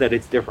idea is that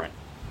it's different.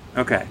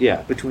 Okay.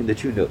 Yeah, between the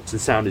two notes, the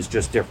sound is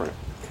just different.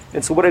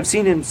 And so what I've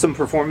seen in some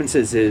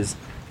performances is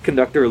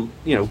conductor,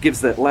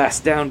 gives that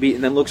last downbeat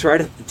and then looks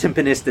right at the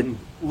timpanist and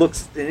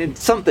looks in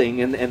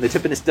something, and the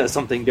timpanist does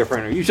something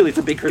different. Or usually it's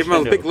a big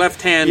crescendo. Give him a big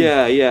left hand.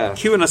 Yeah.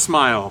 Cue and a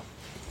smile.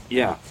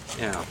 Yeah.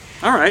 Yeah.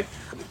 All right.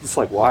 It's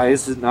like, why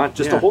is it not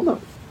just a whole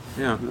note?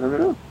 Yeah. I don't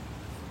know.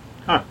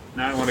 Huh.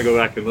 Now I want to go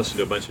back and listen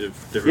to a bunch of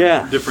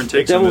different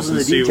takes on this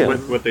and see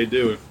what they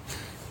do.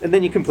 And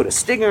then you can put a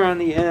stinger on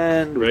the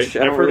end, which I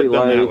don't I've heard really it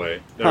done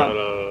like. that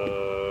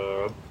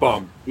way.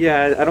 Bum.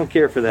 Yeah, I don't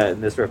care for that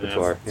in this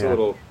repertoire. It's a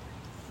little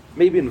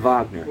maybe in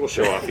Wagner.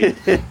 show offy.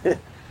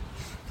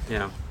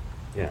 Yeah.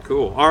 Yeah.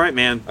 Cool. All right,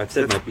 man. I've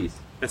said my piece.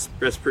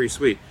 That's pretty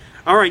sweet.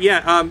 All right.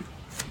 Yeah.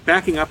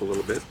 Backing up a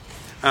little bit.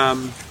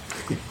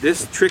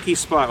 This tricky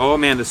spot. Oh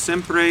man, the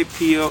sempre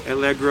più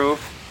allegro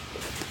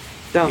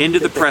into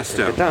the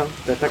presto.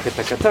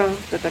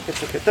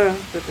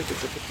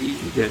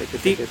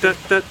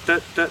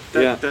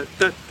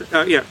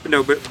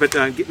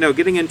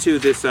 Getting into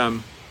this. Where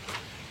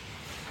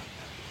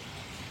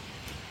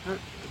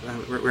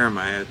am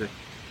I?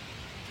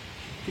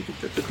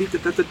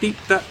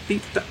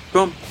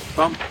 Bum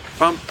bum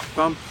bum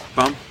bum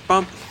bum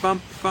bum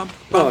bum bum.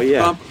 Oh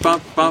yeah. Bum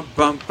bum bum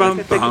bum bum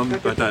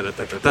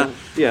bum.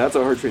 Yeah, that's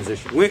a hard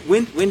transition.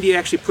 When do you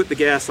actually put the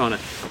gas on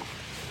it?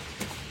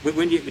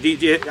 When do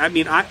you I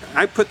mean,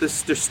 I put the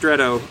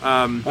stretto.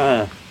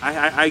 I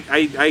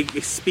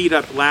speed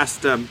up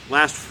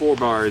last 4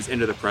 bars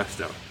into the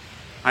presto.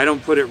 I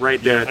don't put it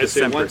right there at the I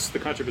say sempre. once the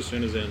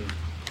contrabassoon is in,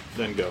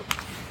 then go.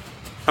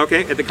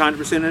 Okay, at the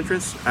contrabassoon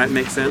entrance, that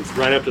makes sense.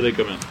 Right after they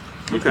come in,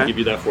 we can give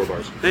you that 4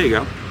 bars. There you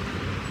go.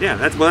 Yeah,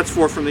 that's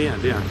 4 from the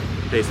end. Yeah,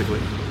 basically.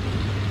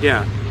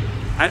 Yeah,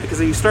 because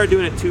you start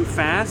doing it too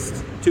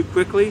fast, too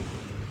quickly.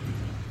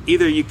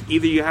 Either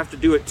you have to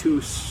do it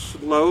too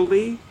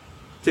slowly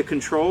to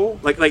control.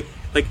 Like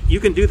you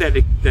can do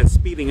that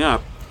speeding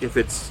up if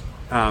it's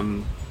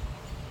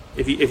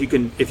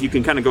if you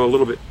can kind of go a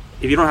little bit.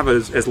 If you don't have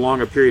as long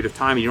a period of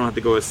time, you don't have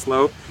to go as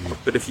slow.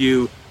 But if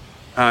you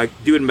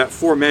do it in about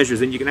 4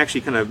 measures, then you can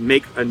actually kind of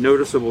make a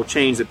noticeable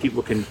change that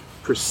people can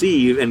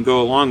perceive and go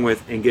along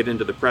with and get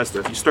into the presto.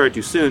 If you start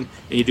too soon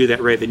and you do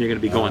that right, then you're going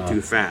to be going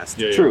too fast.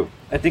 Yeah. True.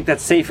 I think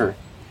that's safer.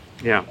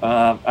 Yeah.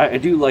 I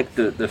do like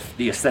the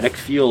aesthetic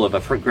feel of a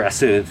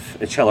progressive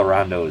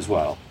accelerando as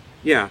well.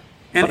 Yeah.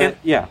 And I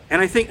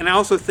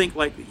also think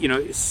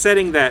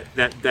setting that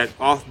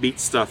offbeat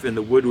stuff in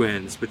the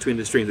woodwinds between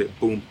the strings, that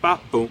boom ba.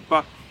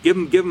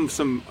 Give them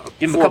some 4 a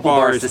couple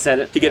bars to set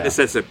it. To get the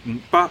set.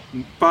 Ba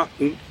ba ba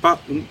ba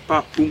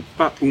ba ba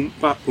ba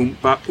ba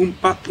ba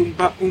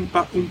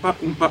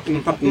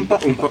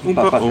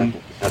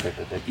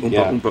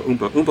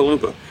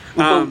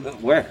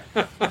Where?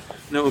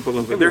 No Oompa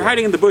Loompa. They're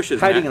hiding in the bushes.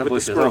 Hiding in the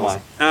with bushes. The squirrels.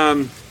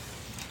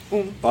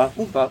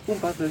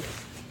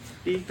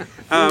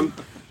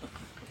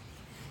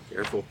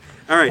 Careful.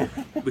 All right,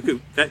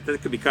 that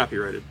could be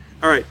copyrighted.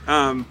 All right,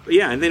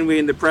 and then we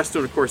in the presto,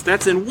 and of course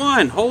that's in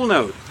 1 whole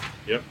note.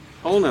 Yep.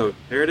 Whole note.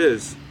 There it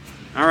is.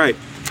 All right.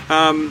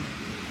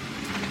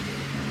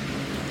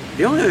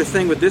 The only other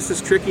thing with this is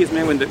tricky is,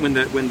 man, when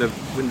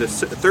the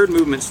third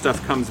movement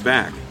stuff comes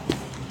back.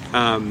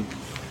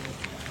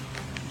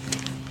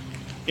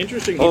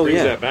 Interesting. He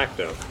brings that back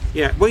though.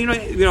 Yeah. Well,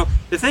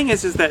 the thing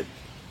is that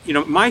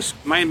the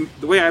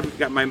way I've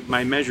got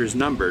my measures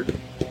numbered.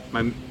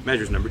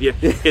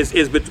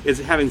 Is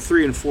having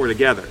 3 and 4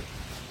 together,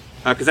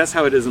 because that's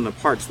how it is in the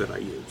parts that I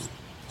use.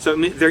 So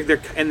there's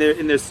of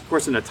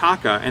course an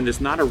attacca, and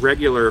there's not a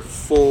regular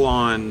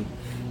full-on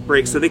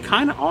break. So they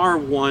kind of are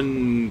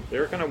one.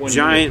 They're kind of one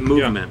giant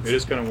unit. movement. Yeah, it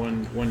is kind of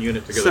one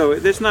unit together. So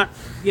there's not,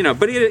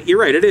 but you're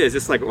right. It is.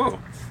 It's like, whoa,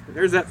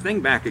 there's that thing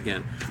back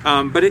again.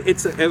 But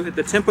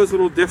the tempo's a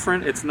little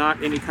different. It's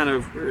not any kind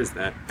of, where is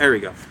that? There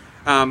we go.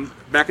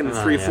 Back in the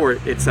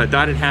 3/4, it's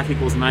dotted half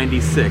equals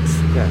 96.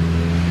 Yeah.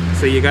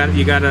 So you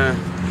gotta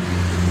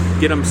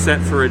get them set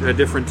for a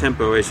different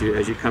tempo as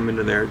you come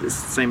into there,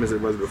 just the same as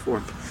it was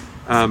before.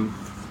 And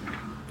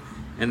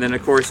And then,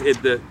 of course,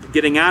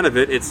 getting out of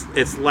it,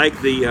 it's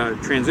like the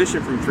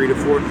transition from 3 to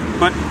 4,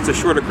 but it's a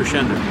shorter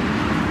crescendo.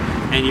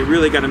 And you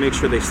really got to make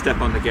sure they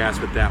step on the gas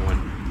with that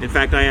one. In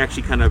fact, I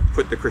actually kind of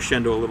put the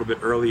crescendo a little bit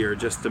earlier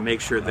just to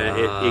make sure that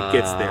it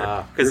gets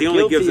there. Because he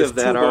only gives us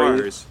 2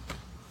 bars.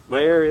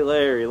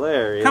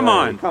 Larry. Come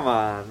on.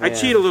 Man. I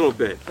cheat a little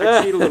bit.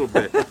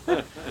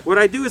 What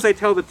I do is I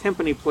tell the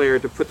timpani player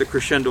to put the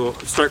crescendo,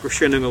 start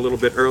crescendoing a little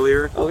bit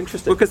earlier. Oh,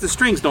 interesting. Because the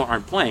strings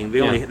aren't playing.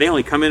 They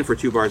only come in for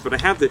 2 bars. But I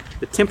have the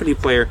timpani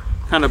player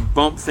kind of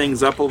bump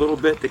things up a little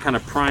bit to kind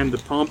of prime the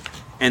pump.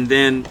 And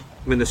then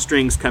when the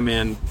strings come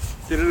in,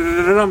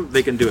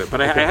 they can do it.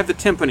 But I have the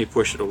timpani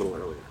push it a little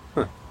earlier.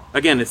 Huh.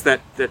 Again, it's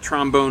that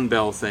trombone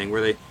bell thing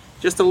where they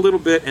just a little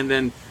bit and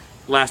then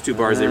last 2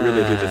 bars they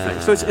really do the thing.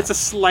 So it's a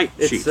slight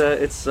cheat.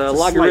 It's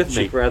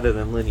logarithmic rather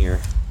than linear.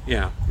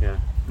 Yeah. Yeah.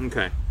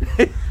 Okay.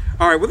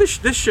 All right. Well,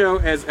 this show,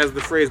 as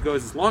the phrase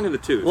goes, is long in the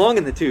tooth. Long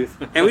in the tooth.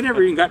 And we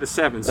never even got to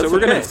 7, so we're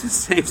going to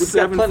save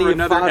 7 for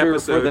another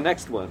episode. For the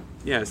next one.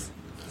 Yes.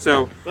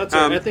 So that's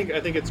I think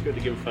it's good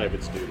to give 5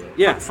 its due. Though.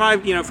 Yeah,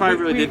 5. 5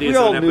 really did we its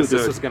own all knew episode.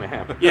 this was going to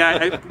happen.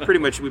 Yeah, we pretty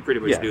much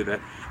do that.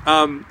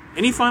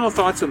 Any final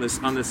thoughts on this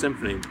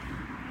symphony?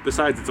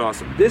 Besides, it's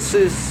awesome. This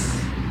is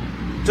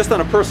just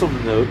on a personal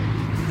note.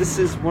 This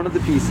is one of the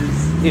pieces.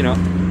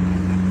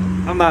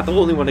 I'm not the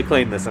only one to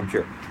claim this, I'm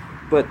sure,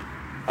 but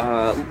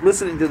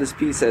listening to this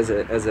piece as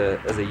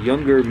a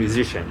younger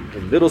musician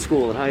in middle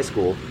school and high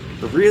school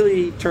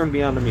really turned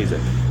me on to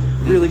music.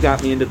 Really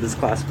got me into this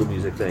classical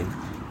music thing.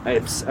 I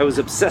was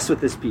obsessed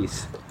with this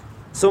piece,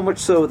 so much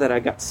so that I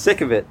got sick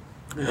of it,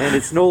 and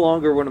it's no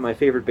longer one of my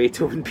favorite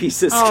Beethoven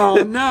pieces. Oh,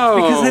 no!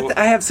 Because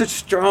I have such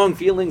strong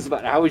feelings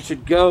about how it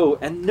should go,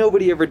 and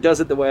nobody ever does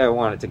it the way I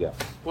want it to go.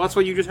 Well, that's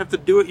why you just have to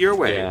do it your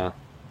way. Yeah.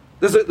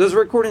 There's a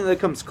recording that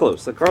comes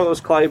close. The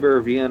Carlos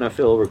Kleiber Vienna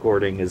Phil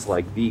recording is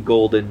like the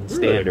golden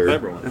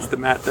standard. That's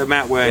the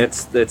Matt way.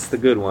 That's the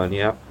good one,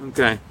 yeah.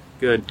 Okay.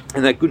 Good.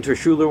 And that Gunter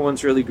Schuller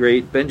one's really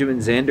great. Benjamin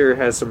Zander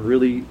has some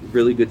really,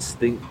 really good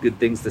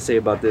things to say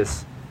about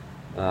this.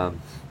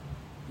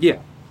 Yeah,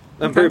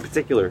 I'm very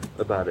particular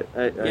about it.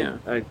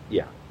 I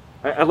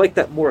like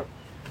that more,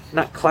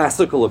 not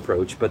classical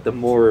approach, but the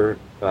more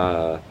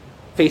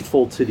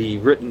faithful to the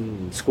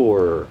written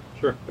score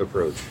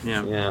approach.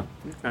 Yeah. Yeah.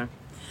 Okay. I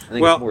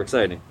think it's more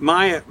exciting.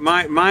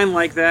 Mine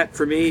like that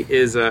for me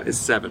is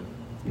 7.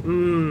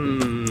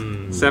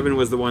 7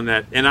 was the one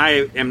that, and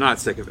I am not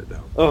sick of it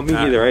though. Oh, me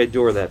neither. I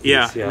adore that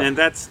piece. Yeah, and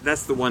that's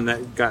the one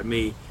that got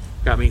me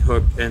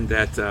hooked, and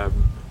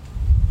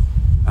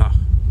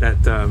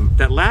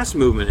that last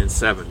movement in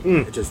 7,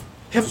 it just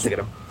the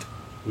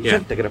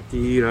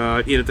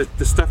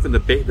stuff in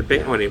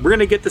the we're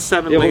gonna get to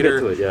 7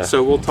 later, we'll get to it,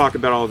 so we'll talk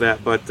about all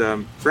that. But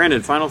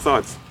Brandon, final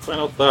thoughts.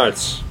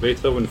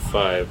 Beethoven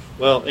 5.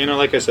 Well,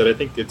 like I said, I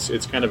think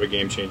it's kind of a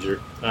game changer.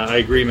 I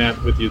agree,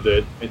 Matt, with you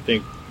that I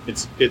think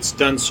it's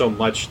done so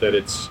much that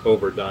it's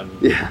overdone.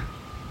 Yeah.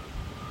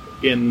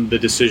 In the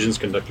decisions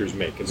conductors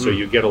make, and so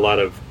you get a lot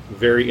of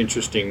very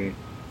interesting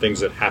things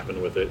that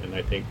happen with it, and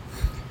I think.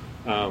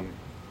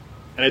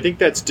 And I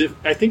think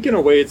I think in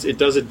a way it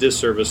does a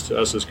disservice to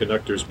us as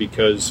conductors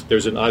because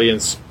there's an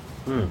audience,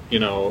 an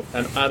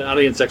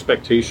audience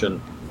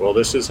expectation. Well,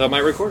 this is how my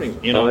recording.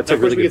 Of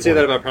course we could say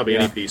that about probably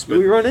any piece, but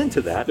we run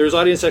into that. There's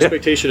audience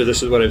expectation of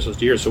this is what I'm supposed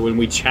to hear. So when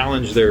we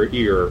challenge their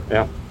ear,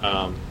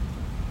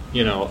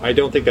 I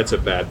don't think that's a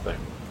bad thing.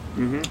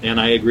 Mm-hmm. And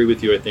I agree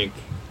with you. I think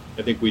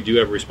we do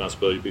have a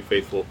responsibility to be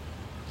faithful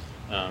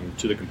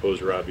to the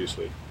composer,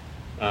 obviously.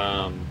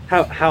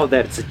 How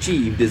that's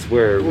achieved is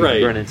where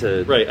we run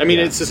into... Right. I mean,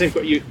 it's the same...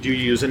 Do you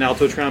use an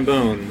alto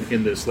trombone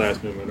in this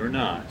last movement or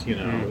not?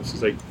 It's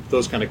just like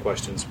those kind of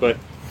questions. But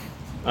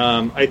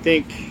I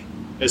think,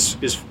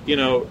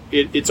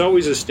 it's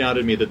always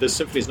astounded me that this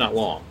symphony's not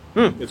long.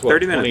 It's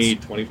 30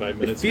 minutes. 25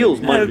 minutes. It feels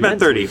about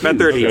 30. About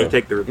 30 to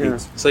take the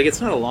repeats. It's like,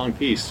 it's not a long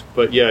piece,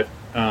 but yet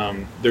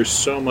there's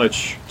so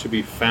much to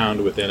be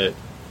found within it.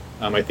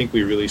 I think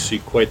we really see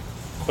quite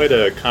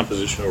a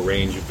compositional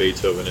range of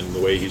Beethoven in the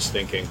way he's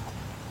thinking.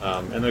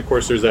 And then, of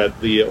course, there's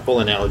the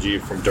whole analogy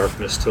from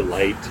darkness to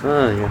light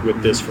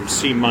with this from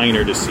C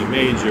minor to C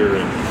major.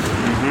 And,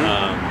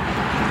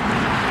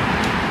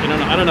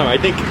 I don't know. I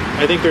think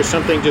there's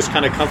something just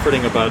kind of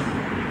comforting about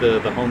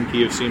the home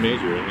key of C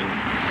major. I mean,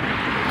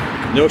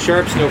 no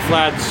sharps, no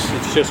flats.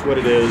 It's just what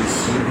it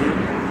is.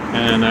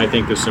 And I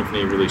think this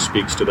symphony really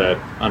speaks to that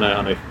on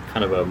a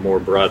kind of a more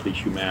broadly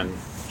humanic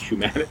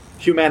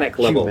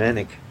level.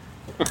 Humanic.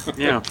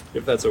 Yeah,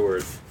 if that's a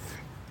word.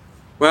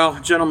 Well,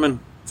 gentlemen,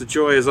 it's a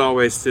joy as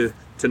always to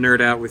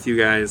nerd out with you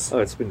guys. Oh,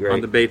 it's been great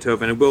on the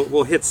Beethoven, and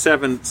we'll hit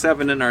 7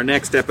 in our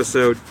next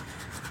episode.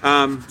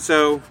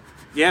 So,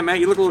 yeah, Matt,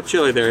 you look a little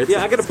chilly there.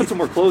 I got to put some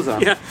more clothes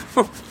on. Yeah,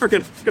 we're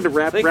gonna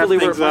wrap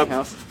things up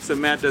house. so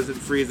Matt doesn't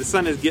freeze. The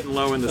sun is getting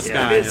low in the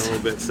sky a little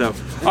bit. So,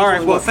 all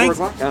right, well, thanks.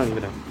 I don't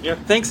even know. Yeah.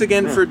 Thanks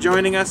again for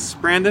joining us,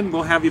 Brandon.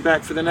 We'll have you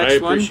back for the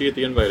next one. I appreciate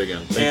the invite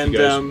again. Thank you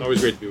guys. Always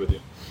great to be with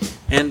you.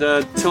 And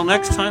till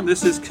next time,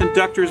 this is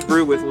Conductor's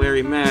Brew with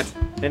Larry, Matt,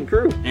 and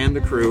crew. And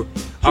the crew.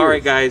 Cheers. All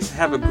right, guys,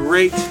 have a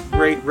great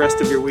great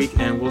rest of your week,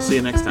 and we'll see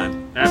you next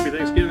time. Happy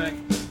Thanksgiving.